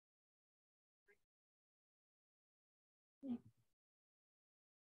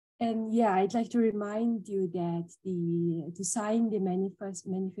And yeah, I'd like to remind you that to sign the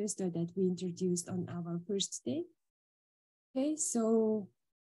manifesto that we introduced on our first day. Okay, so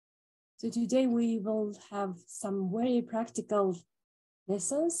today we will have some very practical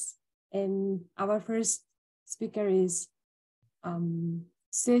lessons, and our first speaker is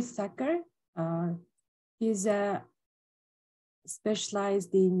Seth. He's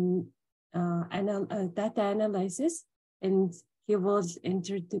specialized in data analysis, and he will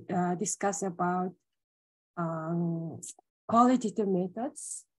discuss about qualitative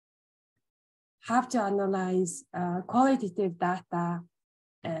methods, how to analyze qualitative data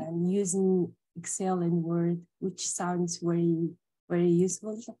and using Excel and Word, which sounds very, very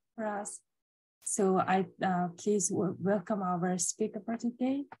useful for us. So I please welcome our speaker for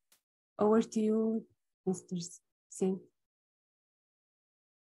today. Over to you, Mr. Singh.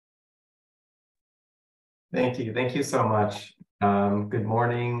 Thank you. Thank you so much. Good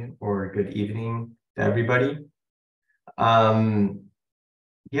morning or good evening to everybody.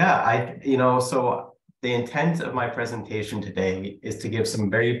 So the intent of my presentation today is to give some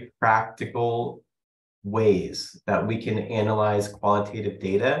very practical ways that we can analyze qualitative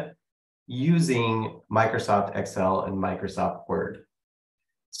data using Microsoft Excel and Microsoft Word.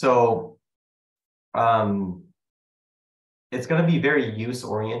 So it's going to be very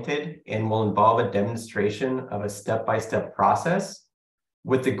use-oriented and will involve a demonstration of a step-by-step process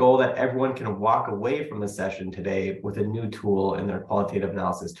with the goal that everyone can walk away from the session today with a new tool in their qualitative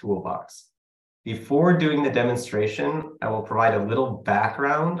analysis toolbox. Before doing the demonstration, I will provide a little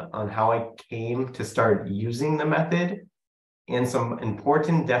background on how I came to start using the method and some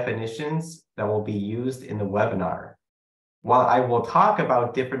important definitions that will be used in the webinar. While I will talk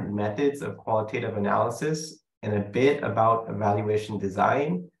about different methods of qualitative analysis and a bit about evaluation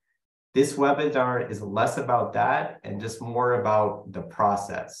design, this webinar is less about that and just more about the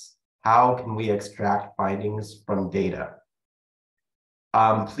process. How can we extract findings from data?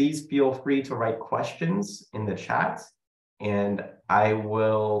 Please feel free to write questions in the chat, and I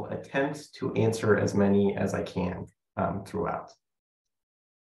will attempt to answer as many as I can throughout.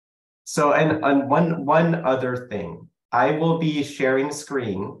 So, and one other thing, I will be sharing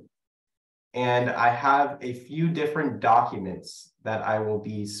screen, and I have a few different documents that I will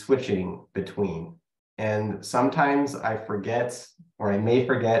be switching between. And sometimes I forget, or I may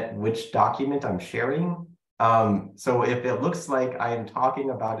forget which document I'm sharing. So if it looks like I am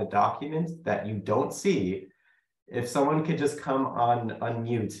talking about a document that you don't see, if someone could just come on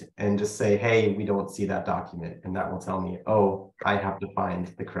unmute and just say, hey, we don't see that document, and that will tell me, oh, I have to find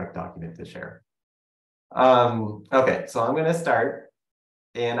the correct document to share. Okay, so I'm gonna start,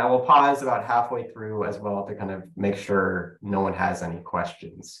 and I will pause about halfway through as well to kind of make sure no one has any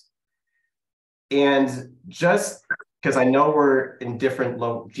questions. And just because I know we're in different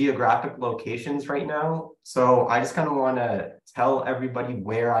geographic locations right now, so I just kind of want to tell everybody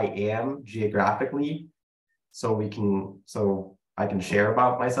where I am geographically, so I can share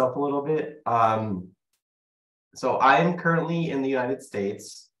about myself a little bit. So I'm currently in the United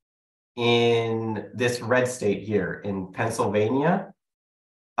States, in this red state here in Pennsylvania,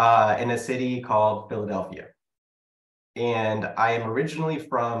 in a city called Philadelphia. And I am originally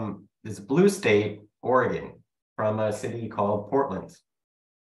from this blue state, Oregon, from a city called Portland.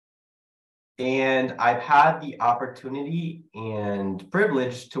 And I've had the opportunity and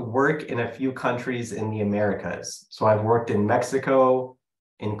privilege to work in a few countries in the Americas. So I've worked in Mexico,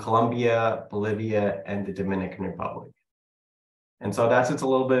 in Colombia, Bolivia, and the Dominican Republic. And so that's just a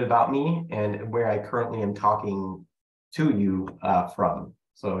little bit about me and where I currently am talking to you from.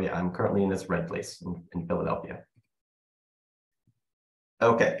 So yeah, I'm currently in this red place in Philadelphia.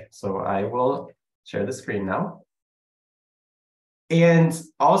 Okay, so I will share the screen now. And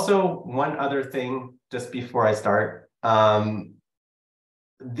also one other thing, just before I start,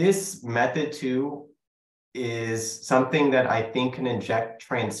 this method too is something that I think can inject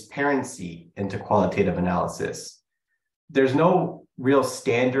transparency into qualitative analysis. There's no real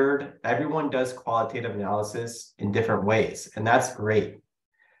standard. Everyone does qualitative analysis in different ways, and that's great.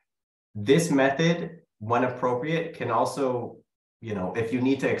 This method, when appropriate, can also, if you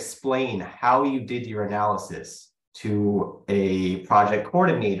need to explain how you did your analysis to a project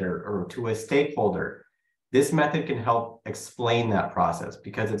coordinator or to a stakeholder, this method can help explain that process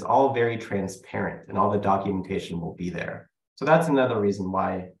because it's all very transparent and all the documentation will be there. So that's another reason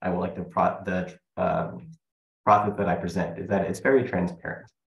why I would like the process that I present, is that it's very transparent.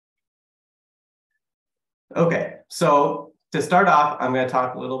 Okay, so to start off, I'm going to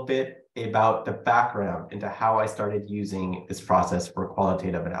talk a little bit about the background into how I started using this process for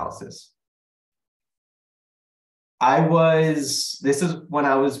qualitative analysis. This is when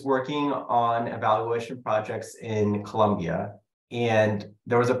I was working on evaluation projects in Colombia, and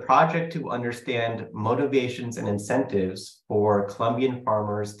there was a project to understand motivations and incentives for Colombian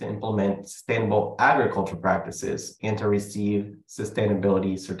farmers to implement sustainable agriculture practices and to receive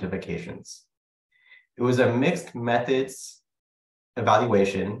sustainability certifications. It was a mixed methods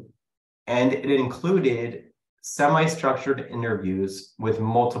evaluation, and it included semi-structured interviews with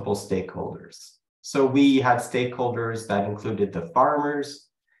multiple stakeholders. So we had stakeholders that included the farmers,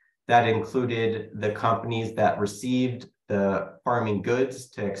 that included the companies that received the farming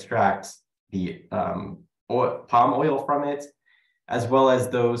goods to extract the palm oil from it, as well as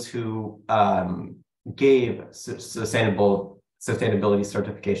those who gave sustainability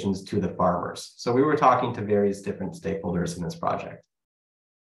certifications to the farmers. So we were talking to various different stakeholders in this project.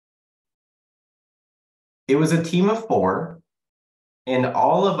 It was a team of 4, and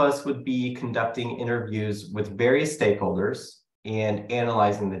all of us would be conducting interviews with various stakeholders and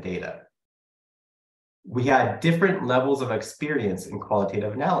analyzing the data. We had different levels of experience in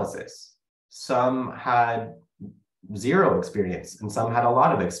qualitative analysis. Some had 0 experience, and some had a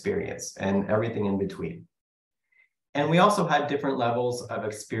lot of experience, and everything in between. And we also had different levels of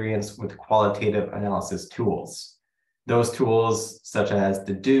experience with qualitative analysis tools. Those tools such as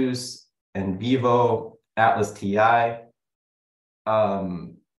Deduce and Vivo, Atlas TI.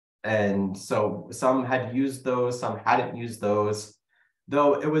 And so some had used those, some hadn't used those,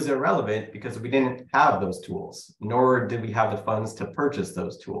 though it was irrelevant because we didn't have those tools, nor did we have the funds to purchase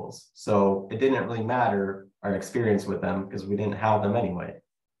those tools. So it didn't really matter our experience with them because we didn't have them anyway.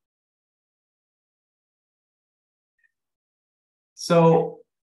 So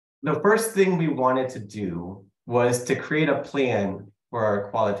the first thing we wanted to do was to create a plan for our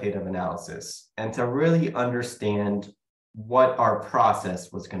qualitative analysis and to really understand what our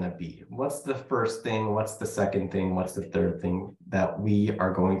process was going to be. What's the first thing? What's the second thing? What's the third thing that we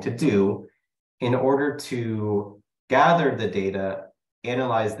are going to do in order to gather the data,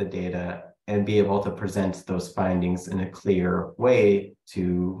 analyze the data, and be able to present those findings in a clear way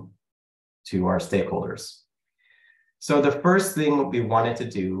to our stakeholders. So the first thing we wanted to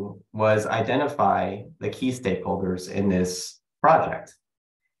do was identify the key stakeholders in this project.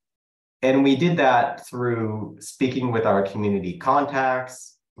 And we did that through speaking with our community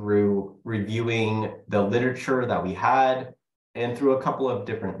contacts, through reviewing the literature that we had, and through a couple of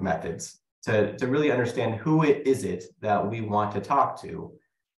different methods to really understand who it is that we want to talk to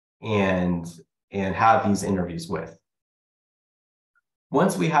and have these interviews with.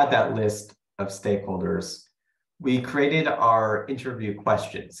 Once we had that list of stakeholders, we created our interview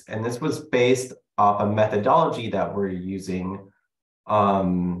questions. And this was based off a methodology that we're using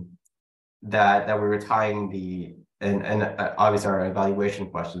that we were tying and obviously our evaluation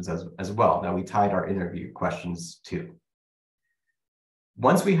questions as well, that we tied our interview questions to.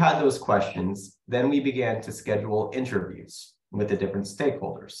 Once we had those questions, then we began to schedule interviews with the different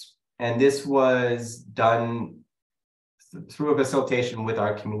stakeholders. And this was done through a facilitation with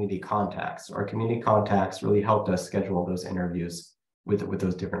our community contacts. Our community contacts really helped us schedule those interviews with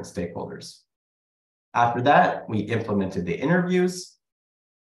those different stakeholders. After that, we implemented the interviews.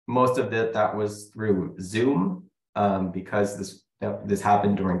 Most of that was through Zoom because this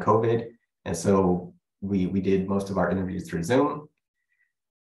happened during COVID. And so we did most of our interviews through Zoom.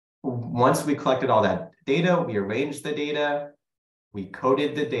 Once we collected all that data, we arranged the data, we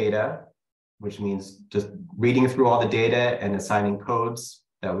coded the data, which means just reading through all the data and assigning codes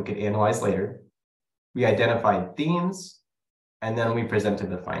that we could analyze later. We identified themes, and then we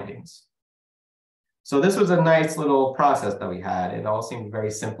presented the findings. So this was a nice little process that we had. It all seemed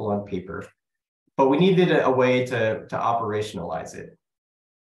very simple on paper, but we needed a way to operationalize it.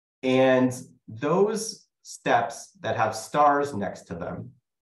 And those steps that have stars next to them,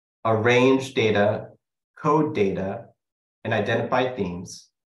 arrange data, code data, and identify themes,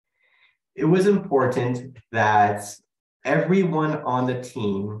 it was important that everyone on the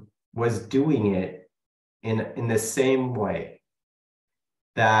team was doing it in the same way,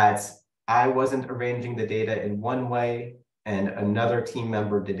 that I wasn't arranging the data in one way and another team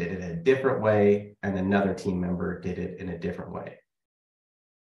member did it in a different way and another team member did it in a different way.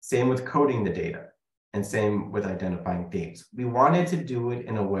 Same with coding the data and same with identifying themes. We wanted to do it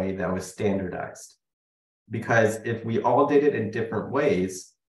in a way that was standardized, because if we all did it in different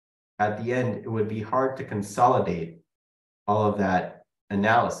ways, at the end, it would be hard to consolidate all of that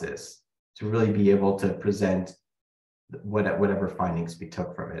analysis to really be able to present whatever findings we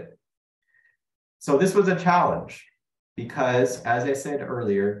took from it. So this was a challenge because, as I said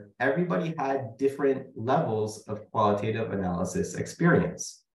earlier, everybody had different levels of qualitative analysis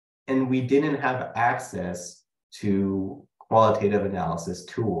experience, and we didn't have access to qualitative analysis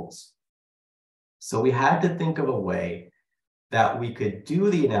tools. So we had to think of a way that we could do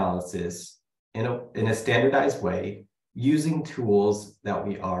the analysis in a standardized way using tools that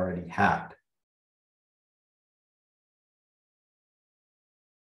we already had.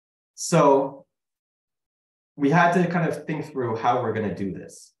 So we had to kind of think through how we're going to do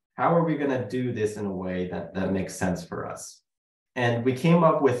this. How are we going to do this in a way that makes sense for us? And we came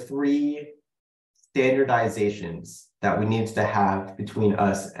up with 3 standardizations that we needed to have between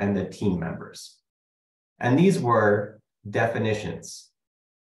us and the team members. And these were definitions.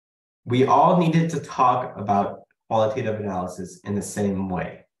 We all needed to talk about qualitative analysis in the same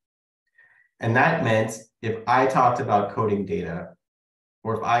way. And that meant if I talked about coding data,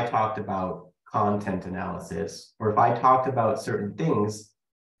 or if I talked about content analysis, or if I talked about certain things,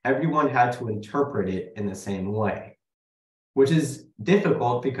 everyone had to interpret it in the same way, which is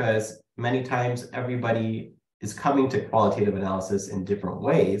difficult because many times everybody is coming to qualitative analysis in different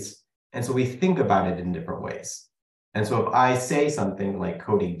ways. And so we think about it in different ways. And so if I say something like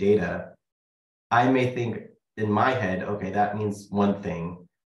coding data, I may think in my head, okay, that means one thing,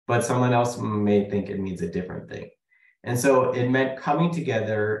 but someone else may think it means a different thing. And so it meant coming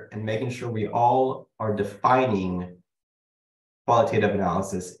together and making sure we all are defining qualitative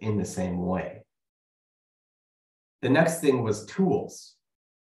analysis in the same way. The next thing was tools.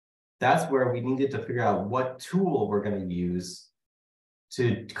 That's where we needed to figure out what tool we're going to use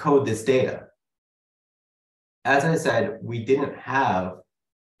to code this data. As I said, we didn't have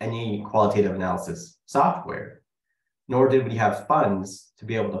any qualitative analysis software, nor did we have funds to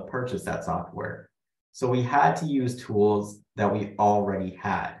be able to purchase that software. So we had to use tools that we already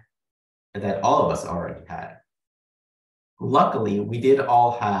had, and that all of us already had. Luckily, we did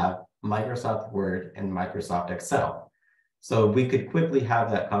all have Microsoft Word and Microsoft Excel. So we could quickly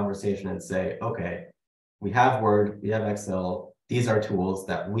have that conversation and say, okay, we have Word, we have Excel. These are tools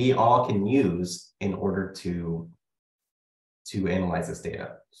that we all can use in order to analyze this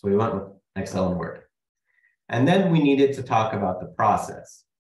data. So we went with Excel and Word. And then we needed to talk about the process,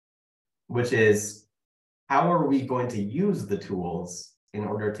 which is how are we going to use the tools in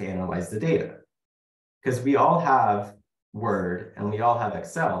order to analyze the data? Because we all have Word and we all have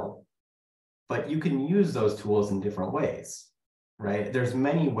Excel, but you can use those tools in different ways, right? There's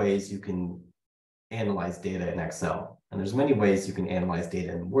many ways you can analyze data in Excel, and there's many ways you can analyze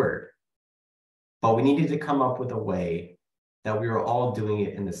data in Word. But we needed to come up with a way that we were all doing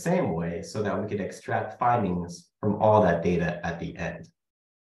it in the same way so that we could extract findings from all that data at the end.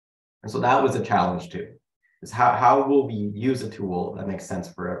 And so that was a challenge too, is how will we use a tool that makes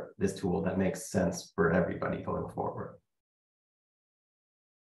sense for this tool that makes sense for everybody going forward.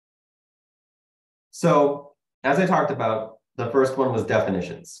 So as I talked about, the first one was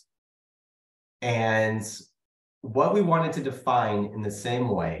definitions. And what we wanted to define in the same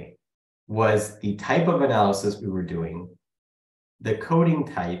way was the type of analysis we were doing, the coding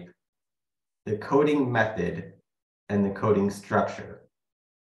type, the coding method, and the coding structure.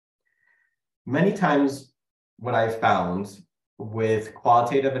 Many times what I've found with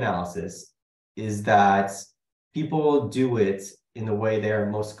qualitative analysis is that people do it in the way they are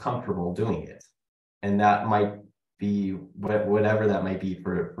most comfortable doing it. And that might be whatever that might be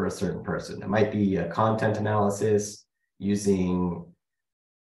for a certain person. It might be a content analysis using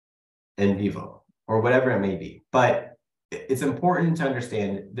in vivo or whatever it may be. But it's important to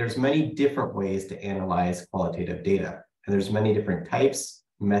understand there's many different ways to analyze qualitative data, and there's many different types,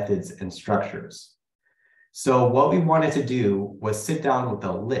 methods, and structures. So what we wanted to do was sit down with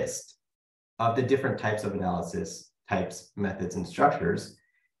a list of the different types of analysis, types, methods, and structures,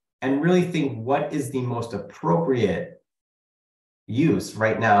 and really think what is the most appropriate use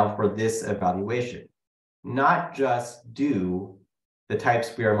right now for this evaluation. Not just do the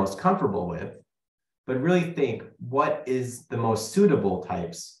types we are most comfortable with, but really think what is the most suitable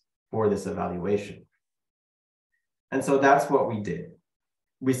types for this evaluation. And so that's what we did.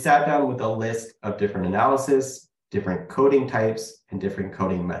 We sat down with a list of different analysis, different coding types, and different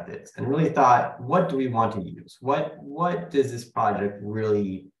coding methods, and really thought, what do we want to use? What does this project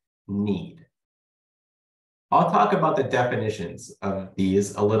really need? I'll talk about the definitions of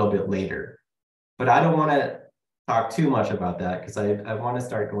these a little bit later, but I don't want to talk too much about that because I want to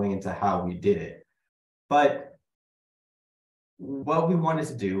start going into how we did it. But what we wanted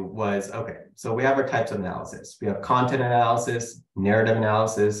to do was, okay, so we have our types of analysis. We have content analysis, narrative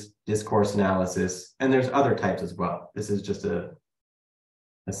analysis, discourse analysis, and there's other types as well. This is just a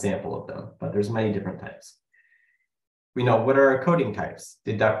sample of them, but there's many different types. We know what are our coding types: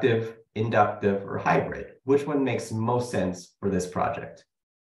 deductive, inductive, or hybrid. Which one makes most sense for this project?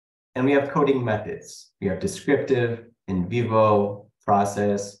 And we have coding methods. We have descriptive, in vivo,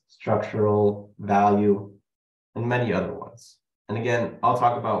 process, structural, value, and many other ones. And again, I'll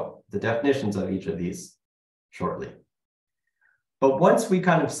talk about the definitions of each of these shortly. But once we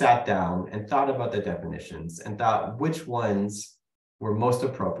kind of sat down and thought about the definitions and thought which ones were most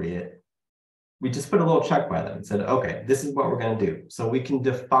appropriate, we just put a little check by them and said, okay, this is what we're going to do. So we can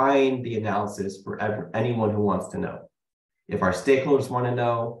define the analysis for anyone who wants to know. If our stakeholders want to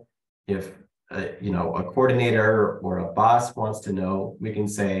know, if a coordinator or a boss wants to know, we can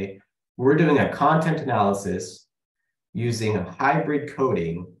say, we're doing a content analysis using a hybrid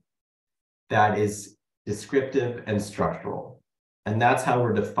coding that is descriptive and structural. And that's how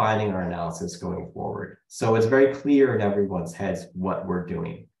we're defining our analysis going forward. So it's very clear in everyone's heads what we're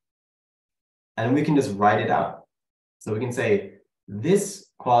doing. And we can just write it out. So we can say,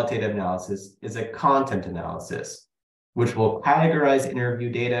 this qualitative analysis is a content analysis, which will categorize interview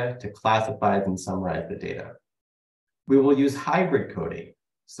data to classify and summarize the data. We will use hybrid coding.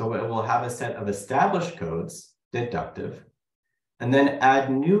 So it will have a set of established codes, deductive, and then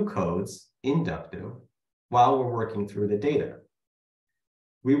add new codes, inductive, while we're working through the data.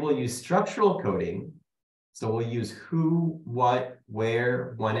 We will use structural coding. So we'll use who, what,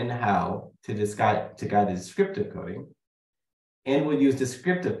 where, when, and how to guide the descriptive coding. And we'll use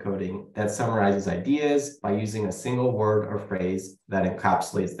descriptive coding that summarizes ideas by using a single word or phrase that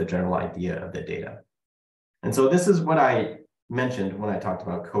encapsulates the general idea of the data. And so this is what I mentioned when I talked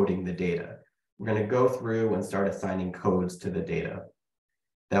about coding the data. We're going to go through and start assigning codes to the data.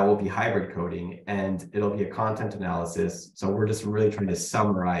 That will be hybrid coding, and it'll be a content analysis. So we're just really trying to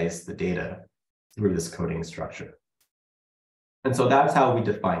summarize the data through this coding structure. And so that's how we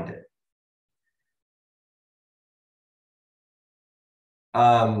defined it.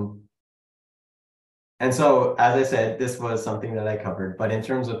 And so, as I said, this was something that I covered, but in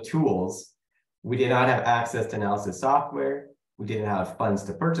terms of tools, we did not have access to analysis software. We didn't have funds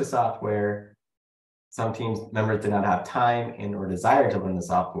to purchase software. Some team members did not have time and or desire to learn the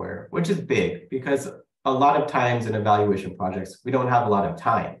software, which is big because a lot of times in evaluation projects, we don't have a lot of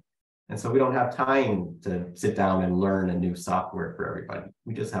time. And so we don't have time to sit down and learn a new software for everybody.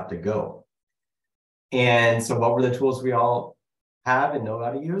 We just have to go. And so what were the tools we all have and know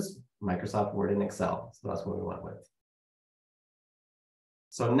how to use? Microsoft Word and Excel. So that's what we went with.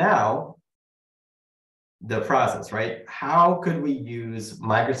 So now, the process, right? How could we use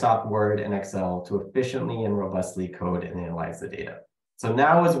Microsoft Word and Excel to efficiently and robustly code and analyze the data? So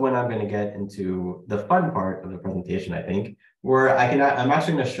now is when I'm going to get into the fun part of the presentation, I think, where I'm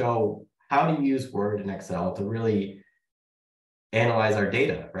actually going to show how to use Word and Excel to really analyze our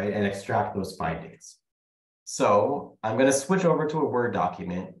data, right? And extract those findings. So I'm going to switch over to a Word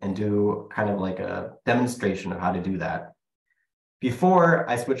document and do kind of like a demonstration of how to do that. Before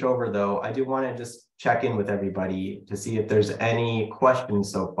I switch over, though, I do want to just check in with everybody to see if there's any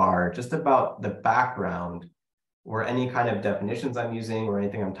questions so far, just about the background or any kind of definitions I'm using or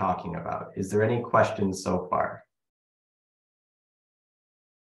anything I'm talking about. Is there any questions so far?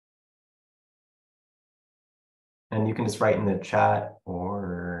 And you can just write in the chat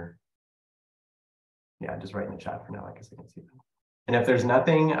or, yeah, just write in the chat for now. I guess I can see them. And if there's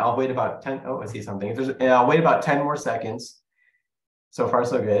nothing, I'll wait about 10. Oh, I see something. I'll wait about 10 more seconds. So far,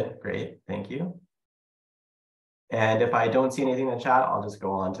 so good. Great. Thank you. And if I don't see anything in the chat, I'll just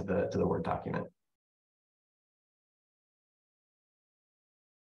go on to the Word document.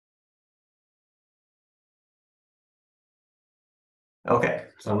 Okay,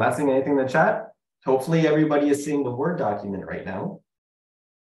 so I'm not seeing anything in the chat. Hopefully everybody is seeing the Word document right now.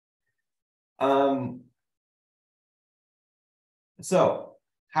 So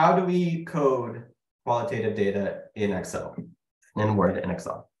how do we code qualitative data in Excel, in Word and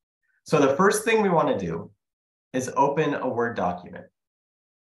Excel? So the first thing we want to do is open a Word document.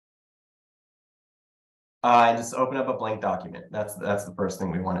 And just open up a blank document. That's the first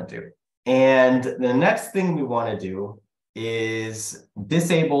thing we want to do. And the next thing we want to do is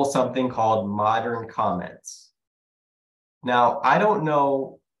disable something called modern comments. Now, I don't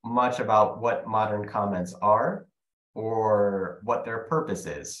know much about what modern comments are or what their purpose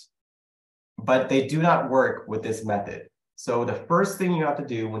is, but they do not work with this method. So the first thing you have to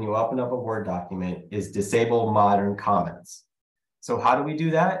do when you open up a Word document is disable modern comments. So how do we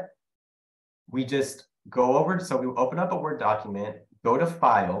do that? We just go over, so we open up a Word document, go to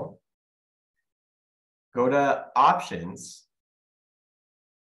File, go to Options,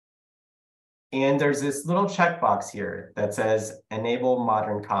 and there's this little checkbox here that says Enable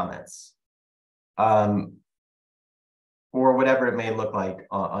Modern Comments, or whatever it may look like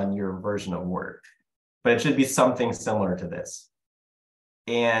on your version of Word. But it should be something similar to this.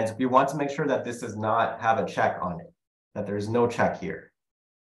 And we want to make sure that this does not have a check on it, that there's no check here.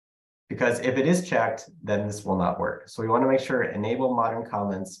 Because if it is checked, then this will not work. So we want to make sure enable modern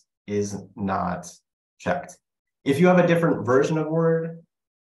comments is not checked. If you have a different version of Word,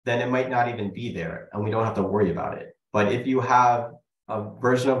 then it might not even be there and we don't have to worry about it. But if you have a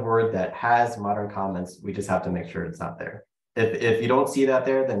version of Word that has modern comments, we just have to make sure it's not there. If you don't see that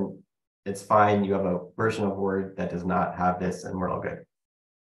there, then it's fine. You have a version of Word that does not have this and we're all good.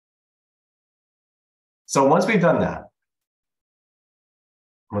 So once we've done that,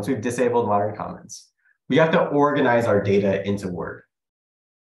 once we've disabled modern comments, we have to organize our data into Word.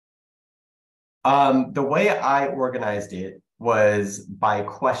 The way I organized it was by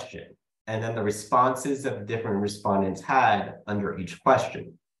question, and then the responses that different respondents had under each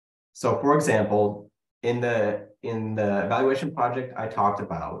question. So for example, in the evaluation project I talked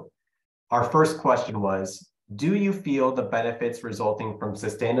about, our first question was, do you feel the benefits resulting from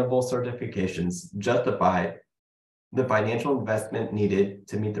sustainable certifications justify the financial investment needed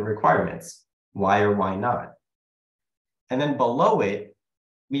to meet the requirements? Why or why not? And then below it,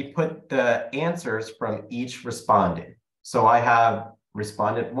 we put the answers from each respondent. So I have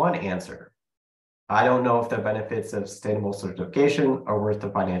respondent 1 answer. I don't know if the benefits of sustainable certification are worth the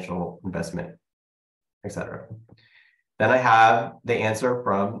financial investment, etc. Then I have the answer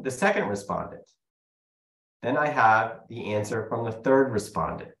from the second respondent. Then I have the answer from the third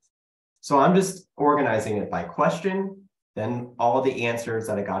respondent. So I'm just organizing it by question, then all the answers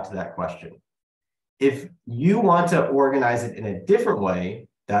that I got to that question. If you want to organize it in a different way,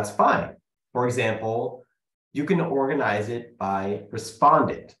 that's fine. For example, you can organize it by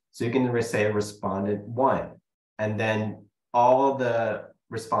respondent. So you can say respondent 1, and then all the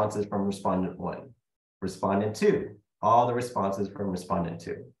responses from respondent 1, respondent 2, all the responses from respondent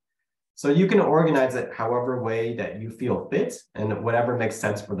 2. So you can organize it however way that you feel fit and whatever makes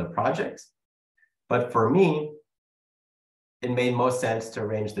sense for the project. But for me, it made most sense to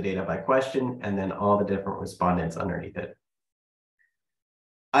arrange the data by question and then all the different respondents underneath it.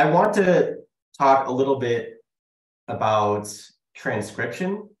 I want to talk a little bit about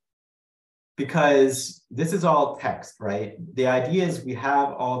transcription because this is all text, right? The idea is we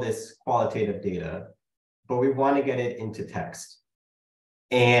have all this qualitative data, but we want to get it into text.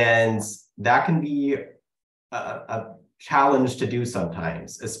 And that can be a challenge to do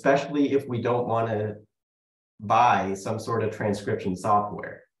sometimes, especially if we don't want to buy some sort of transcription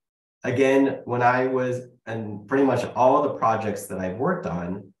software. Again, when I was, and pretty much all of the projects that I've worked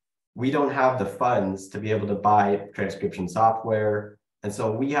on, we don't have the funds to be able to buy transcription software. And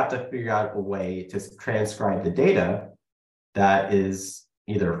so we have to figure out a way to transcribe the data that is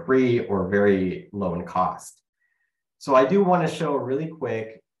either free or very low in cost. So I do want to show really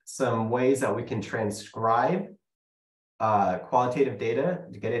quick some ways that we can transcribe qualitative data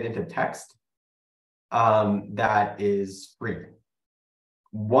to get it into text that is free.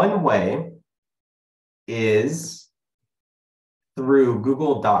 One way is through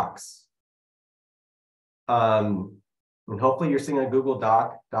Google Docs. And hopefully you're seeing a Google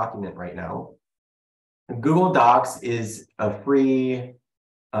document right now. Google Docs is a free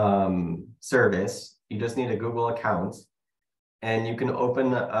service. You just need a Google account and you can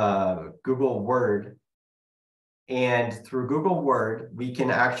open Google Word. And through Google Word, we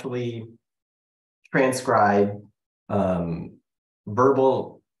can actually transcribe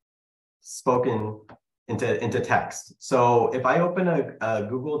verbal spoken into text. So if I open a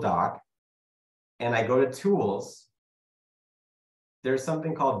Google Doc and I go to tools, there's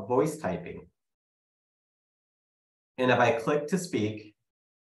something called voice typing. And if I click to speak,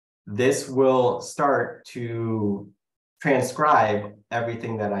 this will start to transcribe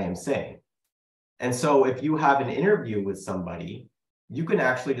everything that I am saying. And so if you have an interview with somebody, you can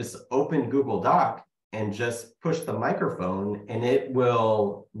actually just open Google Doc and just push the microphone and it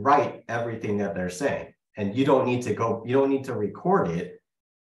will write everything that they're saying. And you don't need to record it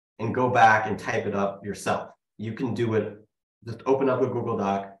and go back and type it up yourself. You can do it, just open up a Google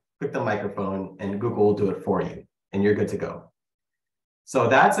Doc, click the microphone, and Google will do it for you, and you're good to go. So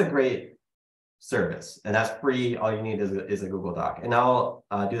that's a great service, and that's free. All you need is a Google Doc. And I'll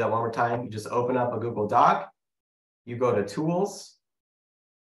do that one more time. You just open up a Google Doc, you go to Tools,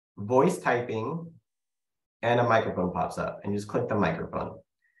 Voice Typing, and a microphone pops up, and you just click the microphone.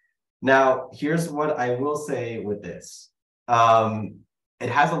 Now, here's what I will say with this. It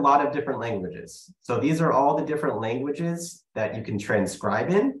has a lot of different languages. So these are all the different languages that you can transcribe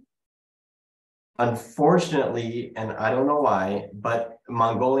in. Unfortunately, and I don't know why, but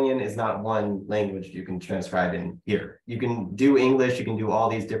Mongolian is not one language you can transcribe in here. You can do English, you can do all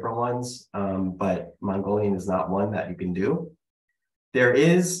these different ones, but Mongolian is not one that you can do. There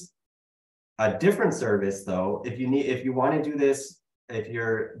is a different service though. If you want to do this, if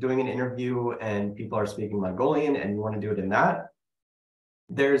you're doing an interview and people are speaking Mongolian and you want to do it in that,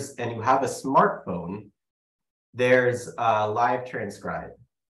 and you have a smartphone, there's Live Transcribe.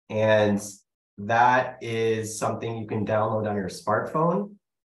 And that is something you can download on your smartphone.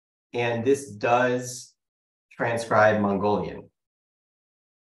 And this does transcribe Mongolian.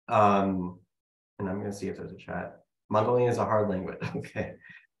 And I'm going to see if there's a chat. Mongolian is a hard language. Okay.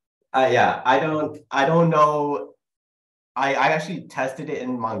 Yeah, I don't know. I actually tested it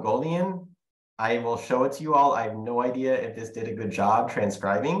in Mongolian. I will show it to you all. I have no idea if this did a good job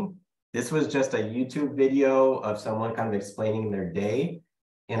transcribing. This was just a YouTube video of someone kind of explaining their day,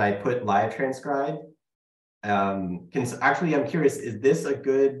 and I put Live Transcribe. Actually, I'm curious,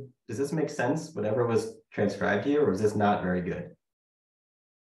 does this make sense, whatever was transcribed here, or is this not very good?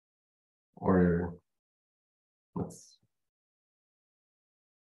 Or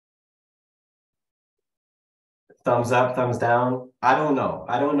thumbs up, thumbs down. I don't know.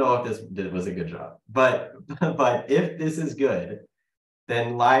 I don't know if this was a good job, but if this is good,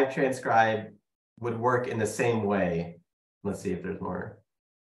 then Live Transcribe would work in the same way. Let's see if there's more.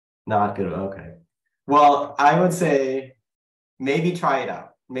 Not good. Okay. Well, I would say maybe try it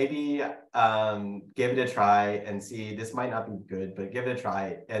out. Maybe give it a try and see. This might not be good, but give it a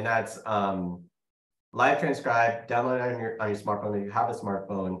try. And that's Live Transcribe. Download it on your smartphone if you have a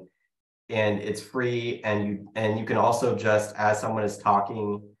smartphone, and it's free. And you can also just, as someone is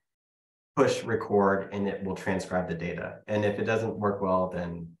talking, push record, and it will transcribe the data. And if it doesn't work well,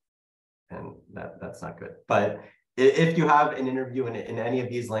 then that's not good. But if you have an interview in any of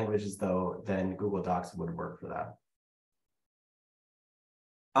these languages, though, then Google Docs would work for that.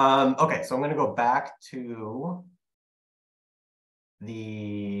 Okay, so I'm going to go back to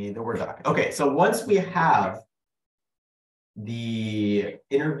the Word doc. Okay, so once we have the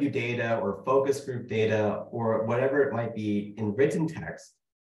interview data or focus group data or whatever it might be in written text,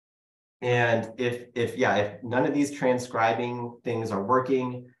 and if none of these transcribing things are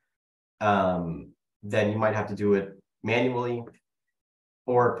working, then you might have to do it manually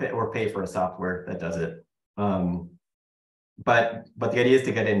or pay for a software that does it. But the idea is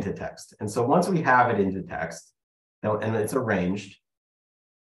to get into text. And so once we have it into text, and it's arranged,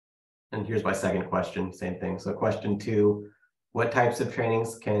 and here's my second question, same thing. So question 2, what types of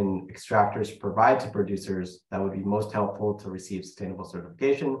trainings can extractors provide to producers that would be most helpful to receive sustainable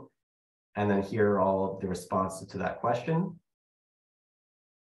certification? And then here are all of the responses to that question.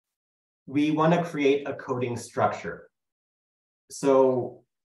 We want to create a coding structure. So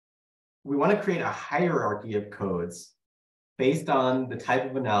we want to create a hierarchy of codes based on the type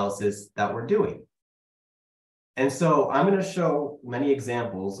of analysis that we're doing. And so I'm going to show many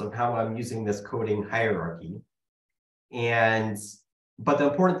examples of how I'm using this coding hierarchy. But the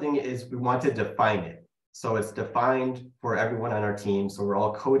important thing is we want to define it. So it's defined for everyone on our team, so we're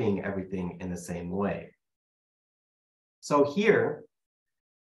all coding everything in the same way. So here,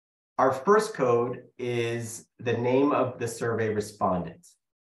 our first code is the name of the survey respondent,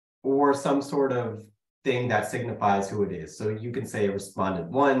 or some sort of thing that signifies who it is. So you can say respondent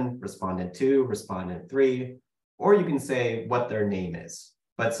 1, respondent 2, respondent 3, or you can say what their name is,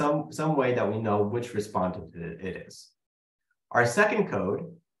 but some way that we know which respondent it is. Our second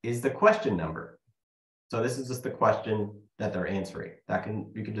code is the question number. So this is just the question that they're answering.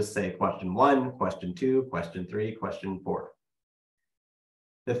 You can just say question 1, question 2, question 3, question 4.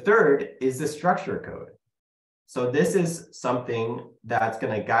 The third is the structure code. So this is something that's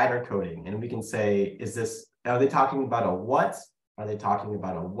going to guide our coding. And we can say, are they talking about a what? Are they talking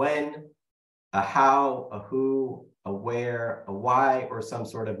about a when, a how, a who, a where, a why, or some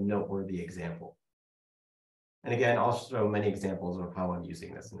sort of noteworthy example? And again, I'll show many examples of how I'm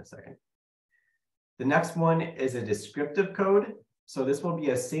using this in a second. The next one is a descriptive code. So this will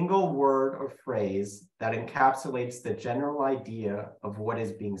be a single word or phrase that encapsulates the general idea of what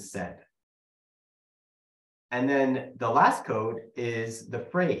is being said. And then the last code is the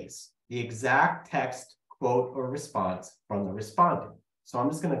phrase, the exact text, quote, or response from the respondent. So I'm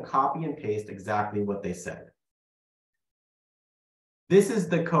just going to copy and paste exactly what they said. This is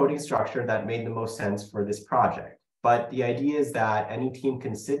the coding structure that made the most sense for this project. But the idea is that any team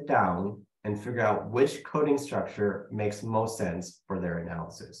can sit down and figure out which coding structure makes most sense for their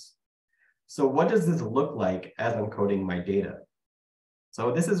analysis. So what does this look like as I'm coding my data?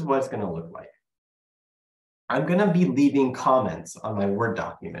 So this is what it's going to look like. I'm going to be leaving comments on my Word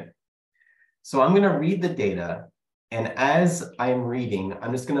document. So I'm going to read the data, and as I'm reading,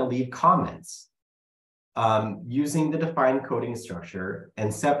 I'm just going to leave comments using the defined coding structure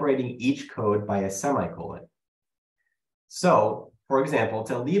and separating each code by a semicolon. So for example,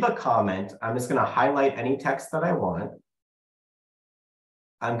 to leave a comment, I'm just going to highlight any text that I want.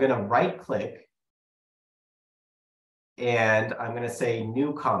 I'm going to right click and I'm going to say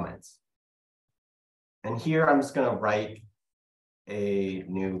new comments. And here I'm just going to write a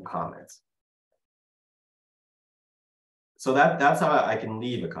new comment. So that's how I can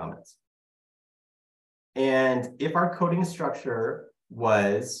leave a comment. And if our coding structure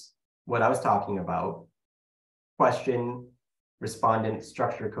was what I was talking about, question, respondent,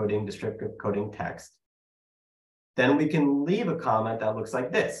 structure coding, descriptive coding, text, then we can leave a comment that looks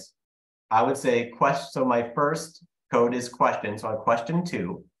like this. I would say question, so my first code is question, so question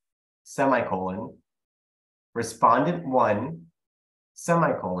 2, semicolon, respondent 1,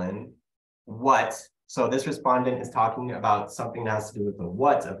 semicolon, what, so this respondent is talking about something that has to do with the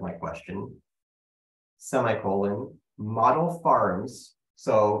what of my question, semicolon, model farms,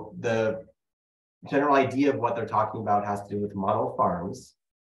 so the general idea of what they're talking about has to do with model farms,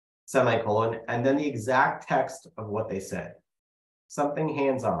 semicolon, and then the exact text of what they said. Something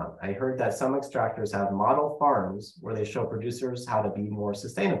hands-on. I heard that some extractors have model farms where they show producers how to be more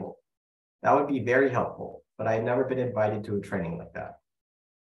sustainable. That would be very helpful, but I've never been invited to a training like that.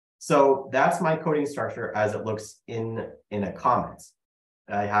 So that's my coding structure as it looks in a comment.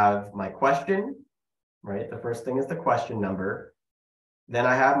 I have my question, right? The first thing is the question number. Then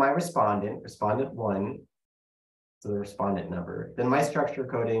I have my respondent, respondent 1, so the respondent number. Then my structure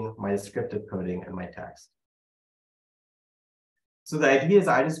coding, my descriptive coding, and my text. So the idea is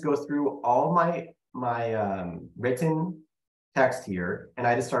I just go through all my written text here, and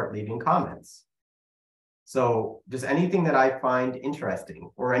I just start leaving comments. So just anything that I find interesting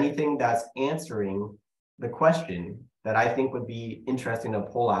or anything that's answering the question that I think would be interesting to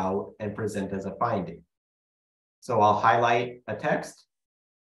pull out and present as a finding. So I'll highlight a text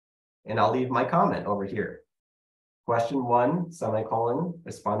and I'll leave my comment over here. Question 1, semicolon,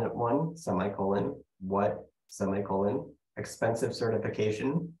 respondent 1, semicolon, what, semicolon, expensive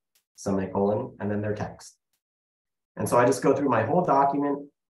certification, semicolon, and then their text. And so I just go through my whole document,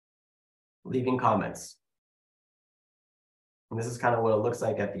 leaving comments. And this is kind of what it looks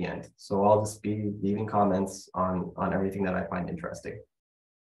like at the end. So I'll just be leaving comments on everything that I find interesting.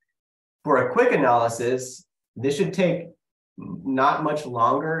 For a quick analysis, this should take not much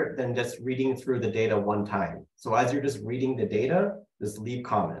longer than just reading through the data one time. So as you're just reading the data, just leave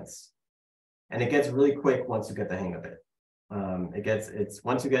comments. And it gets really quick once you get the hang of it.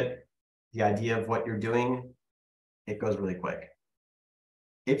 Once you get the idea of what you're doing, it goes really quick.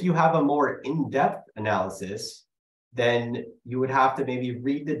 If you have a more in-depth analysis, then you would have to maybe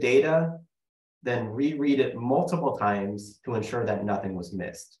read the data, then reread it multiple times to ensure that nothing was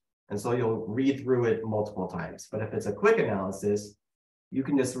missed. And so you'll read through it multiple times. But if it's a quick analysis, you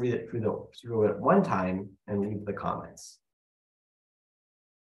can just read it through it one time and leave the comments.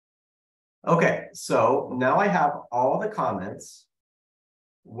 Okay, so now I have all the comments.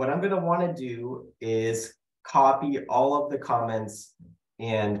 What I'm going to want to do is copy all of the comments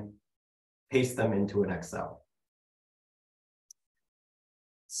and paste them into an Excel.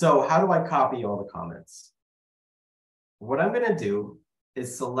 So how do I copy all the comments? What I'm going to do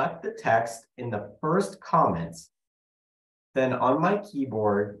is select the text in the first comment, then on my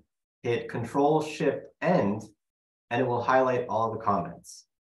keyboard, hit Control-Shift-End, and it will highlight all the comments.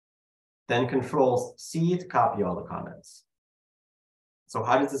 Then Control-C to copy all the comments. So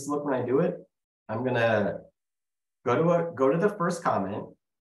how does this look when I do it? I'm going to go to the first comment,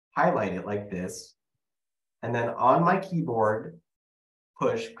 highlight it like this, and then on my keyboard,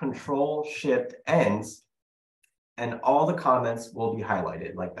 push Control-Shift-End, and all the comments will be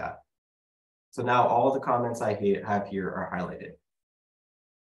highlighted like that. So now all the comments I have here are highlighted.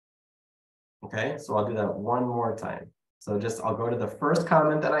 Okay, so I'll do that one more time. So I'll go to the first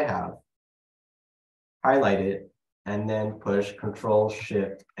comment that I have, highlight it, and then push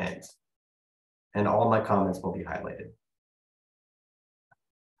Control-Shift-End. And all my comments will be highlighted.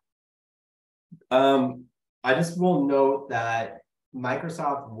 I just will note that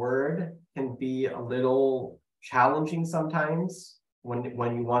Microsoft Word can be a little challenging sometimes when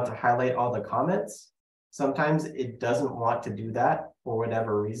you want to highlight all the comments. Sometimes it doesn't want to do that for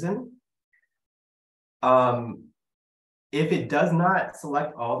whatever reason. If it does not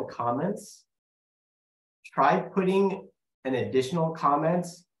select all the comments, try putting an additional comment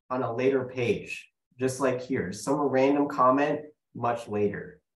on a later page, just like here, some random comment much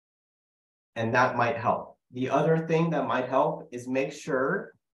later. And that might help. The other thing that might help is make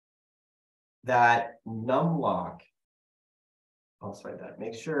sure that numlock, I'll write that,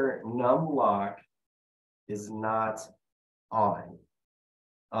 make sure numlock is not on.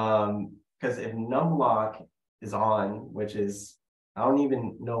 Because if numlock is on, which is I don't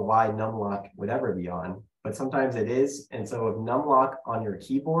even know why numlock would ever be on, but sometimes it is. And so if numlock on your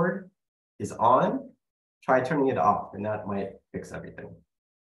keyboard is on, try turning it off, and that might fix everything.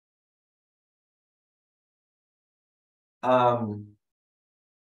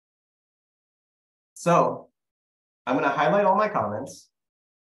 So I'm going to highlight all my comments.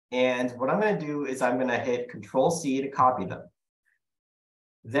 And what I'm going to do is I'm going to hit Control-C to copy them.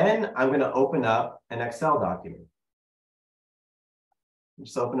 Then I'm going to open up an Excel document.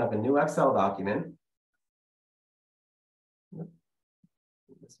 Just open up a new Excel document.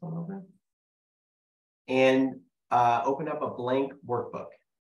 This one over. And open up a blank workbook.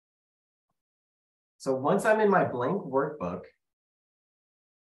 So once I'm in my blank workbook,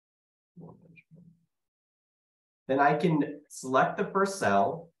 then I can select the first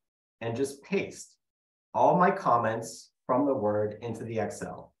cell and just paste all my comments from the Word into the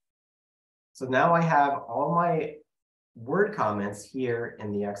Excel. So now I have all my Word comments here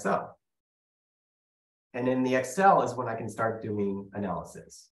in the Excel. And in the Excel is when I can start doing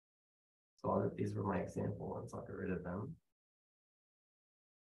analysis. So these were my example ones. I'll get rid of them.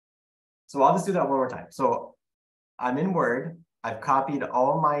 So I'll just do that one more time. So I'm in Word. I've copied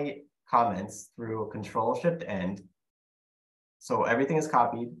all my comments through Control-Shift-End. So everything is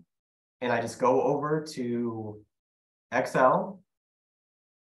copied. And I just go over to Excel.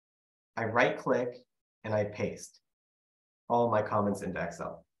 I right-click and I paste all my comments into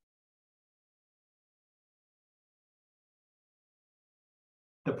Excel.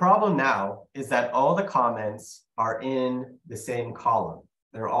 The problem now is that all the comments are in the same column.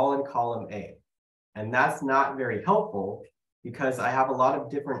 They're all in column A. And that's not very helpful because I have a lot of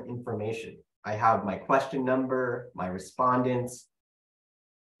different information. I have my question number, my respondents,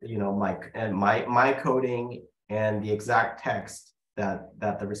 you know, my coding, and the exact text that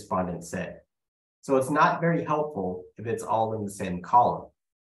the respondent said. So it's not very helpful if it's all in the same column.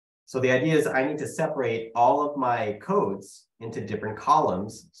 So the idea is I need to separate all of my codes into different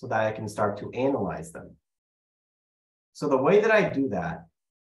columns so that I can start to analyze them. So the way that I do that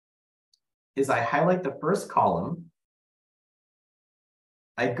is I highlight the first column.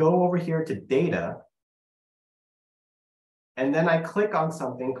 I go over here to data, and then I click on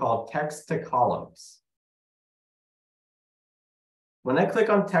something called text to columns. When I click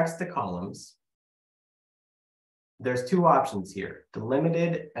on text to columns, there's two options here,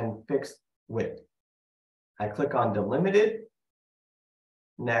 delimited and fixed width. I click on delimited,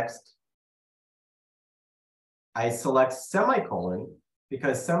 next. I select semicolon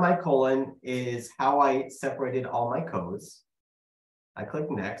because semicolon is how I separated all my codes. I click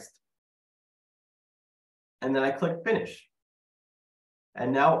next, and then I click finish.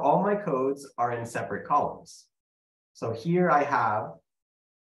 And now all my codes are in separate columns. So here I have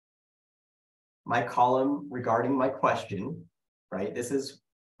my column regarding my question, right? This is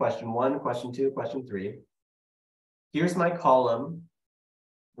question 1, question 2, question 3. Here's my column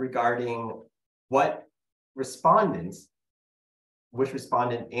regarding which respondent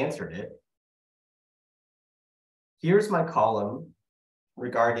answered it. Here's my column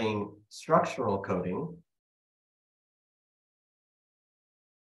regarding structural coding.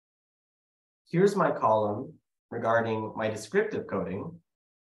 Here's my column regarding my descriptive coding.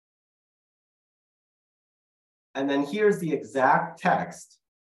 And then here's the exact text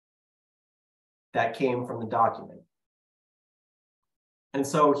that came from the document. And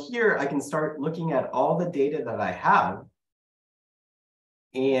so here I can start looking at all the data that I have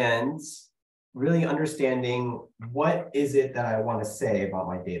and really understanding what is it that I want to say about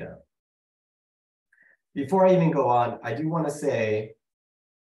my data. Before I even go on, I do want to say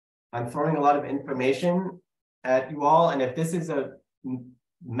I'm throwing a lot of information at you all, and if this is a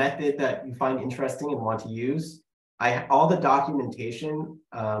method that you find interesting and want to use, all the documentation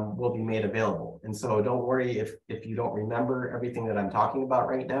will be made available. And so don't worry if you don't remember everything that I'm talking about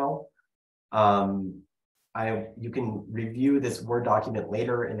right now. You can review this Word document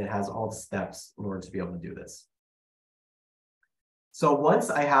later, and it has all the steps in order to be able to do this. So once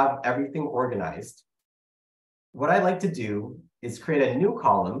I have everything organized, what I like to do is create a new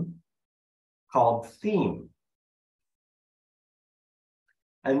column called theme.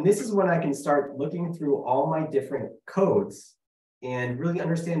 And this is when I can start looking through all my different codes and really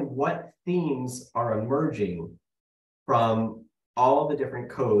understand what themes are emerging from all the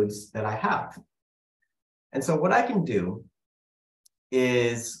different codes that I have. And so what I can do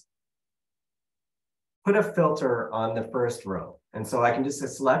is put a filter on the first row. And so I can just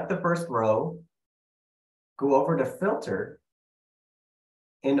select the first row, go over to filter,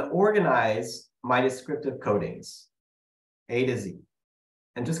 and organize my descriptive codings, A to Z,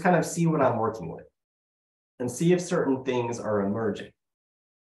 and just kind of see what I'm working with. and see if certain things are emerging.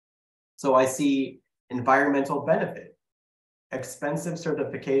 So I see environmental benefit, expensive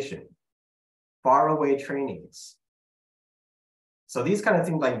certification, faraway trainings. So these kind of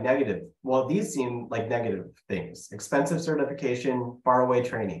seem like negative. Well, these seem like negative things. Expensive certification, faraway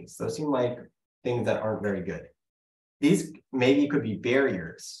trainings. Those seem like things that aren't very good. These maybe could be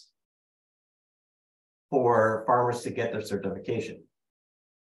barriers for farmers to get their certification.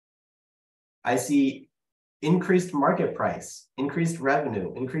 I see increased market price, increased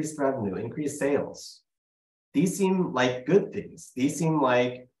revenue, increased sales. These seem like good things. These seem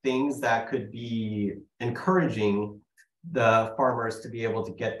like things that could be encouraging the farmers to be able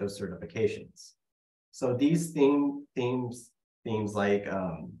to get those certifications. So these themes like,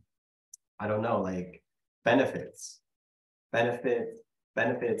 I don't know, like benefits of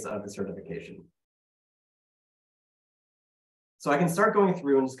the certification. So I can start going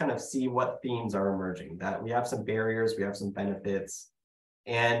through and just kind of see what themes are emerging, that we have some barriers, we have some benefits,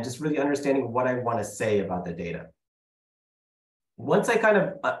 and just really understanding what I want to say about the data. Once I kind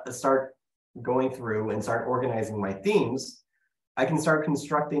of start going through and start organizing my themes, I can start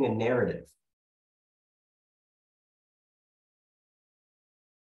constructing a narrative.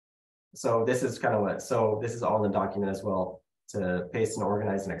 So this is kind of what, so this is all in the document as well, to paste and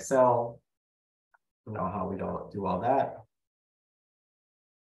organize in Excel. You know how we don't do all that.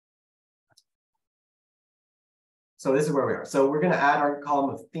 So this is where we are. So we're going to add our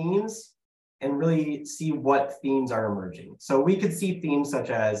column of themes and really see what themes are emerging. So we could see themes such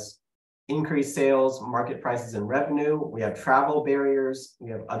as increased sales, market prices and revenue. We have travel barriers.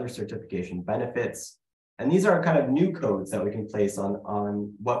 We have other certification benefits. And these are kind of new codes that we can place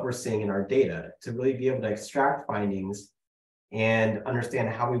on what we're seeing in our data to really be able to extract findings and understand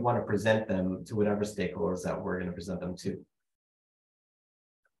how we want to present them to whatever stakeholders that we're going to present them to.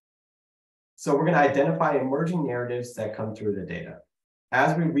 So we're going to identify emerging narratives that come through the data.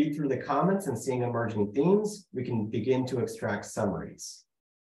 As we read through the comments and seeing emerging themes, we can begin to extract summaries.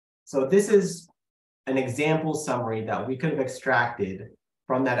 So this is an example summary that we could have extracted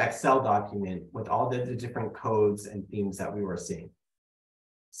from that Excel document with all the different codes and themes that we were seeing.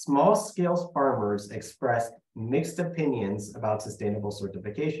 Small-scale farmers expressed mixed opinions about sustainable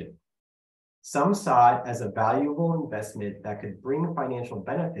certification. Some saw it as a valuable investment that could bring financial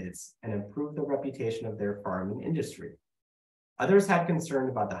benefits and improve the reputation of their farming industry. Others had concern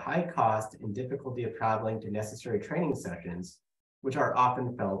about the high cost and difficulty of traveling to necessary training sessions, which are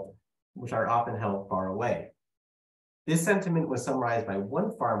often held far away. This sentiment was summarized by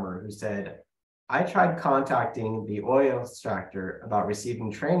one farmer who said, "I tried contacting the oil extractor about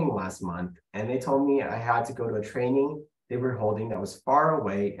receiving training last month, and they told me I had to go to a training they were holding that was far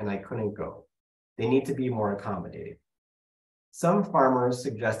away and I couldn't go. They need to be more accommodating." Some farmers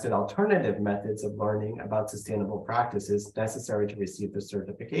suggested alternative methods of learning about sustainable practices necessary to receive the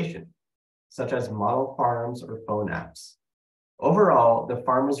certification, such as model farms or phone apps. Overall, the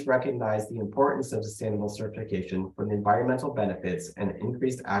farmers recognized the importance of sustainable certification for the environmental benefits and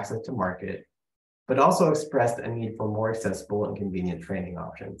increased access to market, but also expressed a need for more accessible and convenient training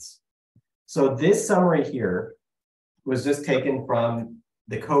options. So this summary here was just taken from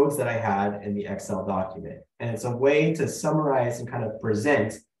the codes that I had in the Excel document. And it's a way to summarize and kind of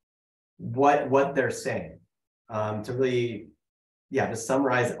present what they're saying, to really, to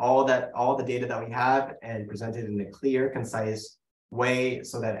summarize all the data that we have and present it in a clear, concise way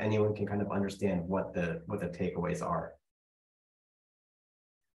so that anyone can kind of understand what the takeaways are.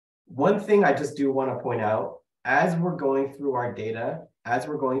 One thing I just do want to point out, as we're going through our data, as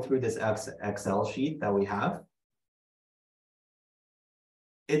we're going through this Excel sheet that we have,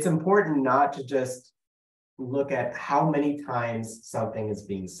 it's important not to just look at how many times something is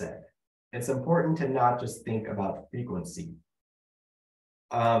being said. It's important to not just think about frequency.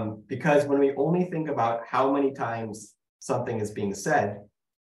 Because when we only think about how many times something is being said,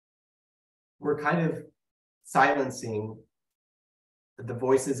 we're kind of silencing the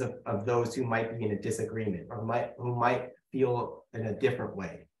voices of those who might be in a disagreement or who might feel in a different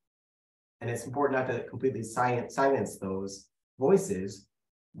way. And it's important not to completely silence those voices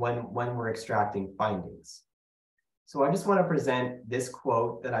when we're extracting findings. So I just want to present this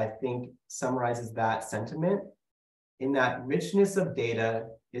quote that I think summarizes that sentiment, in that richness of data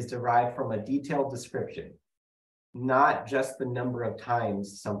is derived from a detailed description, not just the number of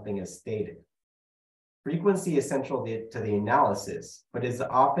times something is stated. Frequency is central to the analysis, but is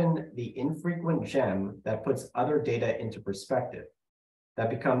often the infrequent gem that puts other data into perspective, that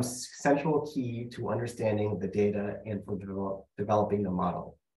becomes central key to understanding the data and for developing the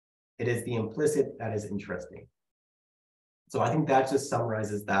model. It is the implicit that is interesting. So I think that just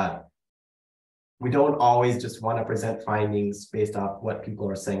summarizes that we don't always just want to present findings based off what people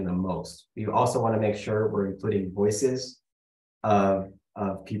are saying the most. We also want to make sure we're including voices of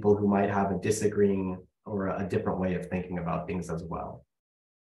people who might have a disagreeing or a different way of thinking about things as well.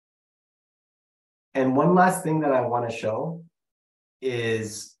 And one last thing that I want to show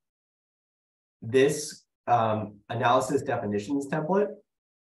is this analysis definitions template.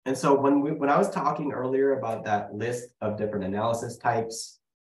 And so when I was talking earlier about that list of different analysis types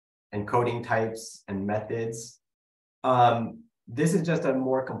and coding types and methods, this is just a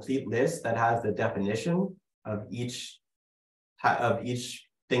more complete list that has the definition of each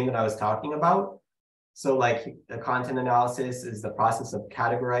thing that I was talking about. So like the content analysis is the process of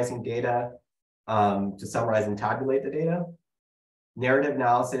categorizing data to summarize and tabulate the data. Narrative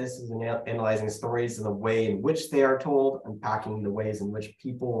analysis is analyzing stories in the way in which they are told, unpacking the ways in which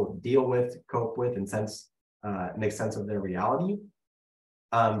people deal with, cope with, and make sense of their reality.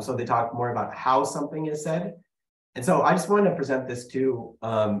 So they talk more about how something is said. And so I just wanted to present this too,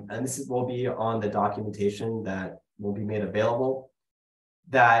 and this will be on the documentation that will be made available,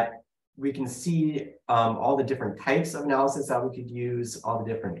 that we can see all the different types of analysis that we could use, all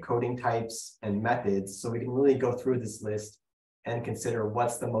the different coding types and methods. So we can really go through this list and consider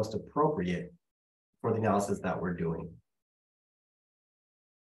what's the most appropriate for the analysis that we're doing.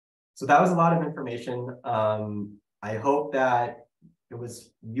 So that was a lot of information. I hope that it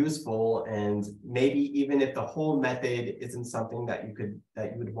was useful, and maybe even if the whole method isn't something that you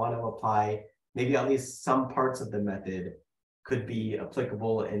would want to apply, maybe at least some parts of the method could be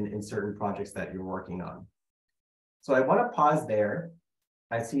applicable in certain projects that you're working on. So I want to pause there.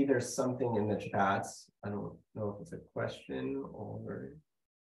 I see there's something in the chats. I don't know if it's a question or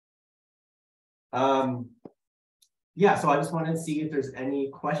yeah, so I just wanted to see if there's any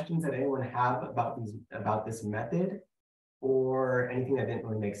questions that anyone have about this method, or anything that didn't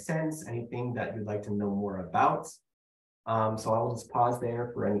really make sense, anything that you'd like to know more about. So I will just pause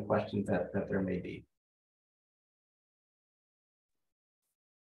there for any questions that there may be.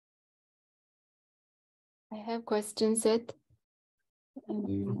 I have questions, Seth.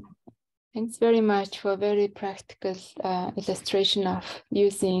 Thanks very much for a very practical illustration of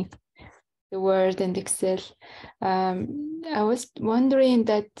using the Word and Excel. I was wondering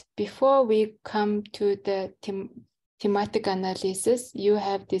that before we come to the thematic analysis, you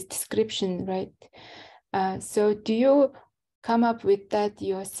have this description, right? So do you come up with that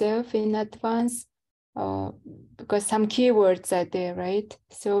yourself in advance? Because some keywords are there, right?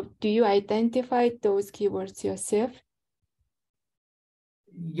 So do you identify those keywords yourself?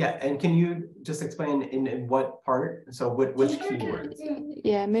 Yeah, and can you just explain in what part? So which keyword?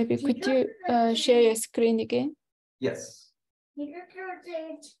 Yeah, maybe could you share your screen again? Yes.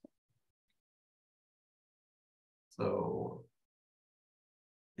 So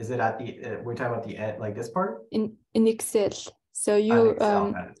is it at the, we're talking about the end, like this part? In Excel. So you,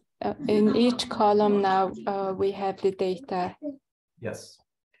 Excel, in each column now, we have the data. Yes.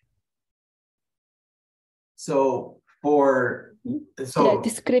 So yeah,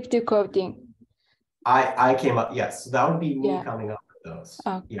 descriptive coding. I came up, yes. So that would be me coming up with those.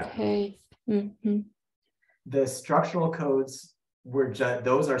 Okay. Yeah. Mm-hmm. The structural codes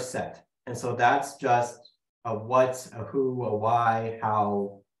those are set. And so that's just a what, a who, a why,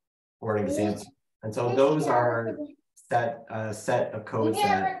 how, or an example. And so those are a set of codes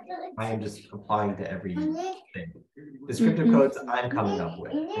that I am just applying to everything. Descriptive codes I'm coming up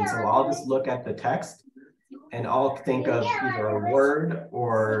with. And so I'll just look at the text and I'll think of either a word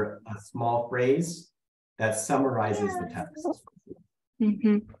or a small phrase that summarizes the text.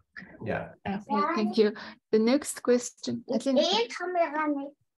 Mm-hmm. Yeah. Okay, thank you. The next question.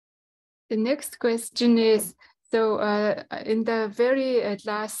 The next question is, so in the very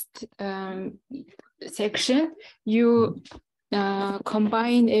last section, you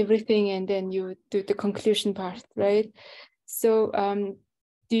combine everything and then you do the conclusion part, right? So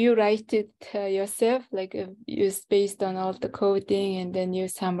do you write it yourself, like use based on all the coding and then you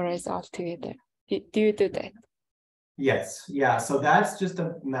summarize all together? Do you do that? Yes, yeah. So that's just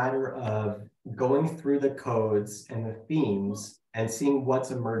a matter of going through the codes and the themes and seeing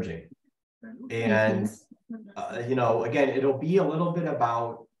what's emerging. And, you know, again, it'll be a little bit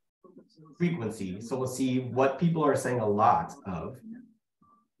about frequency. So we'll see what people are saying a lot of,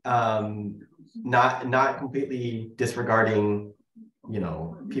 not completely disregarding, you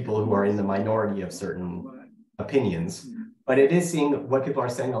know, people who are in the minority of certain opinions, but it is seeing what people are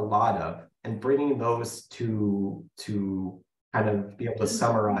saying a lot of and bringing those to kind of be able to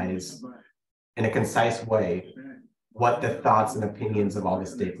summarize in a concise way what the thoughts and opinions of all the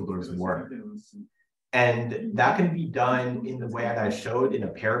stakeholders were. And that can be done in the way that I showed in a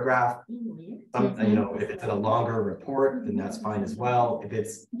paragraph. If it's in a longer report, then that's fine as well. If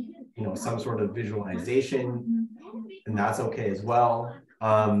it's, some sort of visualization, then that's okay as well.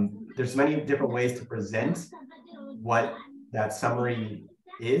 There's many different ways to present what that summary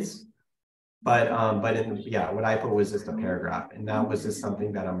is. But what I put was just a paragraph, and that was just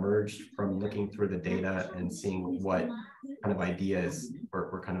something that emerged from looking through the data and seeing what kind of ideas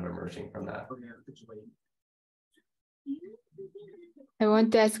were kind of emerging from that. I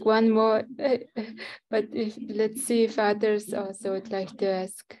want to ask one more, but let's see if others also would like to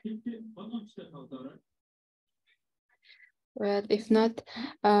ask. Well, if not,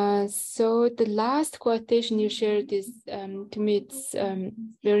 so the last quotation you shared is, to me, it's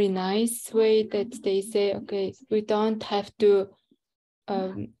very nice way that they say, okay, we don't have to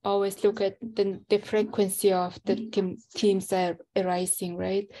always look at the frequency of the teams are arising,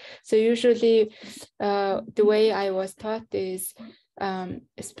 right? So usually the way I was taught is,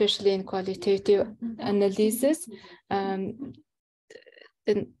 especially in qualitative analysis, then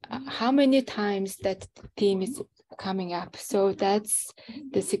how many times that theme is coming up. So that's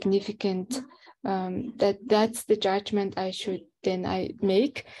the significant, that's the judgment I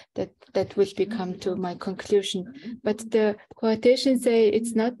make, that will become to my conclusion. But the quotations say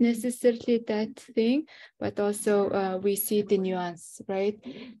it's not necessarily that thing, but also we see the nuance, right?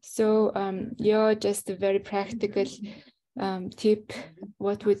 So you're just a very practical tip.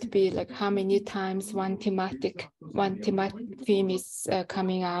 What would be like how many times one thematic theme is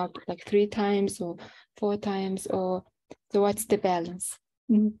coming out, like 3 times or 4 times, or so what's the balance?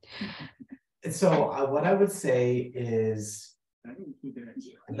 So what I would say is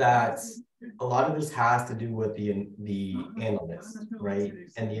that a lot of this has to do with the analyst, right?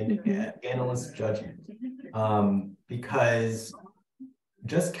 And the analyst judgment. Because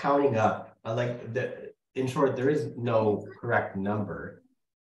just counting up, in short, there is no correct number.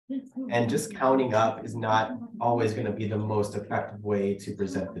 And just counting up is not always going to be the most effective way to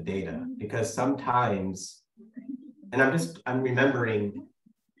present the data, because sometimes, and I'm remembering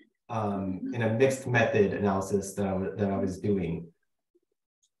in a mixed method analysis that I was doing,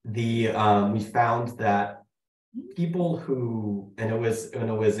 we found that people who, and it was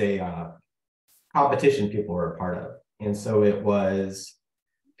a competition people were a part of, and so it was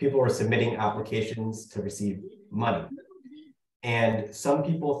people were submitting applications to receive money. And some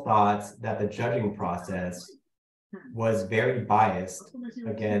people thought that the judging process was very biased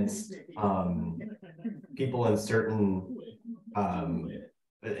against people in certain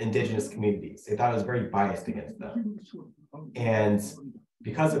indigenous communities. They thought it was very biased against them. And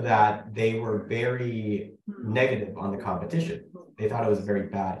because of that, they were very negative on the competition. They thought it was a very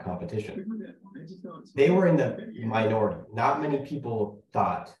bad competition. They were in the minority. Not many people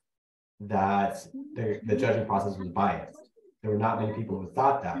thought that the judging process was biased. There were not many people who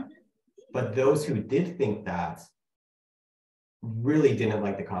thought that. But those who did think that really didn't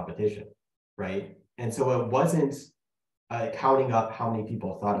like the competition, right? And so it wasn't counting up how many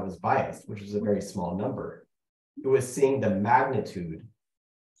people thought it was biased, which is a very small number. It was seeing the magnitude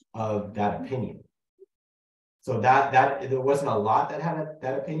of that opinion. So that there wasn't a lot that had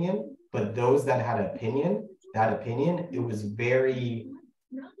that opinion, but those that had that opinion, it was very,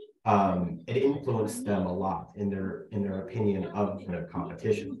 it influenced them a lot in their opinion of the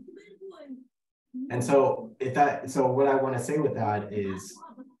competition. And so what I want to say with that is,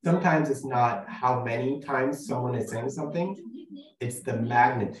 sometimes it's not how many times someone is saying something, it's the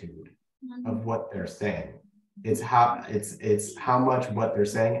magnitude of what they're saying. It's how much what they're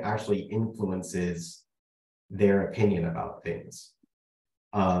saying actually influences their opinion about things.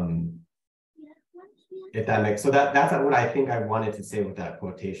 If that makes, so that's what I think I wanted to say with that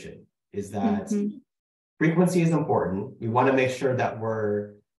quotation, is that frequency is important. We want to make sure that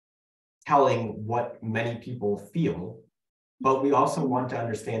we're telling what many people feel, but we also want to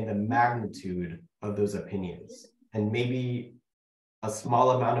understand the magnitude of those opinions. And maybe a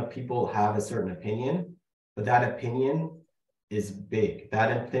small amount of people have a certain opinion, but that opinion is big.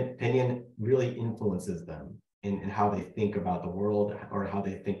 That opinion really influences them in how they think about the world, or how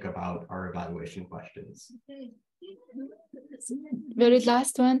they think about our evaluation questions. Very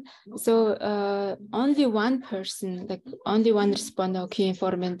last one. So only one person, like only one respondent or key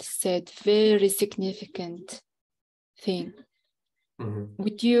informant said very significant thing.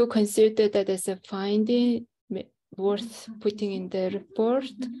 Would you consider that as a finding worth putting in the report?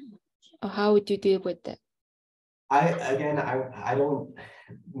 Or how would you deal with that? I don't,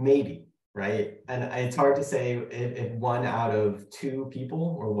 maybe, right? And it's hard to say if 1 out of 2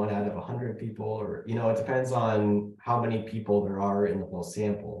 people or 1 out of 100 people, or, it depends on how many people there are in the whole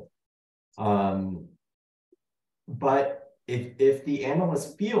sample. But if the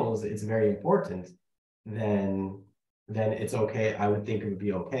analyst feels it's very important, then it's okay. I would think it would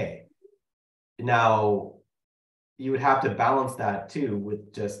be okay. Now, you would have to balance that too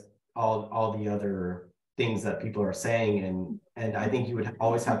with just all the other things that people are saying, and I think you would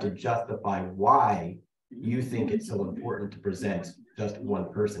always have to justify why you think it's so important to present just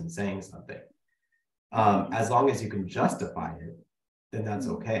one person saying something. As long as you can justify it, then that's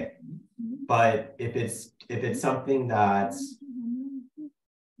okay. But if it's something that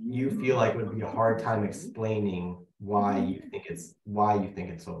you feel like would be a hard time explaining why you think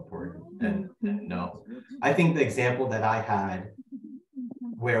it's so important, then no. I think the example that I had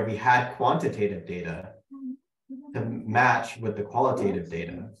where we had quantitative data to match with the qualitative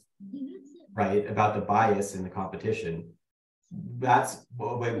data, right, about the bias in the competition, that's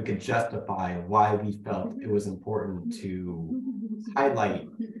a way we could justify why we felt it was important to highlight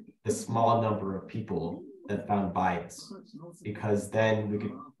the small number of people that found bias, because then we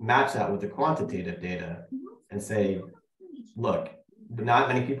could match that with the quantitative data and say, look, not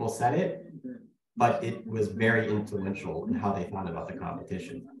many people said it, but it was very influential in how they thought about the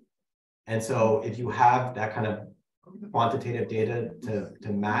competition. And so if you have that kind of quantitative data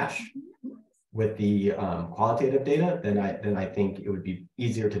to match with the qualitative data, then I think it would be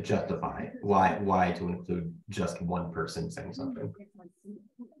easier to justify why to include just one person saying something.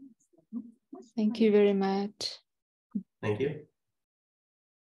 Thank you very much. Thank you.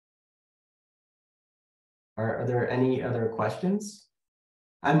 Are there any other questions?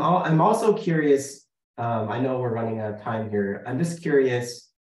 I'm also curious. I know we're running out of time here. I'm just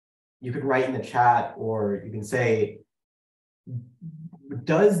curious. You could write in the chat, or you can say,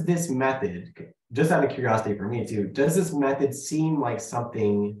 does this method, just out of curiosity for me too, does this method seem like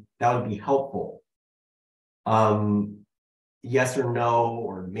something that would be helpful? Yes or no,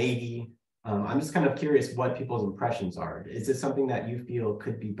 or maybe. I'm just kind of curious what people's impressions are. Is this something that you feel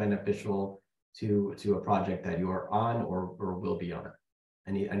could be beneficial to a project that you are on or will be on?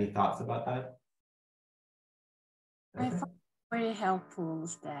 Any thoughts about that? Okay. I find very helpful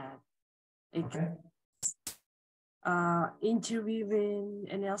that interviewing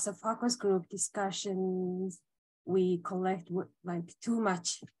and also focus group discussions, we collect like too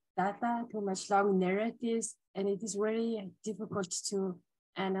much data, too much long narratives, and it is very difficult to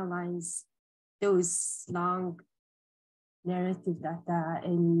analyze those long narrative data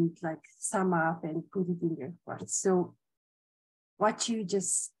and like sum up and put it in your report. So what you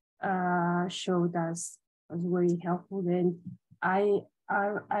just showed us was very helpful. And I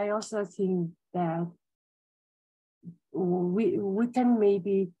also think that we can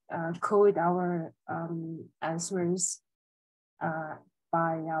maybe code our answers by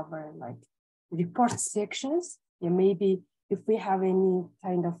our like report sections. Yeah, maybe if we have any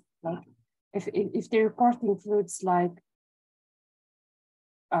kind of like, if the report includes like,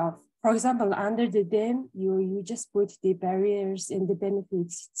 for example, under the DEM, you just put the barriers and the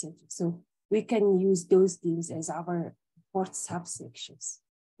benefits, etc. So we can use those themes as our report subsections,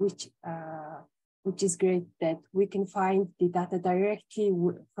 which is great that we can find the data directly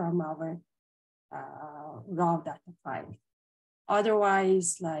from our raw data file.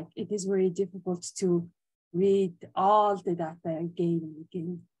 Otherwise, like it is very difficult to read all the data again and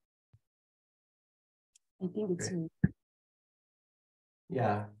again. I think it's really.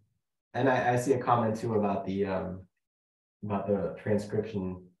 Yeah, and I see a comment too about the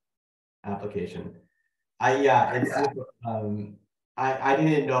transcription application. I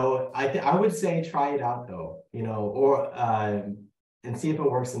didn't know. I would say try it out though, or and see if it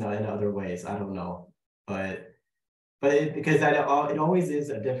works in other ways. I don't know, but because it always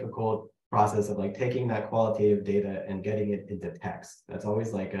is a difficult process of like taking that qualitative data and getting it into text. That's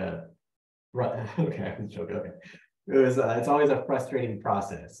always like a okay. I was joking. Okay. It's always a frustrating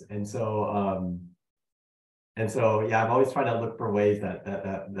process, and so yeah, I'm always trying to look for ways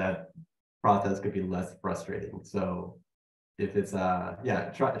that process could be less frustrating. So if it's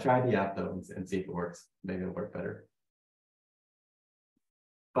yeah, try the app though and see if it works. Maybe it'll work better.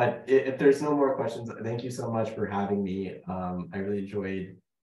 But if there's no more questions, thank you so much for having me. I really enjoyed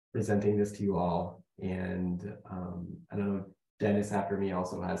presenting this to you all, and I don't know, Dennis after me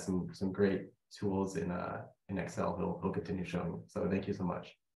also has some great tools in Excel. He'll continue showing. So thank you so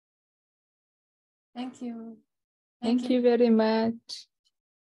much. Thank you. Thank you very much.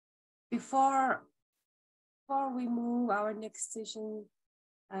 Before we move our next session,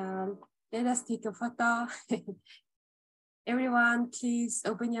 let us take a photo. Everyone, please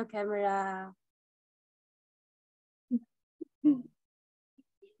open your camera.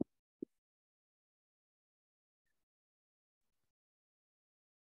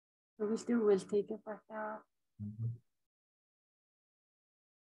 We'll take a photo.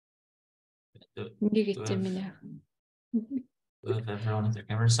 Нэг ичэмнэ. If everyone has their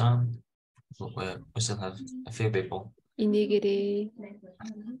cameras on, we still have a few people. Инегэрээ.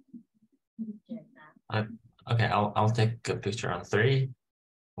 Okay, I'll take a picture on 3.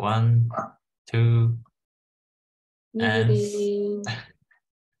 1, 2, Нэгэрээ.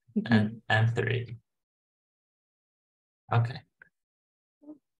 and 3. Okay.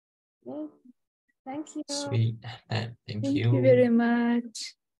 Thank you. Sweet. Thank Thank you. you very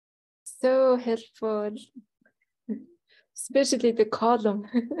much. So helpful. Especially the column.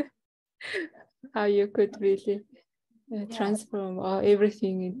 How you could really transform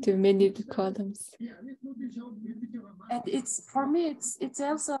everything into many columns. And it's for me, it's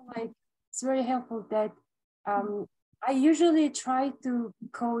also like it's very helpful that I usually try to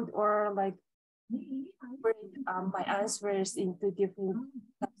code or like break my answers into different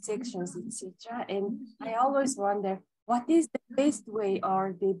subsections, etc. And I always wonder what is the best way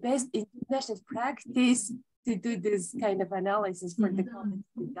or the best international practice to do this kind of analysis for the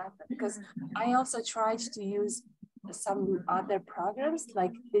qualitative data, because I also tried to use some other programs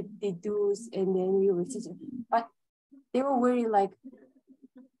like the DOs and then we were teaching, but they were very like,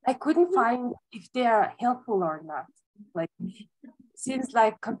 I couldn't find if they are helpful or not. Like, since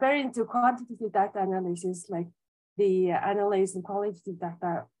like comparing to quantitative data analysis, like the analysis and qualitative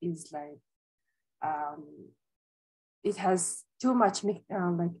data is like, it has too much like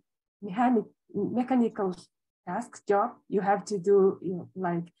mechanical task job. You have to do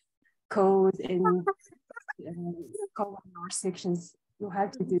like code and column or sections. You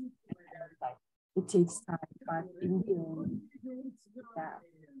have to do like it takes time, but in the end,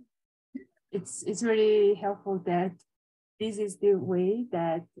 it's really helpful that this is the way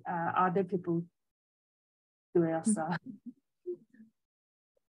that other people do also.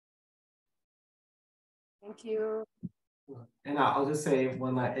 Thank you. And I'll just say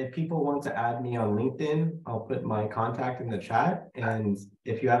if people want to add me on LinkedIn, I'll put my contact in the chat. And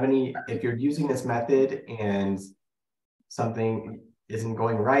if you're using this method and something isn't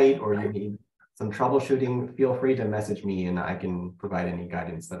going right or you need some troubleshooting, feel free to message me and I can provide any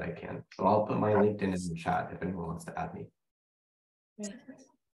guidance that I can. So I'll put my LinkedIn in the chat if anyone wants to add me.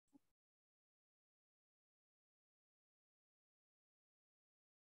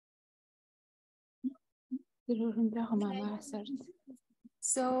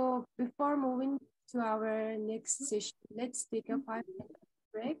 So before moving to our next session, let's take a 5-minute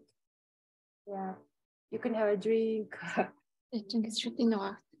break. Yeah, you can have a drink.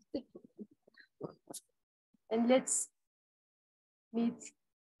 And let's meet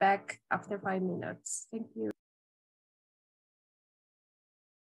back after 5 minutes. Thank you.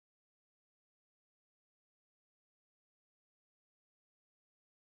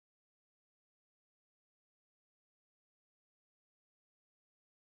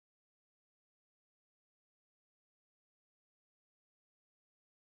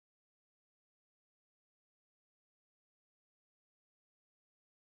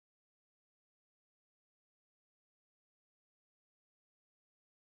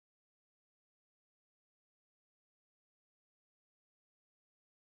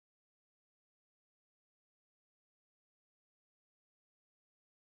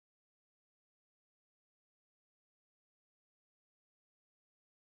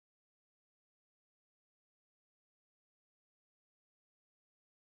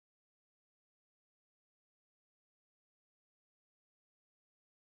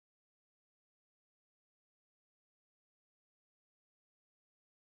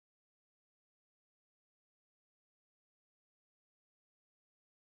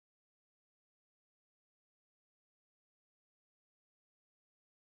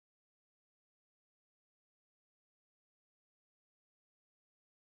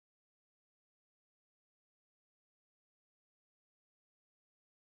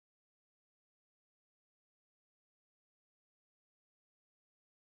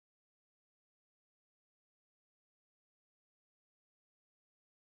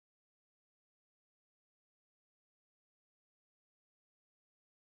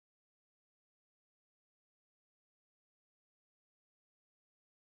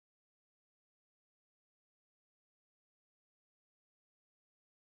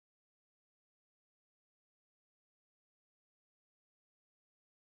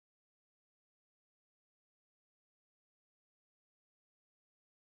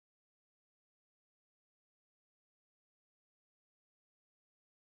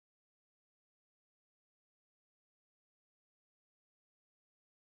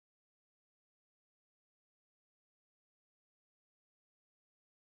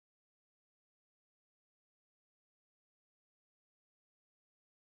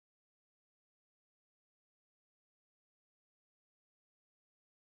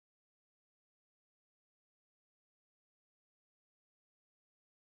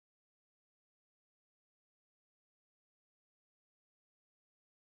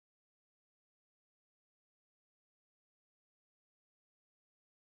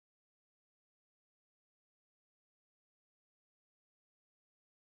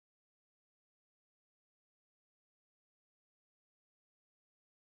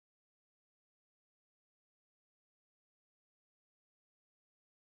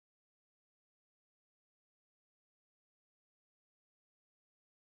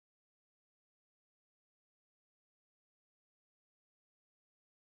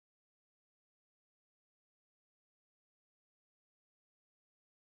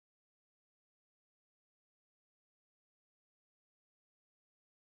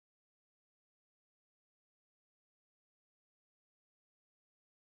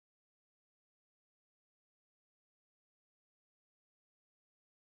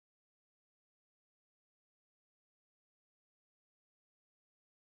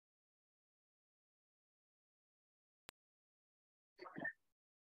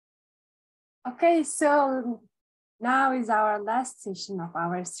 Okay, so now is our last session of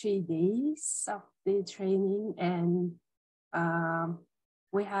our 3 days of the training, and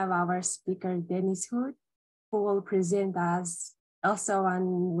we have our speaker, Dennis Hood, who will present us also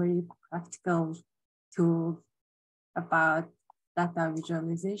one very practical tool about data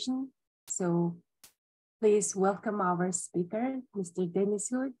visualization. So please welcome our speaker, Mr. Dennis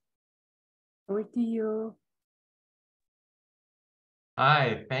Hood. Over to you.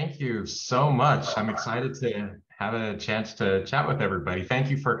 Hi, thank you so much. I'm excited to have a chance to chat with everybody. Thank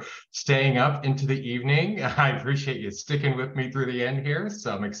you for staying up into the evening. I appreciate you sticking with me through the end here.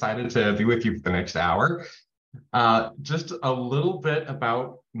 So I'm excited to be with you for the next hour. Just a little bit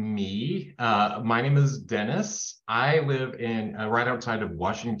about me. My name is Dennis. I live in right outside of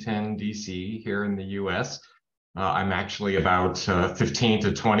Washington, D.C. here in the U.S. I'm actually about 15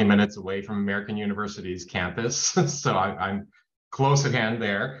 to 20 minutes away from American University's campus. So I'm close at hand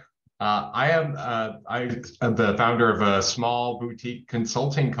there. I am the founder of a small boutique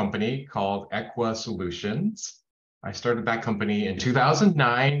consulting company called Equa Solutions. I started that company in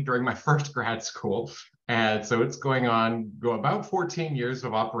 2009 during my first grad school. And so it's going about 14 years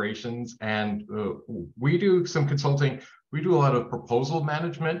of operations. And we do some consulting. We do a lot of proposal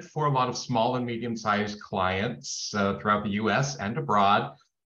management for a lot of small and medium-sized clients throughout the US and abroad.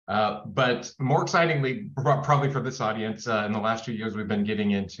 But more excitingly, probably for this audience, in the last 2 years, we've been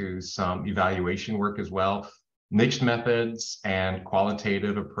getting into some evaluation work as well, mixed methods and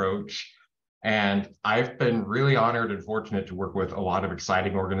qualitative approach. And I've been really honored and fortunate to work with a lot of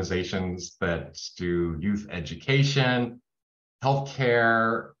exciting organizations that do youth education,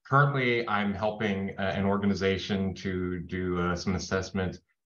 healthcare. Currently, I'm helping an organization to do some assessment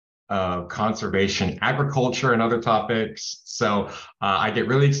conservation, agriculture, and other topics. So I get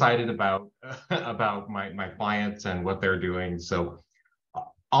really excited about my clients and what they're doing. So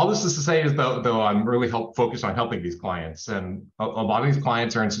all this is to say is though I'm really focused on helping these clients, and a lot of these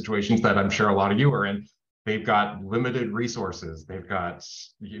clients are in situations that I'm sure a lot of you are in. They've got limited resources. They've got,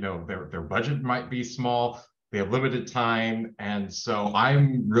 their budget might be small. They have limited time. And so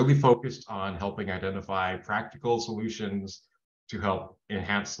I'm really focused on helping identify practical solutions to help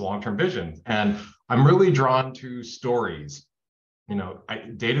enhance long-term vision. And I'm really drawn to stories.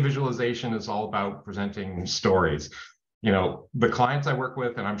 Data visualization is all about presenting stories. The clients I work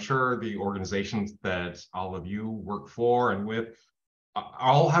with, and I'm sure the organizations that all of you work for and with,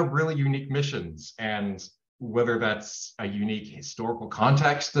 all have really unique missions. And whether that's a unique historical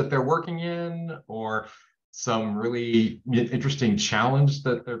context that they're working in, or some really interesting challenge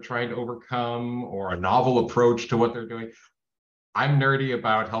that they're trying to overcome, or a novel approach to what they're doing, I'm nerdy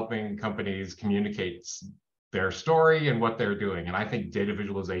about helping companies communicate their story and what they're doing. And I think data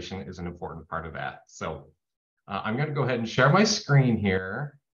visualization is an important part of that. So I'm going to go ahead and share my screen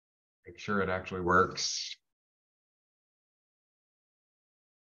here, make sure it actually works.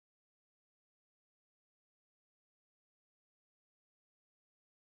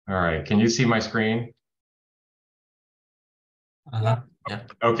 All right, can you see my screen? Yeah.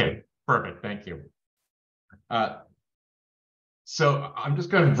 Okay, perfect, thank you. So I'm just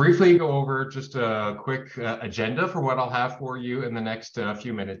going to briefly go over just a quick agenda for what I'll have for you in the next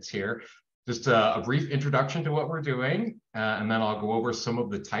few minutes here. Just a brief introduction to what we're doing, and then I'll go over some of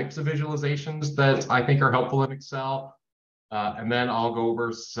the types of visualizations that I think are helpful in Excel. And then I'll go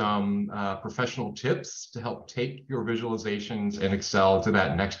over some professional tips to help take your visualizations in Excel to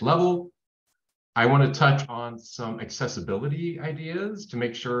that next level. I want to touch on some accessibility ideas to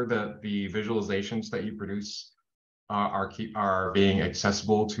make sure that the visualizations that you produce are being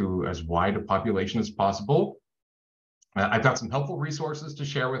accessible to as wide a population as possible. I've got some helpful resources to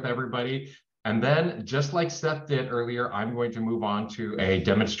share with everybody. And then, just like Seth did earlier, I'm going to move on to a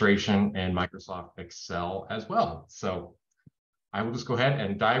demonstration in Microsoft Excel as well. So I will just go ahead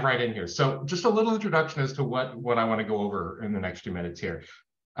and dive right in here. So just a little introduction as to what I want to go over in the next 2 minutes here.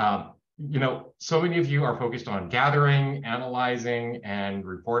 So many of you are focused on gathering, analyzing, and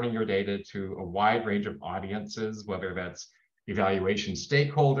reporting your data to a wide range of audiences, whether that's evaluation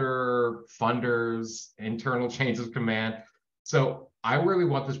stakeholder, funders, internal chains of command. So I really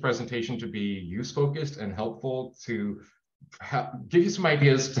want this presentation to be use-focused and helpful to give you some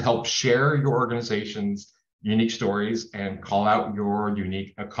ideas to help share your organization's unique stories and call out your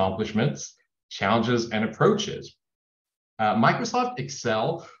unique accomplishments, challenges, and approaches. Microsoft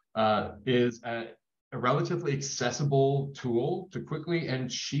Excel is a relatively accessible tool to quickly and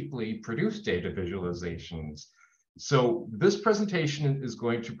cheaply produce data visualizations. So this presentation is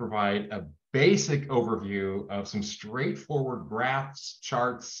going to provide a basic overview of some straightforward graphs,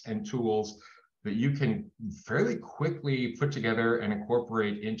 charts, and tools that you can fairly quickly put together and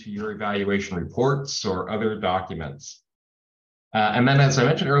incorporate into your evaluation reports or other documents. And then, as I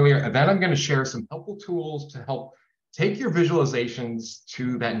mentioned earlier, then I'm going to share some helpful tools to help take your visualizations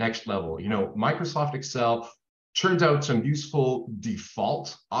to that next level. You know, Microsoft Excel turns out some useful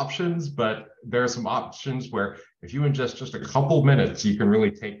default options, but there are some options where if you ingest just a couple minutes, you can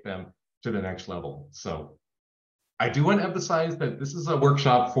really take them to the next level. So I do want to emphasize that this is a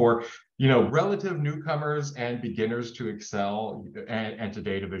workshop for, you know, relative newcomers and beginners to Excel and to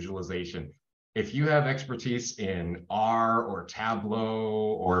data visualization. If you have expertise in R or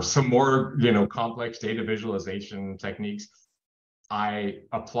Tableau or some more, you know, complex data visualization techniques, I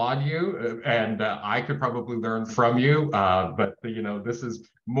applaud you, and I could probably learn from you. But you know, this is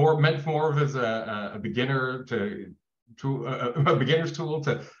meant more of as a beginner a beginner's tool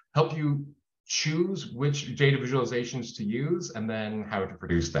to help you choose which data visualizations to use and then how to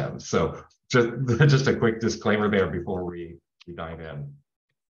produce them. So just a quick disclaimer there before we dive in.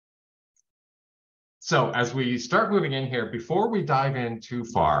 So as we start moving in here, before we dive in too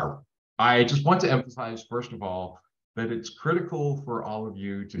far, I just want to emphasize, first of all, that it's critical for all of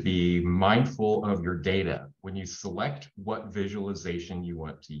you to be mindful of your data when you select what visualization you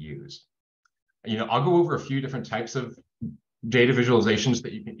want to use. You know, I'll go over a few different types of data visualizations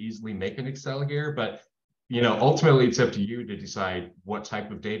that you can easily make in Excel here, but you know, ultimately it's up to you to decide what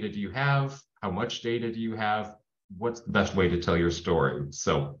type of data do you have, how much data do you have, what's the best way to tell your story.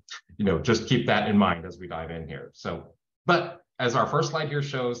 So, you know, just keep that in mind as we dive in here. So, but as our first slide here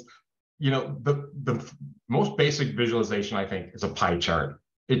shows, you know, the most basic visualization, I think, is a pie chart.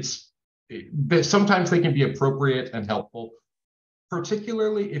 Sometimes they can be appropriate and helpful,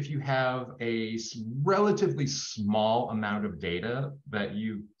 particularly if you have a relatively small amount of data that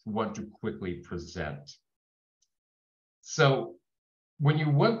you want to quickly present. So when you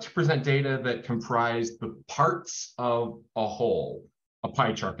want to present data that comprise the parts of a whole, a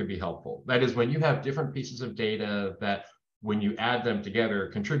pie chart can be helpful. That is, when you have different pieces of data that, when you add them together,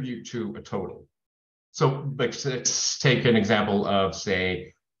 contribute to a total. So let's take an example of,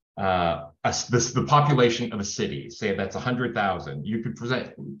 say, the population of a city. Say that's 100,000. You could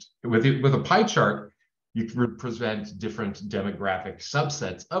present, with a pie chart, you could present different demographic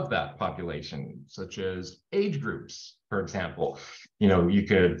subsets of that population, such as age groups, for example. You know, you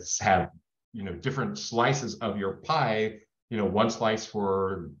could have, you know, different slices of your pie. You know, one slice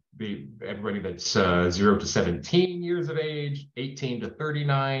for everybody that's 0 to 17 years of age, 18 to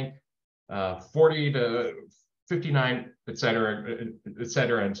 39, 40 to 59, et cetera, et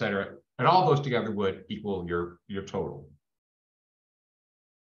cetera, et cetera. And all those together would equal your total.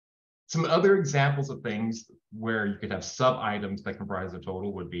 Some other examples of things where you could have sub-items that comprise a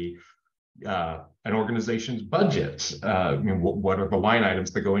total would be an organization's budget. I mean, what are the line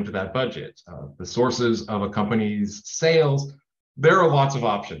items that go into that budget? The sources of a company's sales. There are lots of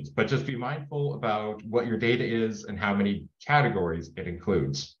options, but just be mindful about what your data is and how many categories it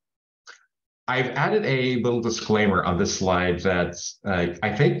includes. I've added a little disclaimer on this slide that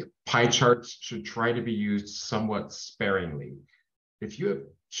I think pie charts should try to be used somewhat sparingly. If you have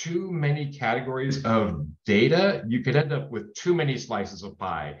too many categories of data, you could end up with too many slices of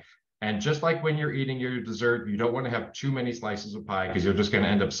pie. And just like when you're eating your dessert, you don't want to have too many slices of pie because you're just going to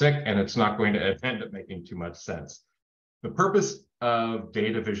end up sick and it's not going to end up making too much sense. The purpose of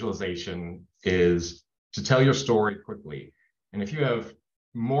data visualization is to tell your story quickly. And if you have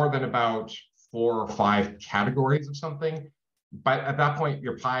more than about 4 or 5 categories of something, but at that point,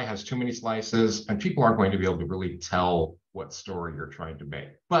 your pie has too many slices and people aren't going to be able to really tell what story you're trying to make.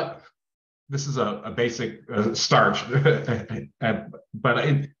 But this is a basic start. But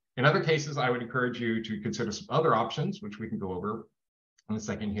in other cases, I would encourage you to consider some other options, which we can go over in a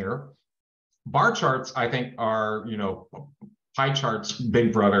second here. Bar charts, I think, are, you know, pie charts,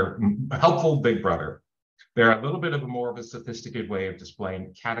 big brother, helpful big brother. They're a little bit of a more of a sophisticated way of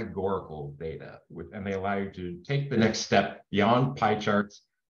displaying categorical data, and they allow you to take the next step beyond pie charts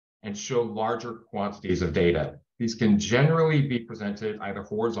and show larger quantities of data. These can generally be presented either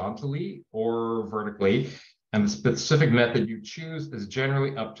horizontally or vertically, and the specific method you choose is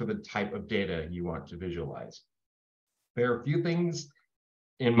generally up to the type of data you want to visualize. There are a few things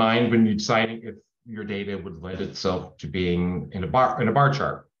in mind when you're deciding if your data would lend itself to being in a bar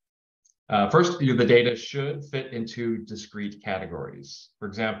chart. First, the data should fit into discrete categories. For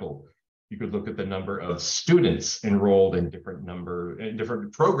example, you could look at the number of students enrolled in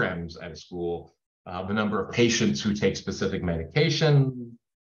different programs at a school, the number of patients who take specific medication,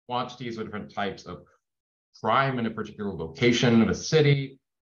 quantities of different types of crime in a particular location of a city.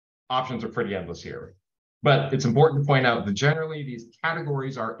 Options are pretty endless here. But it's important to point out that generally these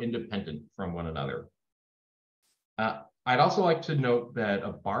categories are independent from one another. I'd also like to note that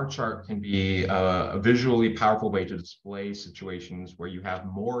a bar chart can be a visually powerful way to display situations where you have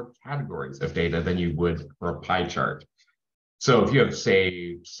more categories of data than you would for a pie chart. So if you have,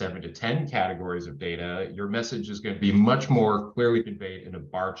 say, 7 to 10 categories of data, your message is going to be much more clearly conveyed in a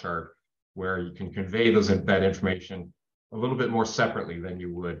bar chart where you can convey that information a little bit more separately than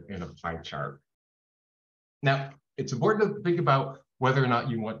you would in a pie chart. Now, it's important to think about whether or not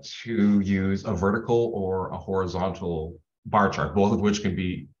you want to use a vertical or a horizontal bar chart, both of which can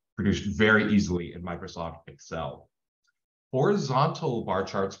be produced very easily in Microsoft Excel. Horizontal bar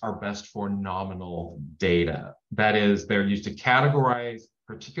charts are best for nominal data. That is, they're used to categorize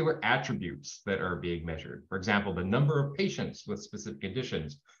particular attributes that are being measured. For example, the number of patients with specific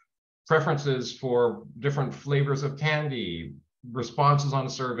conditions, preferences for different flavors of candy, responses on a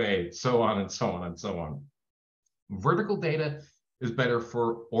survey, so on and so on and so on. Vertical data is better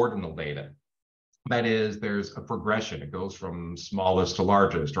for ordinal data. That is, there's a progression. It goes from smallest to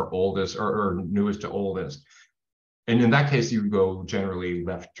largest, or oldest, or newest to oldest. And in that case, you go generally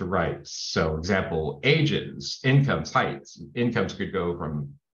left to right. So example, ages, incomes, heights. Incomes could go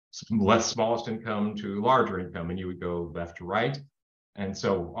from smallest income to larger income, and you would go left to right. And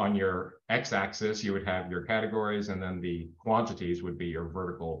so on your x-axis, you would have your categories, and then the quantities would be your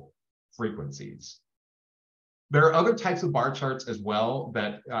vertical frequencies. There are other types of bar charts as well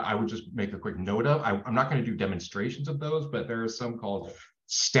that I would just make a quick note of. I'm not going to do demonstrations of those, but there are some called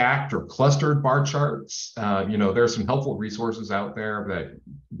stacked or clustered bar charts. There are some helpful resources out there that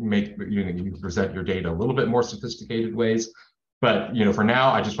make you present your data a little bit more sophisticated ways. But for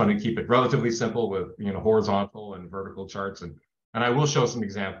now, I just want to keep it relatively simple with horizontal and vertical charts, and I will show some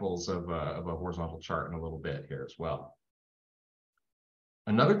examples of a horizontal chart in a little bit here as well.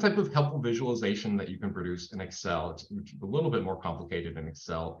 Another type of helpful visualization that you can produce in Excel, which is a little bit more complicated in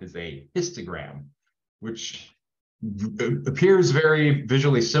Excel, is a histogram, which appears very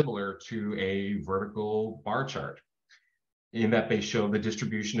visually similar to a vertical bar chart in that they show the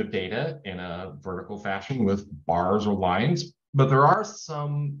distribution of data in a vertical fashion with bars or lines. But there are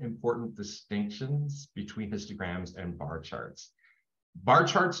some important distinctions between histograms and bar charts. Bar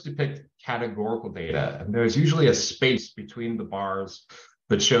charts depict categorical data, and there's usually a space between the bars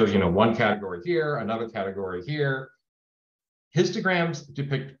that shows, one category here, another category here. Histograms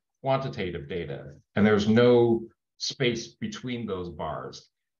depict quantitative data, and there's no space between those bars.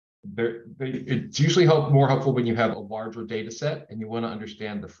 It's usually more helpful when you have a larger data set and you want to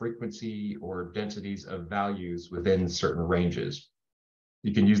understand the frequency or densities of values within certain ranges.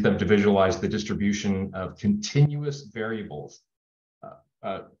 You can use them to visualize the distribution of continuous variables.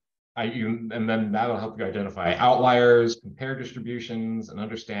 And then that'll help you identify outliers, compare distributions, and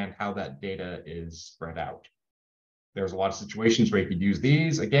understand how that data is spread out. There's a lot of situations where you could use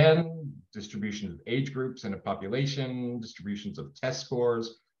these. Again, distributions of age groups in a population, distributions of test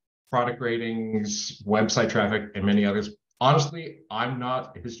scores, product ratings, website traffic, and many others. Honestly, I'm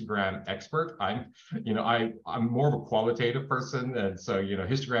not a histogram expert. I'm more of a qualitative person, and so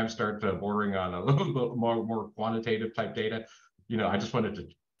histograms start bordering on a little bit more quantitative type data. I just wanted to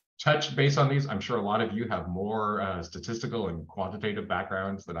touch base on these. I'm sure a lot of you have more statistical and quantitative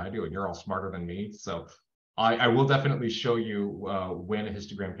backgrounds than I do, and you're all smarter than me. So I will definitely show you when a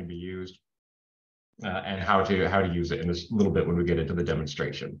histogram can be used and how to use it in a little bit when we get into the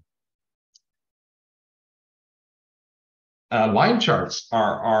demonstration. Line charts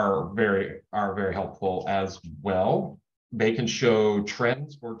are very helpful as well. They can show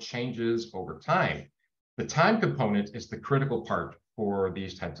trends or changes over time. The time component is the critical part for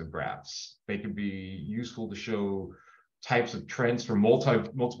these types of graphs. They can be useful to show types of trends for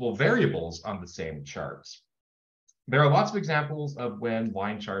multiple variables on the same charts. There are lots of examples of when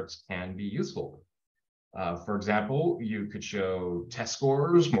line charts can be useful. For example, you could show test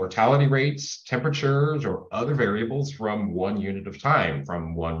scores, mortality rates, temperatures, or other variables from one unit of time,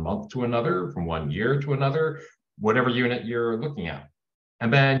 from 1 month to another, from 1 year to another, whatever unit you're looking at.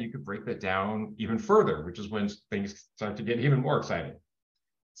 And then you could break that down even further, which is when things start to get even more exciting.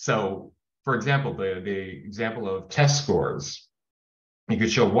 So, for example, the example of test scores, you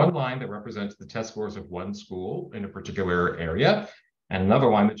could show one line that represents the test scores of one school in a particular area, and another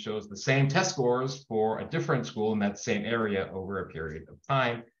line that shows the same test scores for a different school in that same area over a period of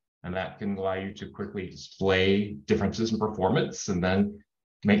time. And that can allow you to quickly display differences in performance and then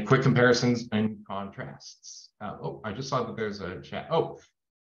make quick comparisons and contrasts. I just saw that there's a chat. Oh,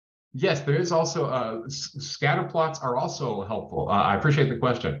 yes, there is also scatter plots are also helpful. I appreciate the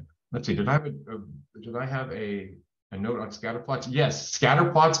question. Let's see, did I have a note on scatter plots? Yes,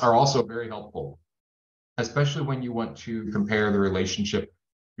 scatter plots are also very helpful. especially when you want to compare the relationship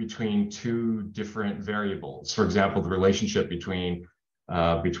between two different variables. For example, the relationship between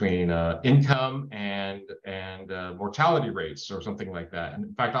income and mortality rates or something like that. And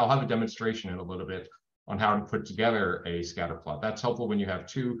in fact, I'll have a demonstration in a little bit on how to put together a scatter plot. That's helpful when you have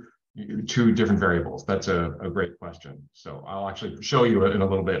two different variables. That's a great question. So I'll actually show you in a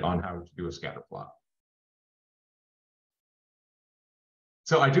little bit on how to do a scatter plot.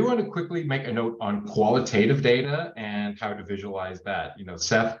 So I do want to quickly make a note on qualitative data and how to visualize that. You know,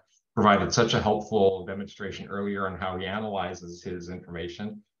 Seth provided such a helpful demonstration earlier on how he analyzes his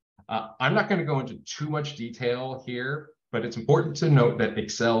information. I'm not going to go into too much detail here, but it's important to note that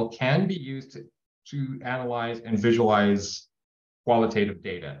Excel can be used to analyze and visualize qualitative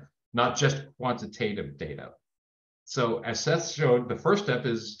data, not just quantitative data. So as Seth showed, the first step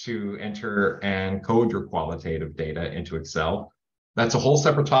is to enter and code your qualitative data into Excel. That's a whole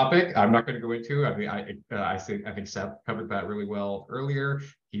separate topic I'm not going to go into. I mean, I think Seth covered that really well earlier.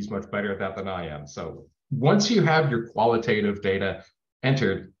 He's much better at that than I am. So once you have your qualitative data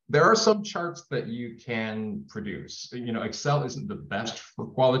entered, there are some charts that you can produce. You know, Excel isn't the best for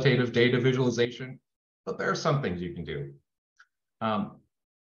qualitative data visualization, but there are some things you can do.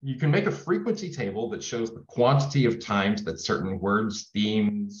 You can make a frequency table that shows the quantity of times that certain words,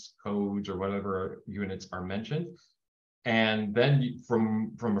 themes, codes, or whatever units are mentioned. And then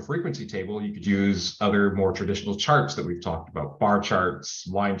from a frequency table, you could use other more traditional charts that we've talked about, bar charts,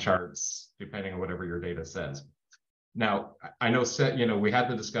 line charts, depending on whatever your data says. Now, I know, Seth, you know, we had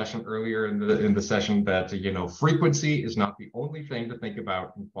the discussion earlier in the session that, you know, frequency is not the only thing to think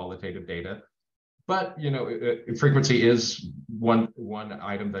about in qualitative data. But, you know, frequency is one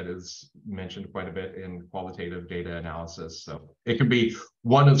item that is mentioned quite a bit in qualitative data analysis. So it can be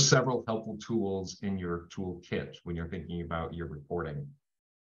one of several helpful tools in your toolkit when you're thinking about your reporting.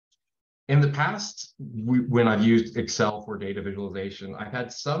 In the past, when I've used Excel for data visualization, I've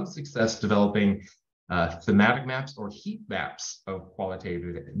had some success developing thematic maps or heat maps of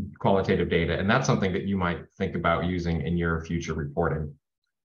qualitative data. And that's something that you might think about using in your future reporting.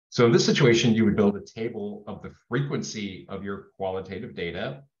 So in this situation, you would build a table of the frequency of your qualitative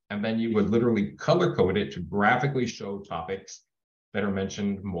data, and then you would literally color code it to graphically show topics that are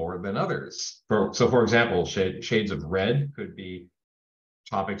mentioned more than others. So for example, shades of red could be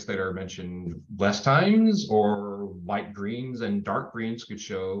topics that are mentioned less times, or light greens and dark greens could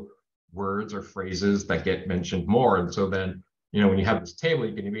show words or phrases that get mentioned more. And so then, you know, when you have this table,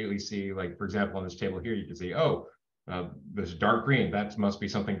 you can immediately see, like, for example, on this table here, you can see, oh, this dark green, that must be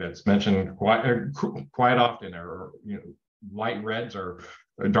something that's mentioned quite often, or, you know, light reds or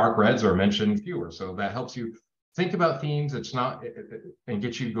dark reds are mentioned fewer. So that helps you think about themes. It's not, and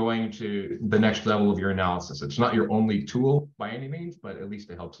get you going to the next level of your analysis. It's not your only tool by any means, but at least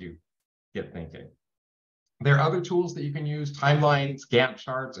it helps you get thinking. There are other tools that you can use, timelines, Gantt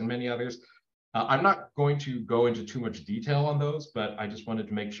charts, and many others. I'm not going to go into too much detail on those, but I just wanted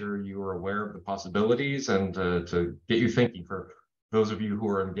to make sure you are aware of the possibilities and to get you thinking for those of you who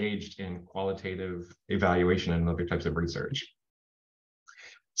are engaged in qualitative evaluation and other types of research.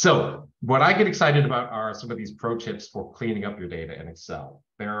 So what I get excited about are some of these pro tips for cleaning up your data in Excel.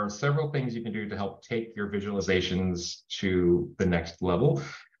 There are several things you can do to help take your visualizations to the next level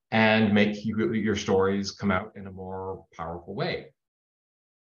and make your stories come out in a more powerful way.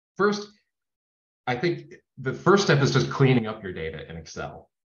 First, I think the first step is just cleaning up your data in Excel.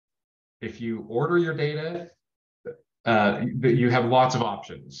 If you order your data, you have lots of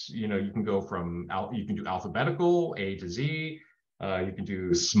options. You know, you can go from, you can do alphabetical, A to Z. You can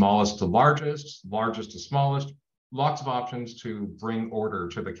do smallest to largest, largest to smallest. Lots of options to bring order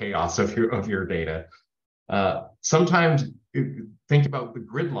to the chaos of your data. Sometimes think about the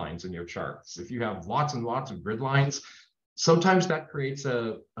grid lines in your charts. If you have lots and lots of grid lines, sometimes that creates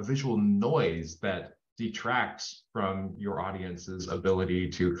a visual noise that detracts from your audience's ability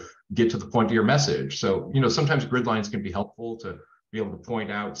to get to the point of your message. So, you know, sometimes grid lines can be helpful to be able to point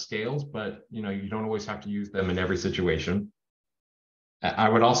out scales, but, you know, you don't always have to use them in every situation. I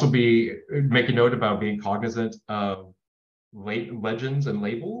would also make a note about being cognizant of legends and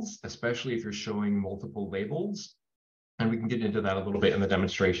labels, especially if you're showing multiple labels. And we can get into that a little bit in the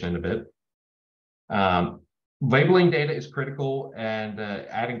demonstration in a bit. Labeling data is critical, and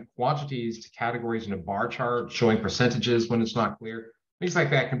adding quantities to categories in a bar chart, showing percentages when it's not clear, things like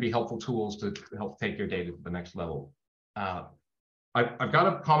that can be helpful tools to help take your data to the next level. I've got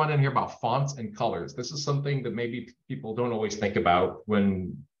a comment in here about fonts and colors. This is something that maybe people don't always think about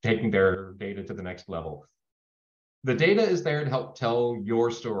when taking their data to the next level. The data is there to help tell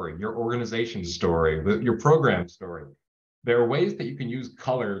your story, your organization's story, your program story. there are ways that you can use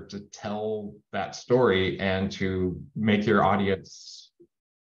color to tell that story and to make your audience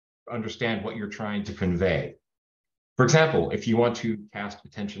understand what you're trying to convey. For example, if you want to cast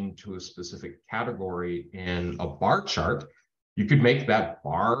attention to a specific category in a bar chart, you could make that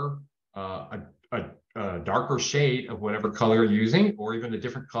bar a darker shade of whatever color you're using, or even a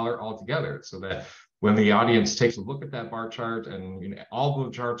different color altogether, so that when the audience takes a look at that bar chart, and all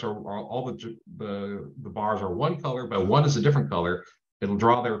the charts are all the bars are one color, but one is a different color, it'll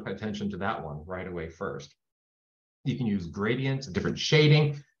draw their attention to that one right away first. You can use gradients and different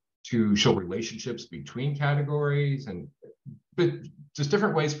shading to show relationships between categories, but just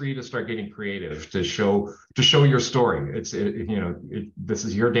different ways for you to start getting creative to show your story. This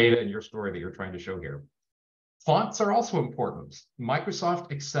is your data and your story that you're trying to show here. Fonts are also important.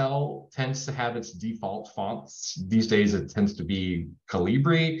 Microsoft Excel tends to have its default fonts. These days, it tends to be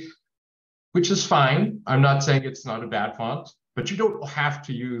Calibri, which is fine. I'm not saying it's not a bad font, but you don't have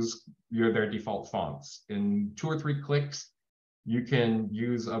to use their default fonts. In 2 or 3 clicks, you can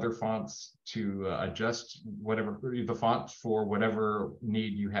use other fonts to adjust the font for whatever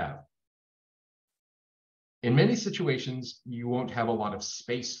need you have. In many situations, you won't have a lot of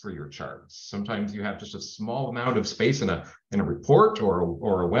space for your charts. Sometimes you have just a small amount of space in a report or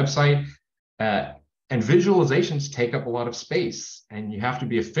a website, and visualizations take up a lot of space, and you have to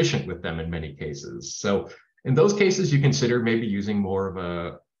be efficient with them in many cases. So in those cases, you consider maybe using more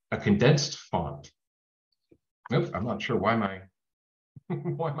of a condensed font. Oops, I'm not sure why my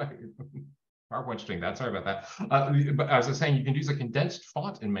PowerPoint's doing that. Sorry about that. But as I was saying, you can use a condensed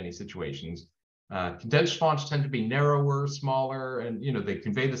font in many situations. Condensed fonts tend to be narrower, smaller, and they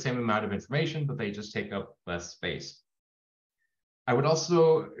convey the same amount of information, but they just take up less space. I would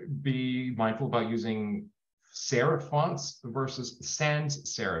also be mindful about using serif fonts versus sans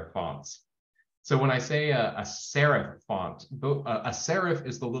serif fonts. So when I say a serif font, a serif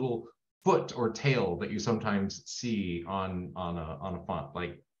is the little foot or tail that you sometimes see on a font.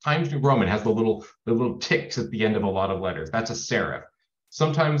 Like Times New Roman has the little ticks at the end of a lot of letters. That's a serif.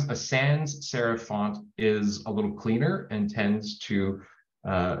 Sometimes a sans serif font is a little cleaner and tends to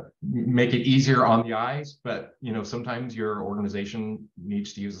make it easier on the eyes, but sometimes your organization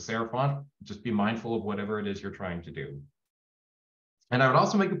needs to use a serif font. Just be mindful of whatever it is you're trying to do. And I would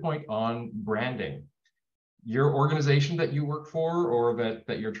also make a point on branding. Your organization that you work for, or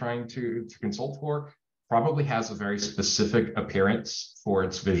that you're trying to consult for, probably has a very specific appearance for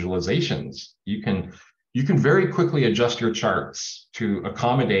its visualizations. You can very quickly adjust your charts to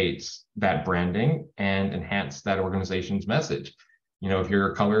accommodate that branding and enhance that organization's message. If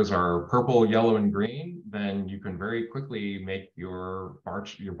your colors are purple, yellow, and green, then you can very quickly make your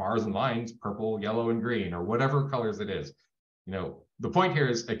bars and lines purple, yellow, and green, or whatever colors it is. The point here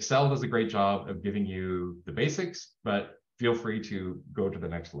is Excel does a great job of giving you the basics, but feel free to go to the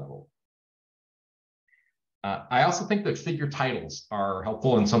next level. I also think that figure titles are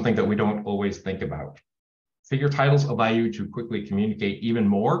helpful and something that we don't always think about. Figure titles allow you to quickly communicate even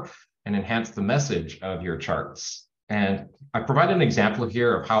more and enhance the message of your charts. And I provide an example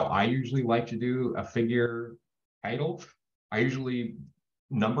here of how I usually like to do a figure title. I usually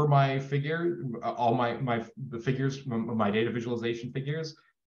number my figure, all the figures, my data visualization figures,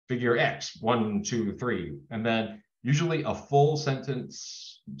 figure X, 1, 2, 3, and then usually a full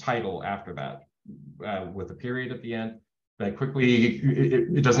sentence title after that, with a period at the end. That quickly,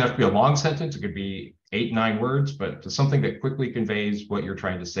 it doesn't have to be a long sentence. It could be 8, 9 words, but something that quickly conveys what you're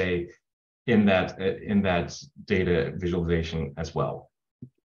trying to say in that data visualization as well.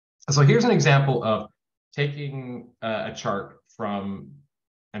 So here's an example of taking a chart from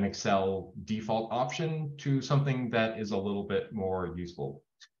an Excel default option to something that is a little bit more useful.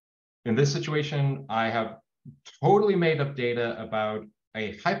 In this situation, I have totally made up data about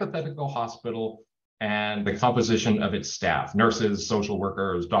a hypothetical hospital and the composition of its staff: nurses, social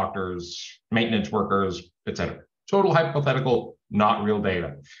workers, doctors, maintenance workers, etc. Total hypothetical, not real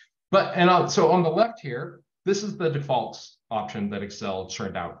data. So on the left here, this is the default option that Excel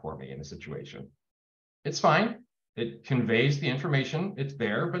churned out for me in a situation. It's fine. It conveys the information. It's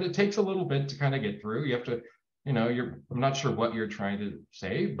there, but it takes a little bit to kind of get through. You have to, I'm not sure what you're trying to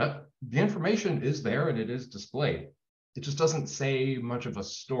say, but the information is there and it is displayed. It just doesn't say much of a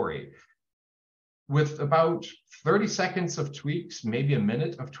story. With about 30 seconds of tweaks, maybe a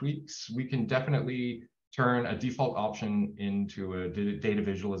minute of tweaks, we can definitely turn a default option into a data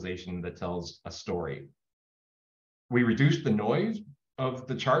visualization that tells a story. We reduced the noise of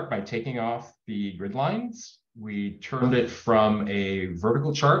the chart by taking off the grid lines. We turned it from a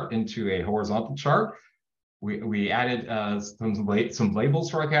vertical chart into a horizontal chart. We added some labels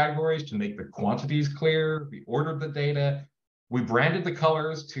for our categories to make the quantities clear. We ordered the data. We branded the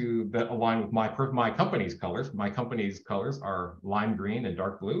colors to align with my company's colors. My company's colors are lime green and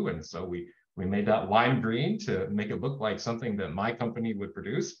dark blue. And so we made that lime green to make it look like something that my company would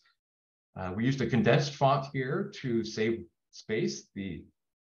produce. We used a condensed font here to save space.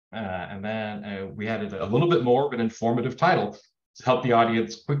 And then we added a little bit more of an informative title to help the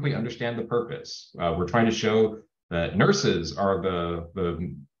audience quickly understand the purpose. We're trying to show that nurses are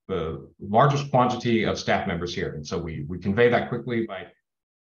the largest quantity of staff members here. And so we convey that quickly by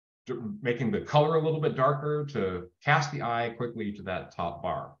making the color a little bit darker to cast the eye quickly to that top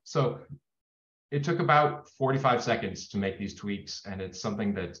bar. So it took about 45 seconds to make these tweaks, and it's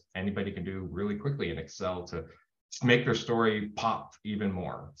something that anybody can do really quickly in Excel to make their story pop even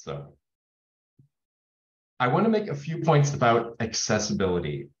more. So I want to make a few points about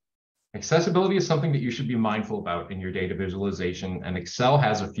accessibility. Accessibility is something that you should be mindful about in your data visualization, and Excel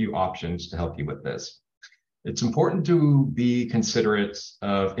has a few options to help you with this. It's important to be considerate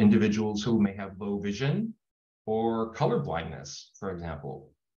of individuals who may have low vision or color blindness, for example.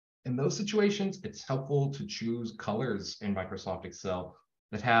 In those situations, it's helpful to choose colors in Microsoft Excel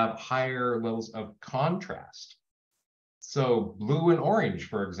that have higher levels of contrast. So blue and orange,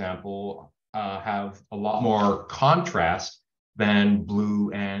 for example, have a lot more contrast than blue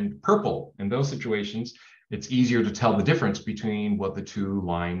and purple. In those situations, it's easier to tell the difference between what the two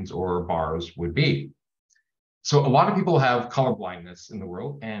lines or bars would be. So a lot of people have color blindness in the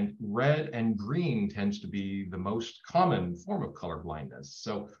world, and red and green tends to be the most common form of color blindness.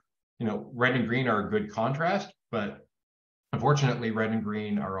 So, red and green are a good contrast, but unfortunately, red and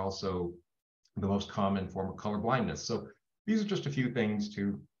green are also the most common form of color blindness. So these are just a few things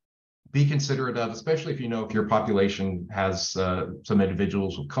to be considerate of, especially if if your population has some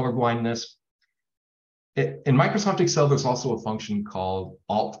individuals with color blindness. In Microsoft Excel, there's also a function called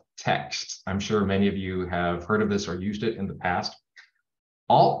alt text. I'm sure many of you have heard of this or used it in the past.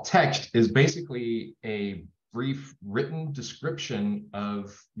 Alt text is basically a brief written description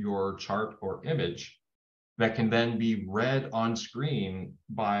of your chart or image that can then be read on screen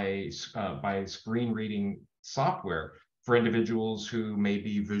by screen reading software for individuals who may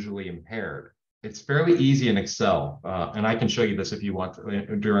be visually impaired. It's fairly easy in Excel, and I can show you this if you want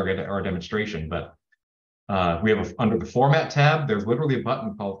during our demonstration, but we have under the Format tab, there's literally a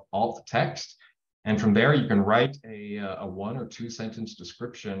button called Alt Text, and from there you can write a 1 or 2 sentence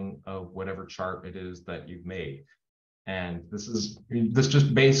description of whatever chart it is that you've made. And this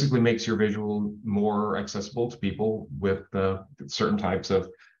just basically makes your visual more accessible to people with certain types of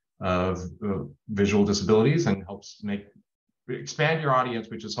visual disabilities, and helps expand your audience,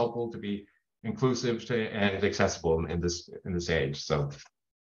 which is helpful to be inclusive and accessible in this age. So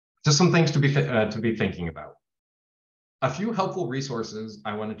just some things to be thinking about. A few helpful resources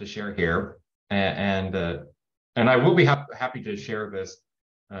I wanted to share here, and I will be happy to share this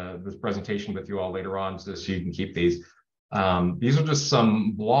presentation with you all later on, so you can keep these. These are just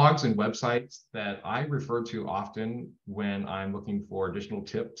some blogs and websites that I refer to often when I'm looking for additional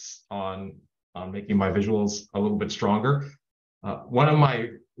tips on making my visuals a little bit stronger.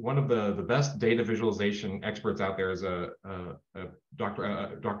 One of the best data visualization experts out there is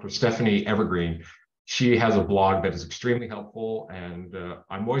Dr. Stephanie Evergreen. She has a blog that is extremely helpful, and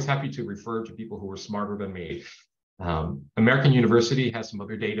I'm always happy to refer to people who are smarter than me. American University has some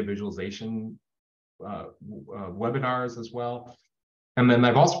other data visualization webinars as well. And then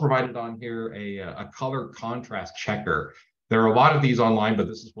I've also provided on here a color contrast checker. There are a lot of these online, but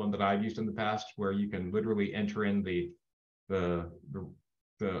this is one that I've used in the past, where you can literally enter in the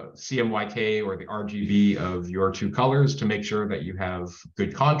CMYK or the RGB of your 2 colors to make sure that you have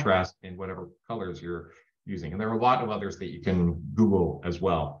good contrast in whatever colors you're using. And there are a lot of others that you can Google as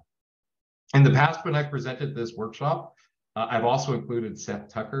well. In the past, when I presented this workshop, I've also included Seth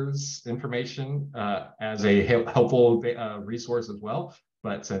Tucker's information as a helpful resource as well.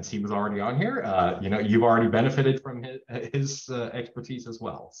 But since he was already on here, you've already benefited from his expertise as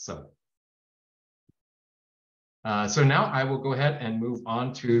well. So now I will go ahead and move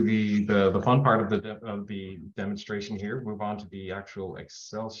on to the fun part of the demonstration here. Move on to the actual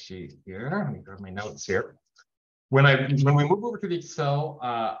Excel sheet here. Let me grab my notes here. When we move over to the Excel,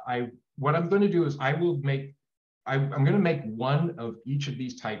 what I'm going to do is I'm going to make one of each of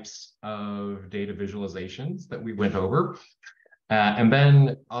these types of data visualizations that we went over. And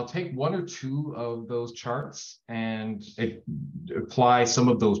then I'll take 1 or 2 of those charts and apply some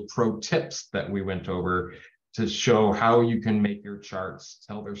of those pro tips that we went over to show how you can make your charts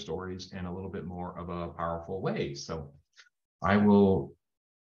tell their stories in a little bit more of a powerful way. So I will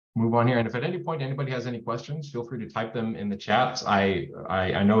move on here. And if at any point anybody has any questions, feel free to type them in the chat. I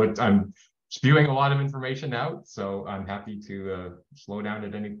know I'm spewing a lot of information out, so I'm happy to slow down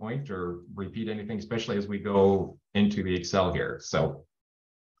at any point or repeat anything, especially as we go into the Excel here. So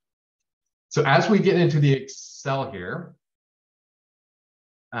as we get into the Excel here,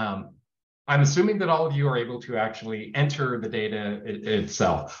 I'm assuming that all of you are able to actually enter the data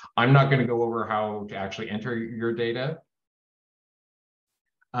itself. I'm not going to go over how to actually enter your data.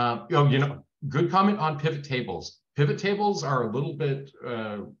 Good comment on pivot tables. Pivot tables are a little bit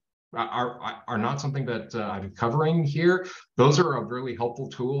are not something that I'm covering here. Those are a really helpful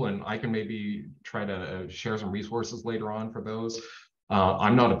tool, and I can maybe try to share some resources later on for those.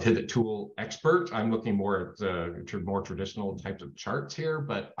 I'm not a pivot tool expert. I'm looking more at more traditional types of charts here,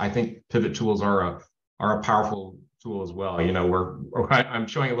 but I think pivot tools are a powerful tool as well. I'm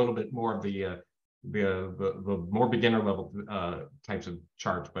showing a little bit more of the more beginner level types of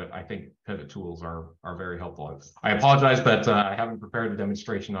charts, but I think pivot tools are very helpful. I apologize that I haven't prepared a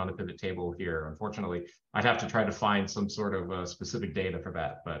demonstration on a pivot table here. Unfortunately, I'd have to try to find some sort of specific data for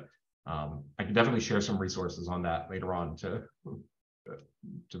that, but I can definitely share some resources on that later on for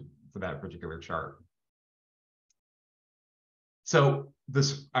that particular chart. So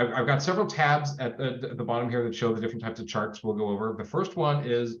I've got several tabs at the bottom here that show the different types of charts we'll go over. The first one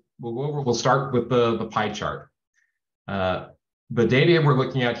is we'll start with the pie chart. The data we're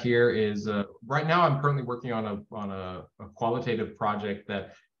looking at here is right now I'm currently working on a qualitative project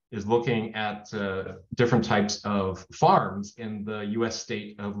that is looking at different types of farms in the US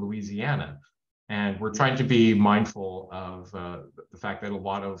state of Louisiana. And we're trying to be mindful of the fact that a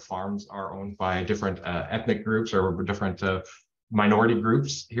lot of farms are owned by different ethnic groups or different minority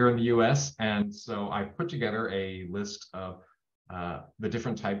groups here in the US. And so I put together a list of the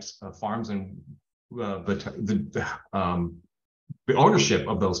different types of farms and the ownership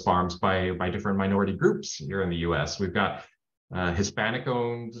of those farms by different minority groups here in the US. We've got Hispanic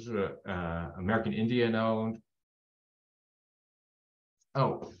owned, American Indian owned.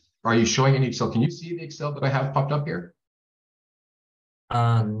 Oh, are you showing any Excel? Can you see the Excel that I have popped up here?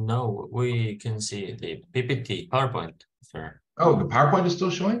 No, we can see the PPT PowerPoint, sir. Oh, the PowerPoint is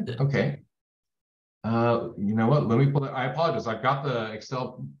still showing? Okay. You know what? Let me pull it. I apologize. I've got the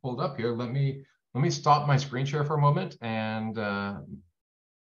Excel pulled up here. Let me stop my screen share for a moment and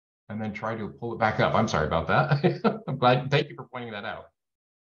then try to pull it back up. I'm sorry about that. I'm glad. Thank you for pointing that out.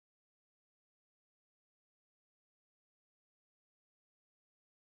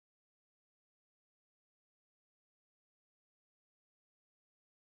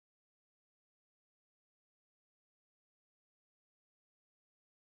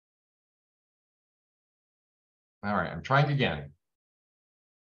 All right, I'm trying again.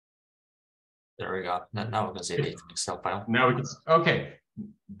 There we go. Now we can see the Excel file. Now we can, okay.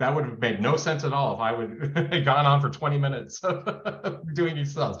 That would have made no sense at all if I would have gone on for 20 minutes doing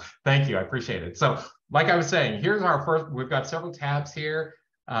these cells. Thank you, I appreciate it. So like I was saying, here's our first, we've got several tabs here.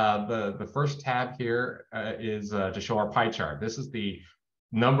 The first tab here is to show our pie chart. This is the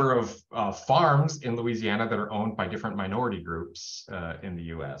number of farms in Louisiana that are owned by different minority groups in the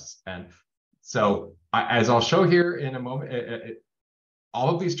US. And so as I'll show here in a moment, all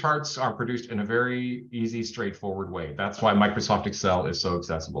of these charts are produced in a very easy, straightforward way. That's why Microsoft Excel is so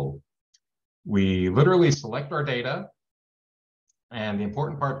accessible. We literally select our data. And the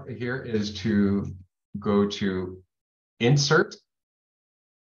important part here is to go to Insert.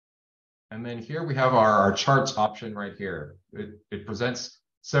 And then here we have our charts option right here. It presents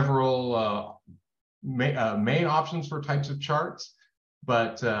several main options for types of charts.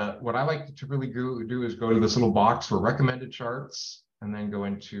 But what I like to really do is go to this little box for recommended charts and then go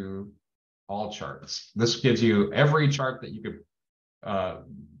into all charts. This gives you every chart that you could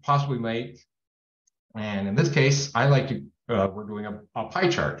possibly make. And in this case, I like to, we're doing a pie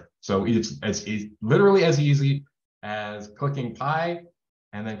chart. So it's literally as easy as clicking pie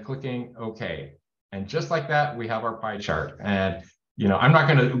and then clicking OK. And just like that, we have our pie chart. And I'm not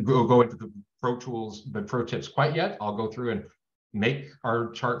going to go into the pro tips quite yet. I'll go through and make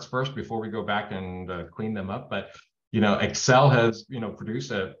our charts first before we go back and clean them up. But Excel has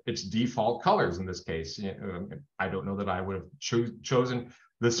produced its default colors in this case. I don't know that I would have chosen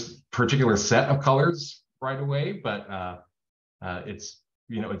this particular set of colors right away, but it's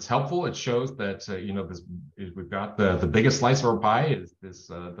helpful. It shows that we've got the biggest slice of our pie is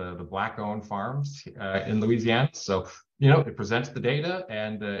the black-owned farms in Louisiana. So it presents the data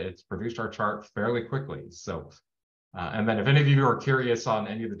and it's produced our chart fairly quickly. So. And then if any of you are curious on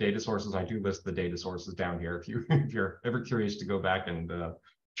any of the data sources, I do list the data sources down here if you're ever curious to go back and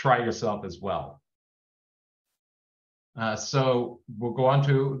try yourself as well. So we'll go on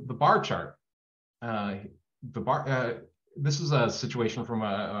to the bar chart. this is a situation from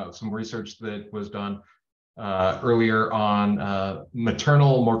some research that was done earlier on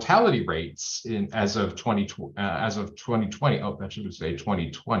maternal mortality rates as of 2020. Oh, that should say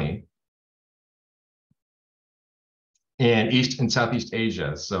 2020. In East and Southeast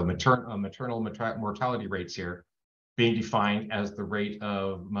Asia. So maternal mortality rates here being defined as the rate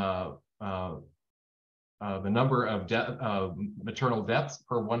of the number of maternal deaths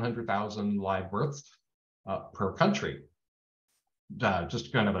per 100,000 live births per country.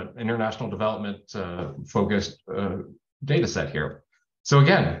 Just kind of an international development focused data set here. So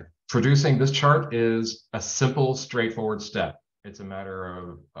again, producing this chart is a simple, straightforward step. It's a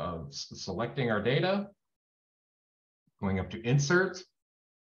matter of selecting our data, going up to insert,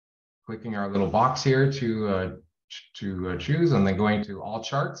 clicking our little box here to choose, and then going to all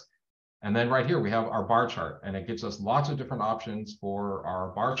charts. And then right here, we have our bar chart, and it gives us lots of different options for our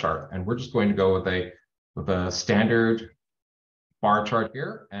bar chart. And we're just going to go with a standard bar chart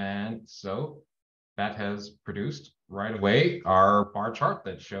here. And so that has produced right away our bar chart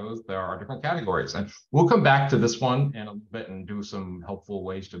that shows there are different categories. And we'll come back to this one in a bit and do some helpful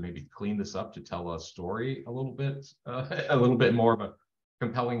ways to maybe clean this up to tell a story a little bit more of a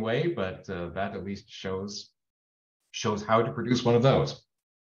compelling way, but that at least shows how to produce one of those.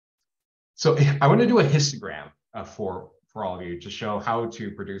 So I want to do a histogram for all of you to show how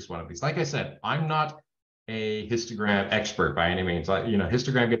to produce one of these. Like I said, I'm not a histogram expert by any means.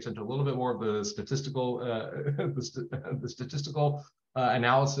 Histogram gets into a little bit more of the statistical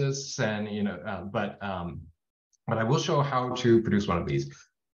analysis, and but I will show how to produce one of these.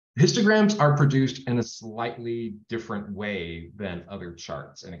 Histograms are produced in a slightly different way than other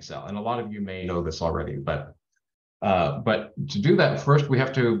charts in Excel, and a lot of you may know this already. But to do that, first we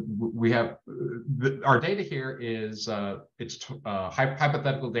have our data here is it's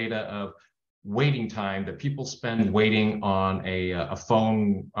hypothetical data of waiting time that people spend waiting on a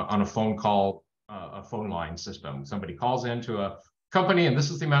phone call, a phone line system. Somebody calls into a company, and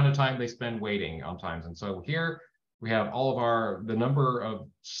this is the amount of time they spend waiting on times. And so here we have all of the number of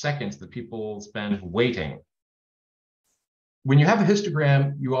seconds that people spend waiting. When you have a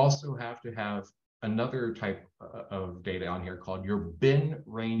histogram, you also have to have another type of data on here called your bin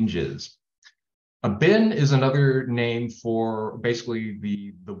ranges. A bin is another name for basically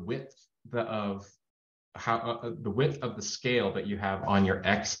the width of the width of the scale that you have on your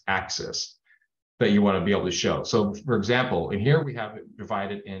x-axis that you want to be able to show. So for example, in here we have it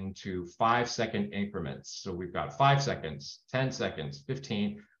divided into 5-second increments. So we've got 5 seconds, 10 seconds,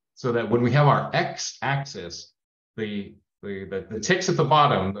 15, so that when we have our x-axis, the ticks at the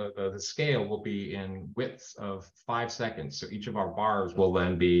bottom, the scale will be in widths of 5 seconds. So each of our bars will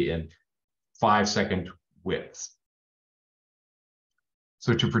then be in 5-second widths.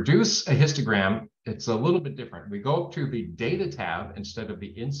 So to produce a histogram, it's a little bit different. We go up to the Data tab instead of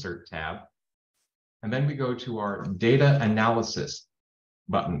the Insert tab, and then we go to our Data Analysis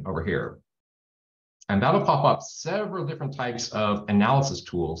button over here. And that'll pop up several different types of analysis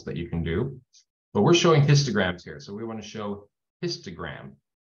tools that you can do. But we're showing histograms here, so we want to show histogram.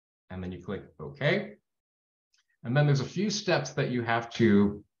 And then you click OK. And then there's a few steps that you have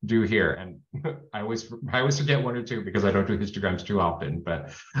to do here, and I always forget one or two because I don't do histograms too often.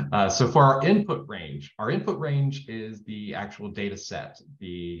 But so for our input range is the actual data set,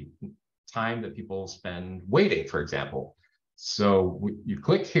 the time that people spend waiting, for example. So you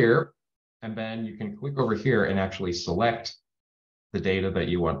click here, and then you can click over here and actually select the data that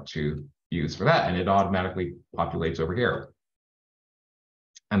you want to use for that, and it automatically populates over here.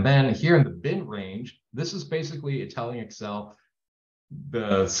 And then here in the bin range, this is basically telling Excel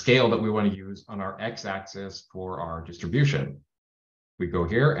the scale that we want to use on our x-axis for our distribution. We go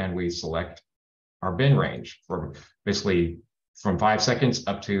here and we select our bin range from basically from 5 seconds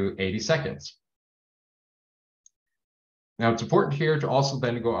up to 80 seconds. Now it's important here to also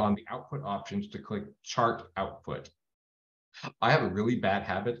then go on the output options to click chart output. I have a really bad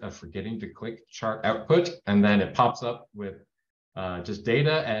habit of forgetting to click chart output, and then it pops up with just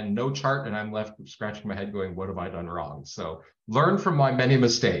data and no chart, and I'm left scratching my head going, what have I done wrong? So learn from my many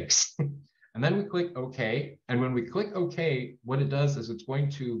mistakes. And then we click OK. And when we click OK, what it does is it's going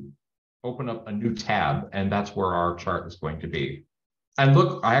to open up a new tab, and that's where our chart is going to be. And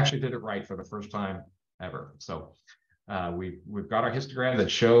look, I actually did it right for the first time ever. So we've got our histogram that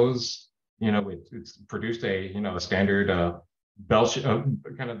shows, it's produced a standard bell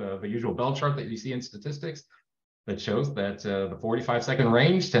kind of the usual bell chart that you see in statistics that shows that the 45-second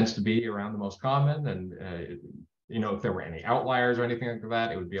range tends to be around the most common, and if there were any outliers or anything like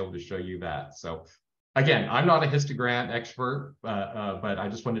that, it would be able to show you that. So again, I'm not a histogram expert, but I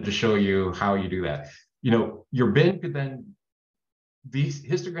just wanted to show you how you do that. your bin could then, these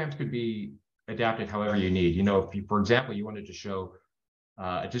histograms could be adapted however you need. If you, for example, you wanted to show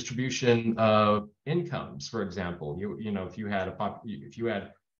a distribution of incomes, for example, if you had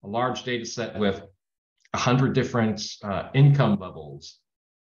a large data set with 100 different income levels,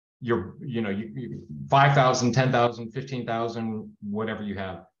 5,000, 10,000, 15,000, whatever you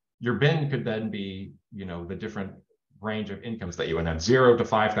have, your bin could then be, the different range of incomes that you would have, 0 to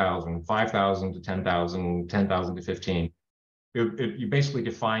 5,000, 5,000 to 10,000, 10,000 to 15. You basically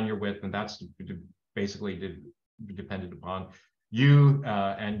define your width, and that's basically dependent upon you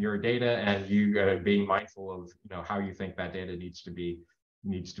and your data, and you being mindful of how you think that data needs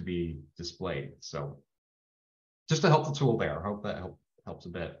to be displayed. So just a helpful tool there. I hope that helps a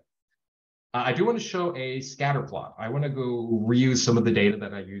bit. I do want to show a scatter plot. I want to go reuse some of the data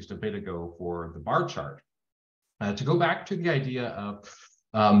that I used a bit ago for the bar chart. To go back to the idea of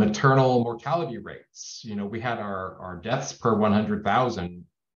maternal mortality rates. We had our deaths per 100,000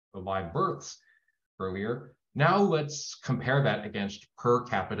 live births earlier. Now let's compare that against per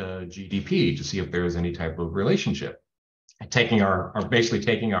capita GDP to see if there is any type of relationship. Basically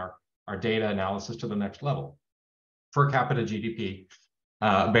taking our data analysis to the next level. Per capita GDP,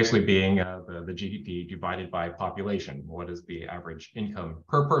 basically being the GDP divided by population. What is the average income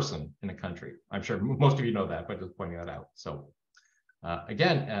per person in a country? I'm sure most of you know that, but just pointing that out. So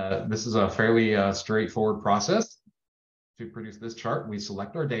again, this is a fairly straightforward process. To produce this chart, we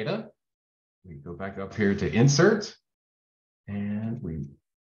select our data. We go back up here to insert, and we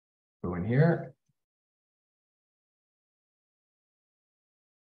go in here.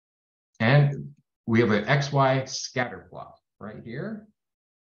 And we have an XY scatter plot right here.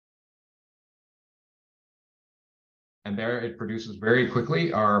 And there it produces very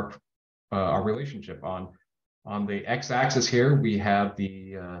quickly our relationship. On the x-axis here, we have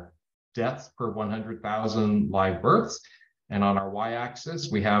the deaths per 100,000 live births. And on our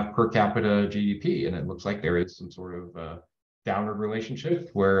y-axis, we have per capita GDP. And it looks like there is some sort of downward relationship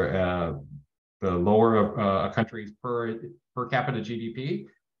where the lower a country's per capita GDP,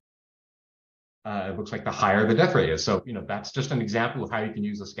 it looks like the higher the death rate is. So, that's just an example of how you can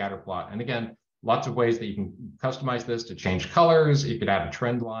use a scatter plot. And again, lots of ways that you can customize this to change colors. You could add a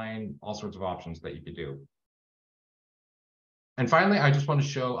trend line, all sorts of options that you could do. And finally, I just want to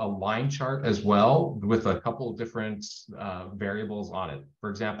show a line chart as well with a couple of different variables on it. For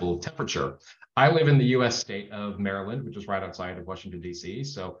example, temperature. I live in the US state of Maryland, which is right outside of Washington, DC.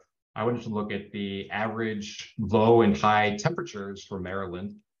 So I wanted to look at the average low and high temperatures for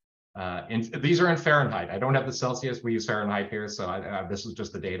Maryland. These are in Fahrenheit. I don't have the Celsius. We use Fahrenheit here. So this is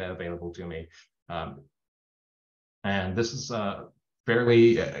just the data available to me. And this is a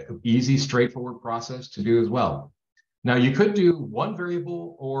fairly easy, straightforward process to do as well. Now, you could do one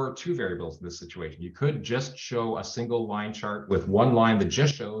variable or two variables in this situation. You could just show a single line chart with one line that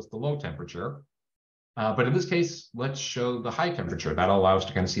just shows the low temperature. But in this case, let's show the high temperature. That'll allow us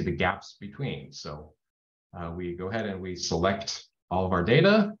to kind of see the gaps between. So we go ahead and we select all of our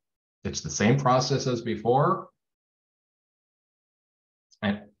data. It's the same process as before.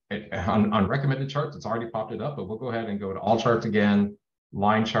 And on recommended charts, it's already popped it up, but we'll go ahead and go to all charts again,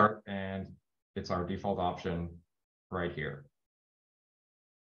 line chart, and it's our default option right here.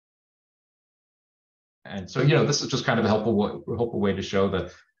 And so, this is just kind of a helpful way to show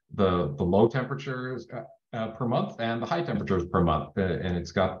the low temperatures per month and the high temperatures per month. And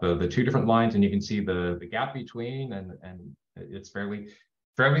it's got the two different lines, and you can see the gap between, and it's fairly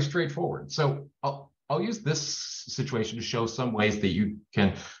straightforward. So I'll use this situation to show some ways that you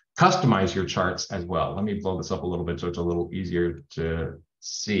can customize your charts as well. Let me blow this up a little bit so it's a little easier to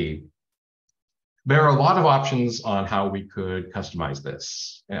see. There are a lot of options on how we could customize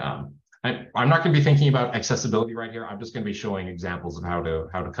this. I'm not going to be thinking about accessibility right here. I'm just going to be showing examples of how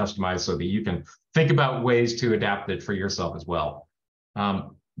to customize so that you can think about ways to adapt it for yourself as well.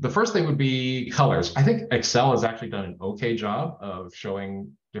 The first thing would be colors. I think Excel has actually done an okay job of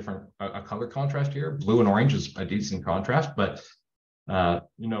showing a color contrast here. Blue and orange is a decent contrast, but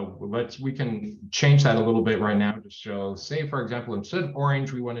we can change that a little bit right now to show, say, for example, instead of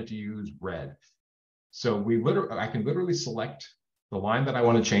orange, we wanted to use red. So I can literally select the line that I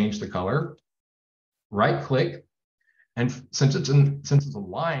want to change the color, right click, and since it's a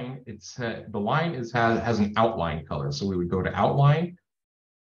line, the line has an outline color. So we would go to outline.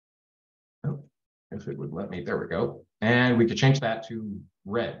 Oh, if it would let me, there we go. And we could change that to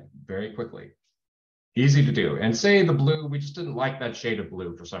red very quickly. Easy to do. And say the blue, we just didn't like that shade of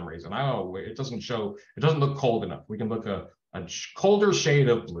blue for some reason. Oh, it doesn't look cold enough. We can look a colder shade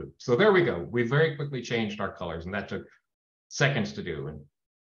of blue. So there we go. We very quickly changed our colors, and that took seconds to do. And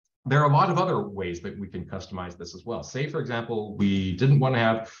there are a lot of other ways that we can customize this as well. Say, for example, we didn't want to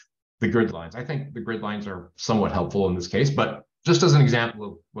have the grid lines. I think the grid lines are somewhat helpful in this case, but just as an example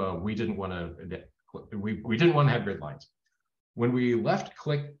of, well, we didn't want to have grid lines. When we left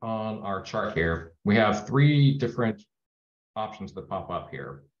click on our chart here, we have 3 different options that pop up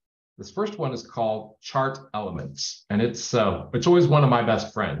here. This first one is called chart elements, and it's always one of my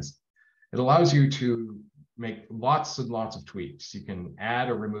best friends. It allows you to make lots and lots of tweaks. You can add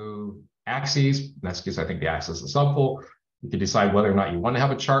or remove axes. In this case, I think the axis is helpful. You can decide whether or not you want to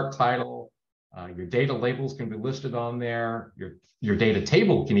have a chart title. Your data labels can be listed on there. Your data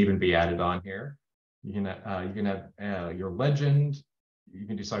table can even be added on here. You can have your legend. You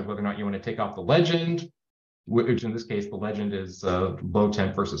can decide whether or not you want to take off the legend, which in this case, the legend is low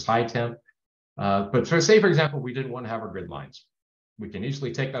temp versus high temp. But so say, for example, we didn't want to have our grid lines. We can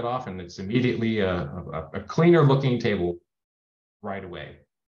easily take that off, and it's immediately a cleaner looking table right away.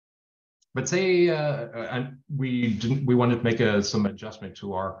 But say we wanted to make some adjustment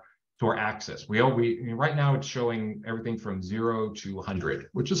to our axis. Right now it's showing everything from 0 to 100,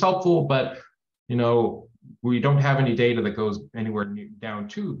 which is helpful, but we don't have any data that goes anywhere down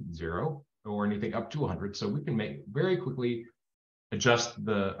to 0 or anything up to 100. So we can very quickly adjust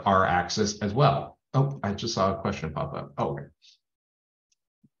our axis as well. Oh, I just saw a question pop up. Oh, okay.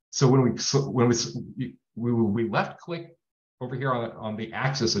 So when we left click over here on the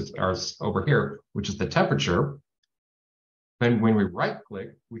axis, it's over here, which is the temperature. Then when we right click,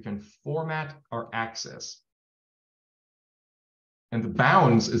 we can format our axis. And the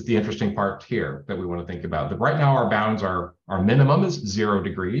bounds is the interesting part here that we want to think about. Right now, our bounds our minimum is 0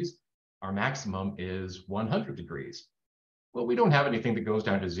 degrees. Our maximum is 100 degrees. Well, we don't have anything that goes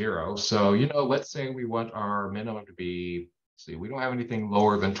down to 0. So, let's say we want our minimum to be, we don't have anything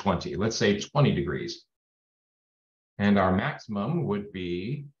lower than 20. Let's say 20 degrees. And our maximum would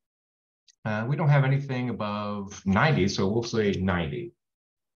be, we don't have anything above 90, so we'll say 90.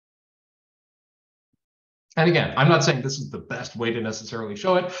 And again, I'm not saying this is the best way to necessarily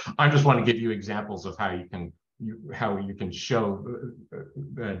show it. I just want to give you examples of how you can show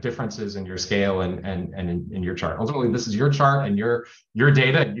the differences in your scale and in your chart. Ultimately, this is your chart and your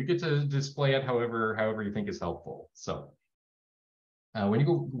data, and you get to display it however you think is helpful. So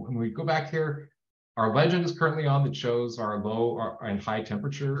when we go back here, our legend is currently on that shows our low and high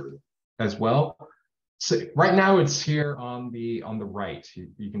temperature as well. So right now it's here on the right.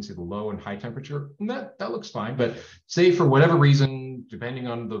 You can see the low and high temperature, and that looks fine. But say for whatever reason, depending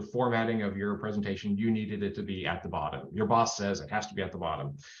on the formatting of your presentation, you needed it to be at the bottom. Your boss says it has to be at the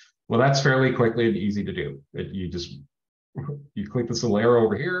bottom. Well, that's fairly quickly and easy to do. You click this little arrow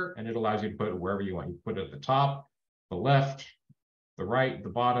over here, and it allows you to put it wherever you want. You put it at the top, the left, the right, the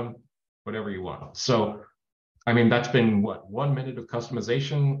bottom, whatever you want. So, I mean, that's been what, 1 minute of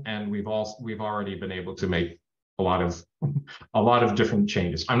customization, and we've already been able to make a lot of different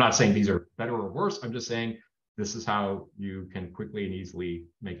changes. I'm not saying these are better or worse. I'm just saying this is how you can quickly and easily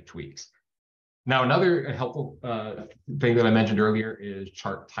make tweaks. Now, another helpful thing that I mentioned earlier is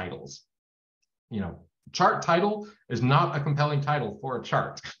chart titles. Chart title is not a compelling title for a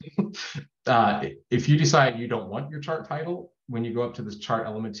chart. If you decide you don't want your chart title, when you go up to this chart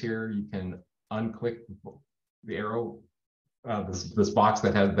elements here, you can unclick the arrow, this box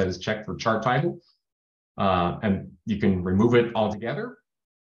that is checked for chart title, and you can remove it altogether.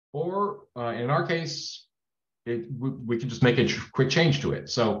 Or in our case, we can just make a quick change to it.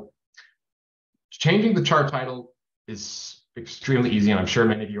 So changing the chart title is extremely easy, and I'm sure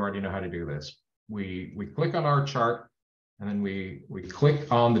many of you already know how to do this. We click on our chart, and then we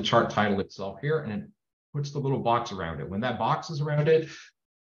click on the chart title itself here, and it puts the little box around it. When that box is around it,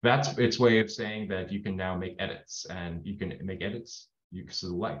 that's its way of saying that you can now make edits, and you can make edits. You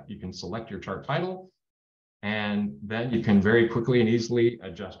can select your chart title, and then you can very quickly and easily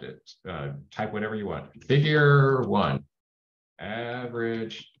adjust it. Type whatever you want. Figure 1,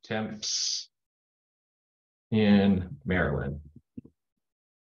 average temps in Maryland.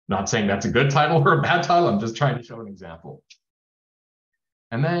 Not saying that's a good title or a bad title. I'm just trying to show an example.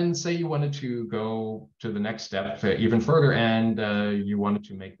 And then say you wanted to go to the next step even further, and you wanted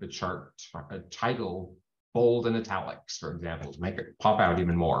to make the chart title bold and italics, for example, to make it pop out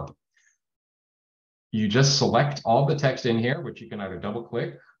even more. You just select all the text in here, which you can either double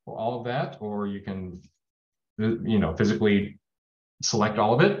click for all of that, or you can physically select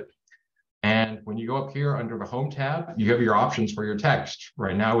all of it. And when you go up here under the Home tab, you have your options for your text.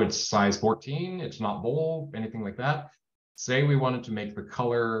 Right now it's size 14, it's not bold, anything like that. Say we wanted to make the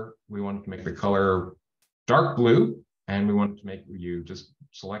color, dark blue, and we wanted to make, you just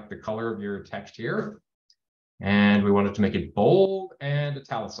select the color of your text here. And we wanted to make it bold and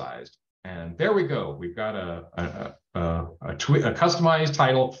italicized. And there we go. We've got a customized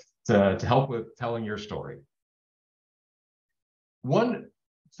title to help with telling your story. One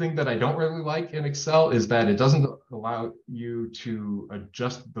thing that I don't really like in Excel is that it doesn't allow you to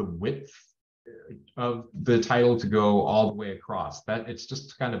adjust the width of the title to go all the way across. That it's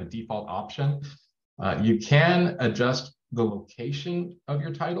just kind of a default option. You can adjust the location of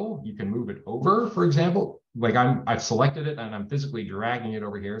your title. You can move it over, for example. Like I've selected it and I'm physically dragging it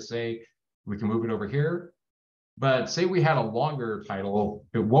over here. Say we can move it over here. But say we had a longer title,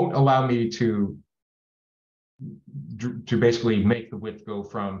 it won't allow me to basically make the width go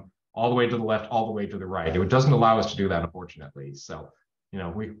from all the way to the left, all the way to the right. It doesn't allow us to do that, unfortunately. So, you know,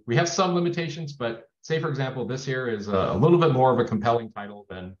 we have some limitations, but say, for example, this here is a little bit more of a compelling title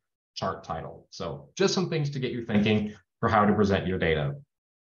than chart title. So just some things to get you thinking for how to present your data.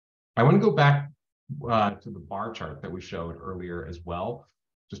 I want to go back to the bar chart that we showed earlier as well,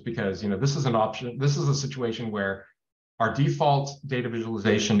 just because, you know, this is an option. This is a situation where our default data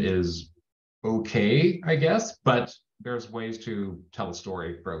visualization is okay, I guess, but there's ways to tell a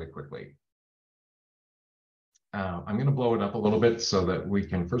story fairly quickly. I'm going to blow it up a little bit so that we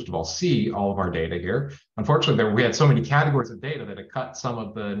can, first of all, see all of our data here. Unfortunately, we had so many categories of data that it cut some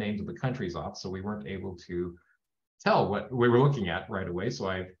of the names of the countries off, so we weren't able to tell what we were looking at right away. So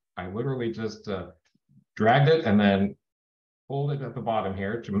I literally just dragged it and then pulled it at the bottom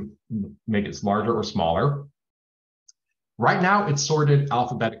here to make it larger or smaller. Right now, it's sorted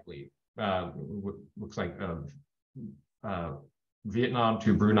alphabetically. Looks like Vietnam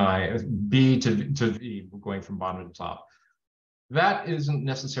to Brunei, B to V, going from bottom to top. That isn't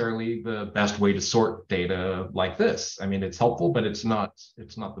necessarily the best way to sort data like this. I mean, it's helpful, but it's not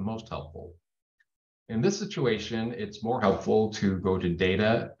the most helpful. In this situation, it's more helpful to go to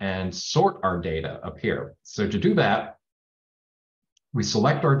data and sort our data up here. So to do that, we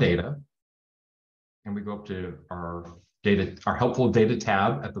select our data and we go up to our helpful data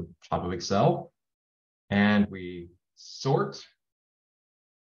tab at the top of Excel, and we sort.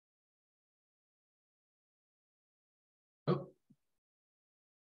 Oh.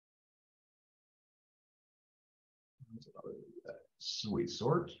 So we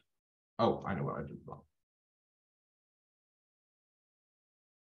sort. Oh, I know what I did wrong.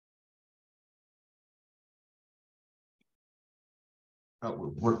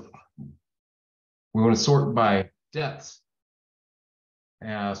 Oh, we want to sort by depth,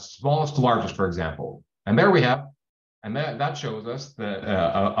 smallest to largest, for example. And there we have, and that shows us that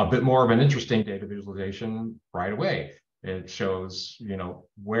a bit more of an interesting data visualization right away. It shows, you know,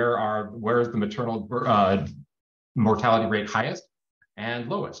 where is the maternal mortality rate highest and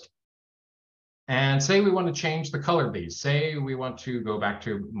lowest. And say we want to change the color of these. Say we want to go back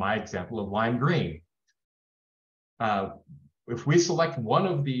to my example of lime green. If we select one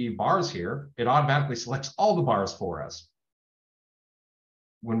of the bars here, it automatically selects all the bars for us.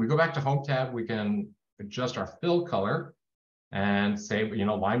 When we go back to Home tab, we can adjust our fill color and say, you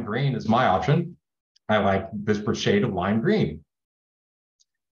know, lime green is my option. I like this shade of lime green.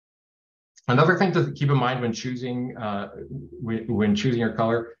 Another thing to keep in mind when choosing your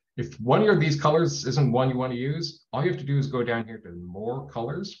color, if one of these colors isn't one you want to use, all you have to do is go down here to more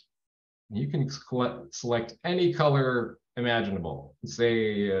colors. You can select any color imaginable.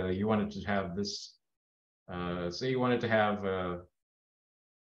 Say you wanted to have this, say you wanted to have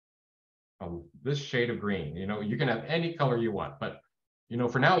this shade of green. You know, you can have any color you want, but you know,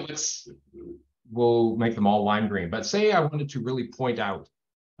 for now, we'll make them all lime green. But say I wanted to really point out,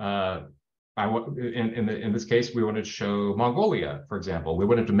 in this case, we wanted to show Mongolia, for example. We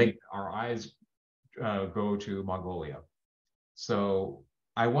wanted to make our eyes go to Mongolia. So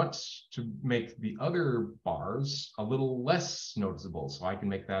I want to make the other bars a little less noticeable. So I can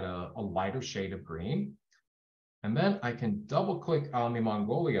make that a lighter shade of green. And then I can double click on the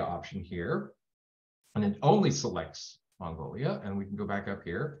Mongolia option here, and it only selects Mongolia. And we can go back up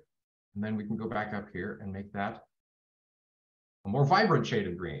here, and then we can go back up here and make that a more vibrant shade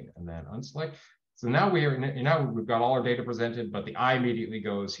of green, and then unselect. So now we've got all our data presented, but the eye immediately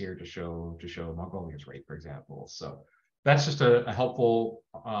goes here to show Mongolia's rate, for example. So that's just a helpful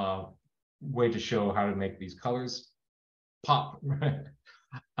way to show how to make these colors pop.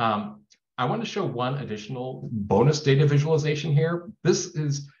 I want to show one additional bonus data visualization here. This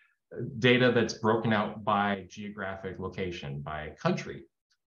is data that's broken out by geographic location, by country.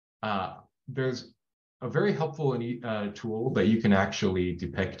 There's a very helpful tool that you can actually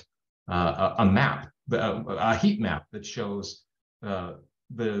depict a map, a heat map that shows the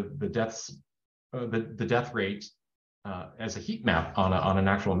death rate as a heat map on an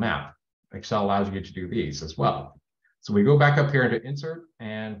actual map. Excel allows you to do these as well. So we go back up here into insert,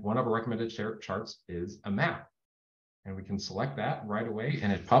 and one of our recommended charts is a map. And we can select that right away,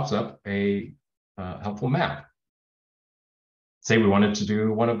 and it pops up a helpful map. Say we wanted to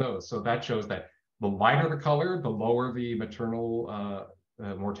do one of those. So that shows that the lighter the color, the lower the maternal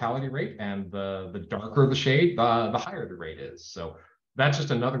mortality rate, and the darker the shade, the higher the rate is. So that's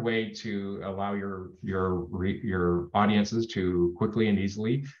just another way to allow your audiences to quickly and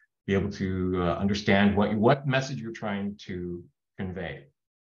easily be able to understand what message you're trying to convey.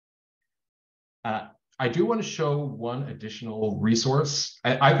 I do want to show one additional resource.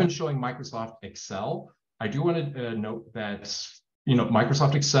 I've been showing Microsoft Excel. I do want to note that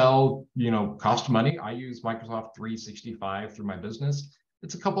Microsoft Excel costs money. I use Microsoft 365 through my business.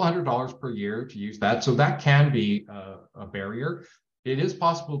 It's a couple $100 per year to use that, so that can be a barrier. It is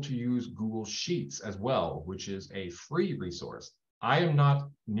possible to use Google Sheets as well, which is a free resource. I am not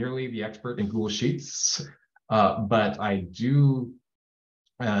nearly the expert in Google Sheets, but I do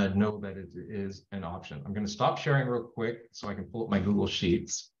know that it is an option. I'm going to stop sharing real quick so I can pull up my Google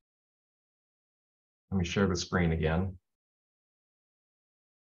Sheets. Let me share the screen again.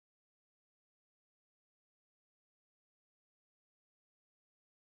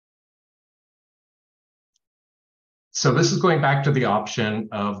 So this is going back to the option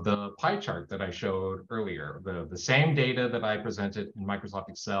of the pie chart that I showed earlier, the same data that I presented in Microsoft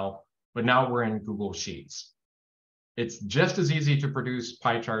Excel, but now we're in Google Sheets. It's just as easy to produce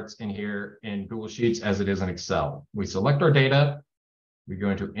pie charts in here in Google Sheets as it is in Excel. We select our data, we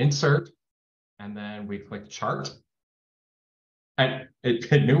go into Insert, and then we click Chart. And it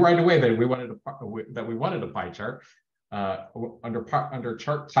knew right away that we wanted a pie chart. Under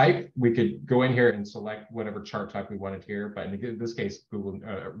chart type, we could go in here and select whatever chart type we wanted here, but in this case, Google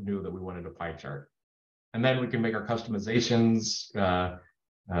knew that we wanted a pie chart. And then we can make our customizations.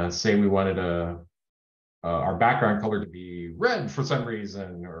 Say we wanted our background color to be red for some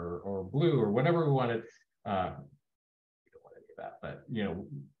reason, or blue, or whatever we wanted. We don't want any of that, but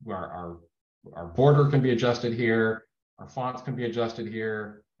our border can be adjusted here. Our fonts can be adjusted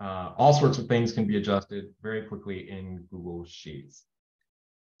here. All sorts of things can be adjusted very quickly in Google Sheets.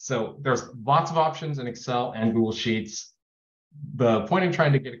 So there's lots of options in Excel and Google Sheets. The point I'm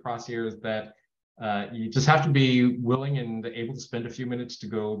trying to get across here is that you just have to be willing and able to spend a few minutes to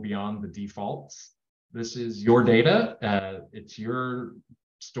go beyond the defaults. This is your data. It's your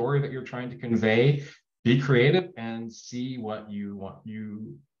story that you're trying to convey. Be creative and see what you want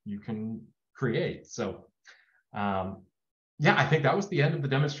you can create. So yeah, I think that was the end of the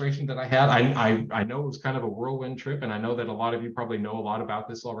demonstration that I had. I know it was kind of a whirlwind trip, and I know that a lot of you probably know a lot about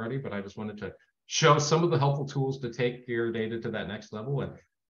this already, but I just wanted to show some of the helpful tools to take your data to that next level. And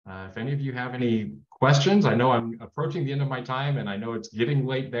if any of you have any questions, I know I'm approaching the end of my time, and I know it's getting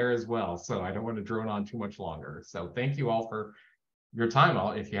late there as well, so I don't want to drone on too much longer. So thank you all for your time.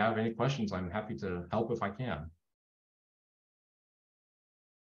 If you have any questions, I'm happy to help if I can.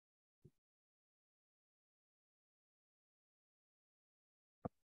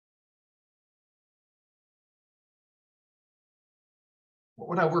 What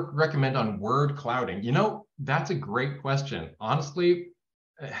would I recommend on word clouding? That's a great question. Honestly,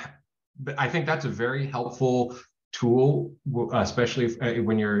 I think that's a very helpful tool, especially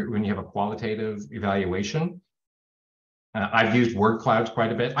when you have a qualitative evaluation. I've used word clouds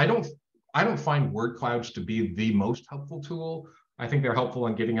quite a bit. I don't find word clouds to be the most helpful tool. I think they're helpful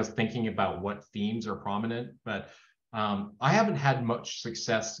in getting us thinking about what themes are prominent, but I haven't had much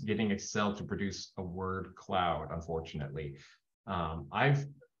success getting Excel to produce a word cloud, unfortunately.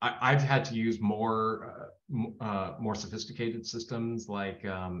 I've had to use more sophisticated systems like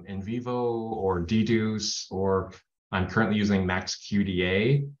NVivo or Deduce, or I'm currently using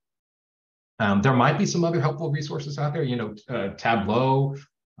MaxQDA. There might be some other helpful resources out there. Tableau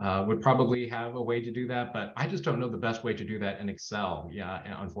would probably have a way to do that, but I just don't know the best way to do that in Excel. Yeah,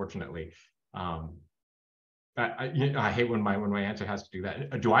 unfortunately. I hate when my answer has to do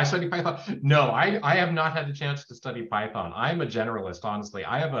that. Do I study Python? No, I have not had a chance to study Python. I'm a generalist, honestly.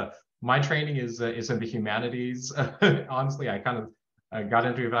 My training is in the humanities. Honestly, I kind of got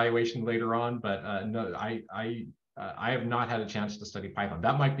into evaluation later on, but no, I have not had a chance to study Python.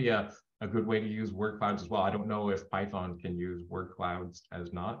 That might be a good way to use word clouds as well. I don't know if Python can use word clouds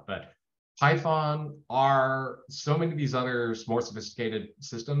as not, but Python so many of these other more sophisticated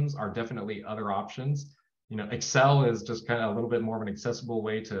systems are definitely other options. Excel is just kind of a little bit more of an accessible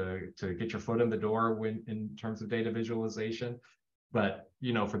way to get your foot in the door in terms of data visualization. But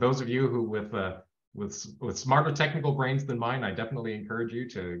for those of you who with smarter technical brains than mine, I definitely encourage you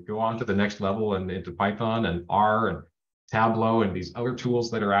to go on to the next level and into Python and R and Tableau and these other tools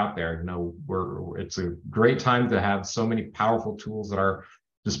that are out there. You know, it's a great time to have so many powerful tools at our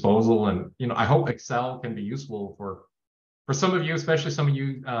disposal. And, you know, I hope Excel can be useful for some of you, especially some of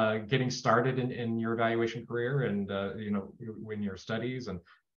you getting started in your evaluation career and, you know, in your studies. And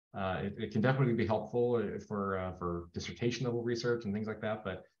it can definitely be helpful for dissertation level research and things like that.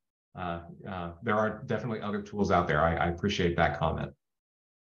 But there are definitely other tools out there. I appreciate that comment.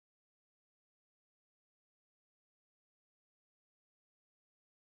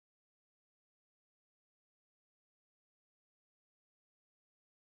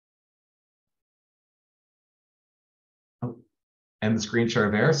 And the screen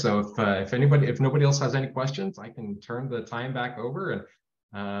share there. So if nobody else has any questions, I can turn the time back over. And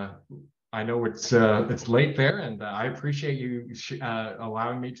I know it's late there, and I appreciate you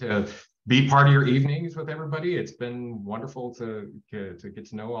allowing me to be part of your evenings with everybody. It's been wonderful to get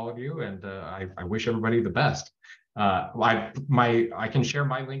to know all of you, and I wish everybody the best. I can share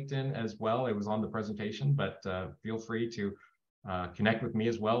my LinkedIn as well. It was on the presentation, but feel free to connect with me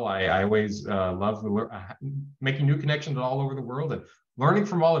as well. I always love making new connections all over the world and learning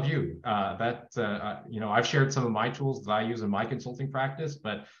from all of you. You know, I've shared some of my tools that I use in my consulting practice,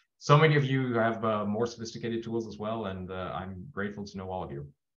 but so many of you have more sophisticated tools as well, and I'm grateful to know all of you.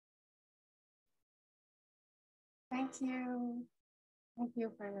 Thank you. Thank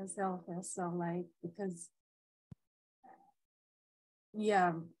you for yourself also, like, because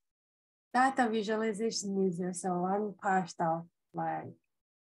yeah, data visualization is also one part of like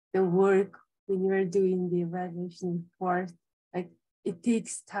the work when you're doing the evaluation report. Like, it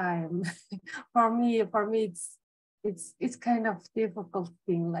takes time. for me, it's kind of difficult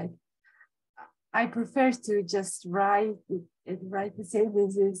thing. Like, I prefer to just write the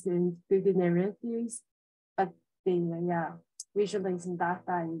sentences and do the narratives, but visualizing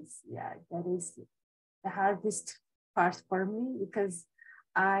data is that is the hardest part for me, because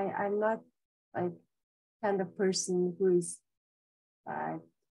I'm not like kind of person who is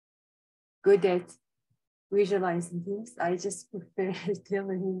good at visualizing things. I just prefer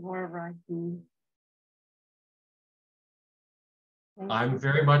telling more writing. I'm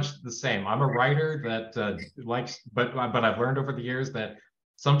very much the same. I'm a writer that likes, but I've learned over the years that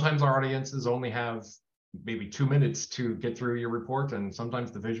sometimes our audiences only have maybe 2 minutes to get through your report, and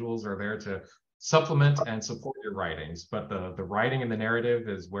sometimes the visuals are there to supplement and support your writings. But the writing and the narrative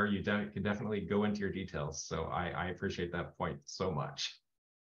is where you can definitely go into your details. So I appreciate that point so much.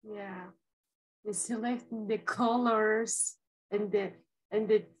 Yeah, selecting the colors and the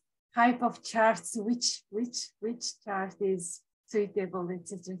type of charts, which chart is suitable,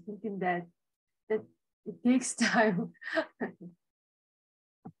 etc. Thinking that it takes time.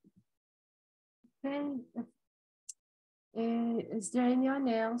 Okay. Is there anyone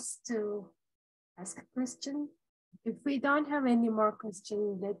else to ask a question? If we don't have any more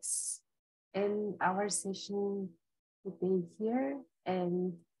questions, let's end our session today here.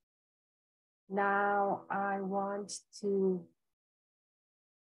 And now I want to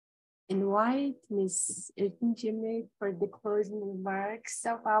invite Ms. Ertinjimik for the closing remarks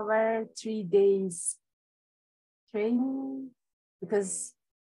of our 3 days training, because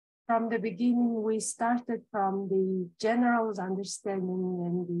from the beginning, we started from the general understanding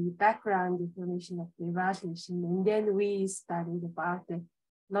and the background information of the evaluation, and then we studied about the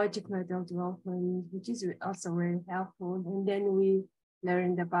logic model development, which is also very helpful, and then we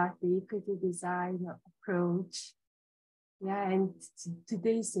learned about the equity design approach. Yeah, and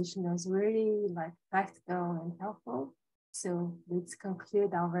today's session was really like practical and helpful. So let's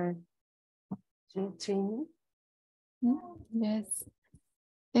conclude our training. Yes.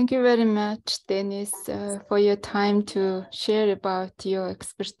 Thank you very much, Dennis, for your time to share about your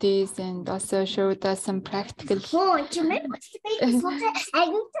expertise and also showed us some practical. Sorry.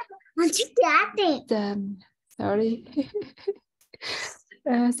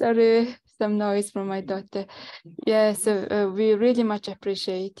 Sorry, some noise from my daughter. Yeah, so we really much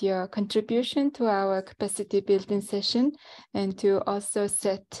appreciate your contribution to our capacity building session, and to also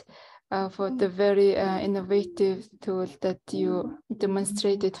Seth for the very innovative tools that you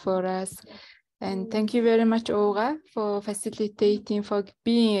demonstrated for us. And thank you very much, Olga, for facilitating, for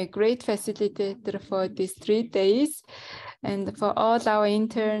being a great facilitator for these 3 days, and for all our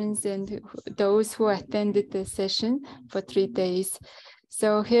interns and those who attended the session for 3 days.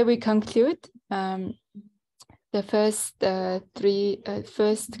 So here we conclude the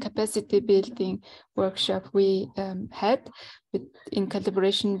first capacity building workshop we had in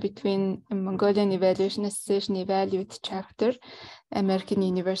collaboration between Mongolian Evaluation Association EvalYouth Chapter, American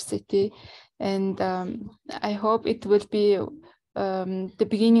University. And I hope it will be the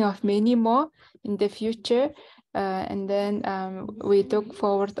beginning of many more in the future. And then we look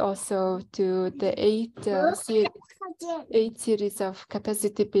forward also to the eight series of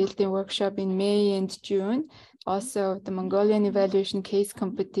capacity building workshop in May and June. Also the Mongolian evaluation case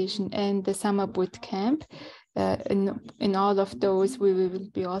competition and the summer boot camp. In all of those, we will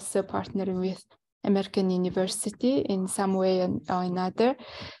be also partnering with American University in some way or another.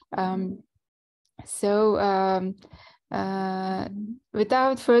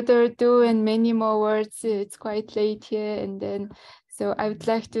 Without further ado and many more words, it's quite late here. And then, so I would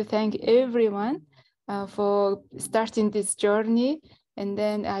like to thank everyone for starting this journey. And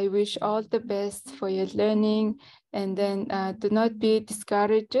then I wish all the best for your learning. And then do not be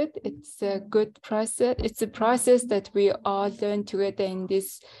discouraged. It's a good process. It's a process that we all learn together in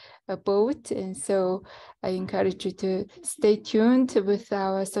this boat. And so I encourage you to stay tuned with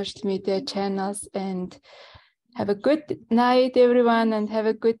our social media channels and have a good night, everyone, and have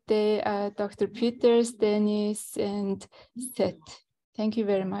a good day, Dr. Peters, Dennis, and Seth. Thank you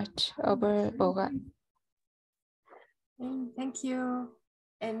very much. Over. Thank you.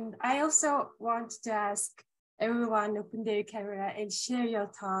 And I also want to ask everyone open their camera and share your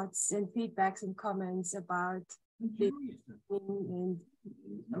thoughts and feedbacks and comments about the and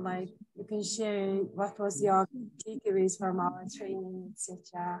like you can share what was your takeaways from our training,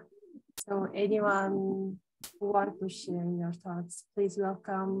 etc. So anyone who want to share your thoughts, please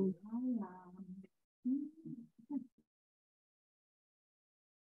welcome.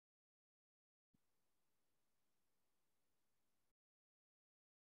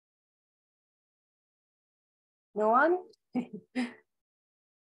 No one?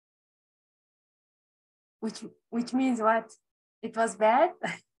 which means what? It was bad?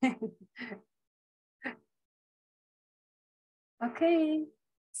 Okay,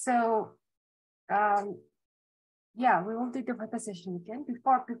 so yeah, we will do the photo session again.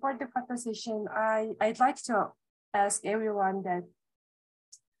 Before the photo session, I'd like to ask everyone that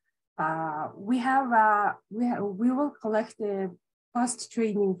we will collect the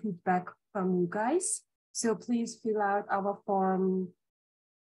post-training feedback from you guys. So please fill out our form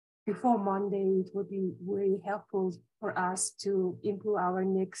before Monday. It would be very helpful for us to improve our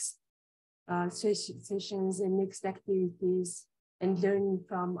next sessions and next activities and learn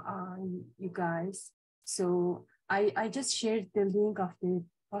from you guys. So I just shared the link of the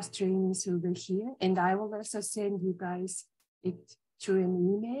post-training survey here, and I will also send you guys it through an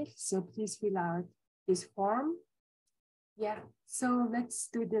email. So please fill out this form. Yeah, so let's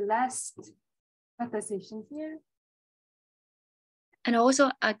do the last photo session here. And also,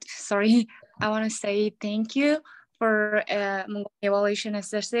 sorry, I want to say thank you for Mongolian Evaluation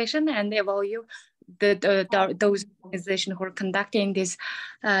Association and EvalYouth, those organizations who are conducting this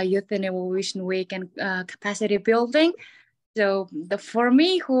Youth and Evaluation Week and capacity building. So for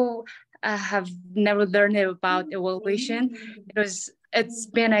me, who have never learned about evaluation, it's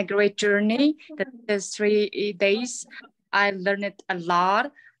been a great journey. These 3 days, I learned a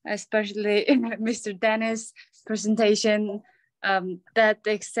lot, especially Mr. Dennis' presentation. That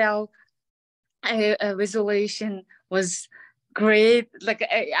Excel visualization was great. Like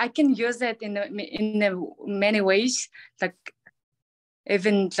I can use it in many ways. Like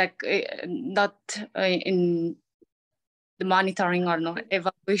even like not in the monitoring or no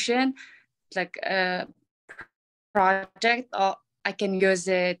evaluation, like project, or I can use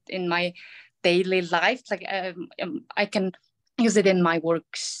it in my daily life. Like I can use it in my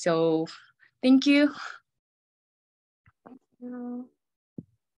work. So thank you.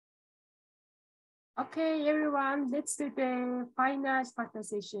 Okay, everyone, let's do the final photo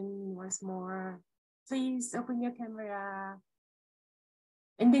session once more. Please open your camera,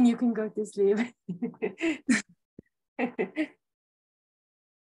 and then you can go to sleep.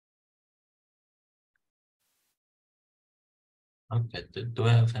 Okay, do we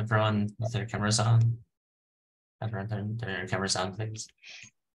have everyone with their cameras on? Everyone turn their cameras on, please.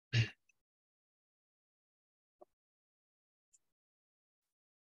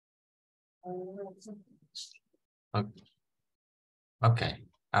 Okay,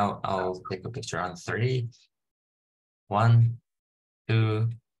 I'll take a picture on 3, 1, 2,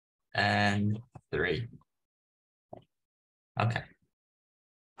 and 3. Okay.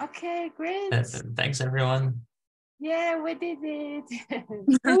 Okay, great. Thanks, everyone. Yeah, we did it.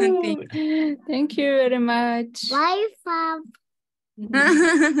 Thank you very much. Bye, Fab.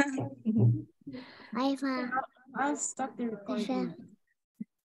 Bye, Fab. I'll stop the recording.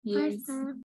 Yes. Bye, Fab.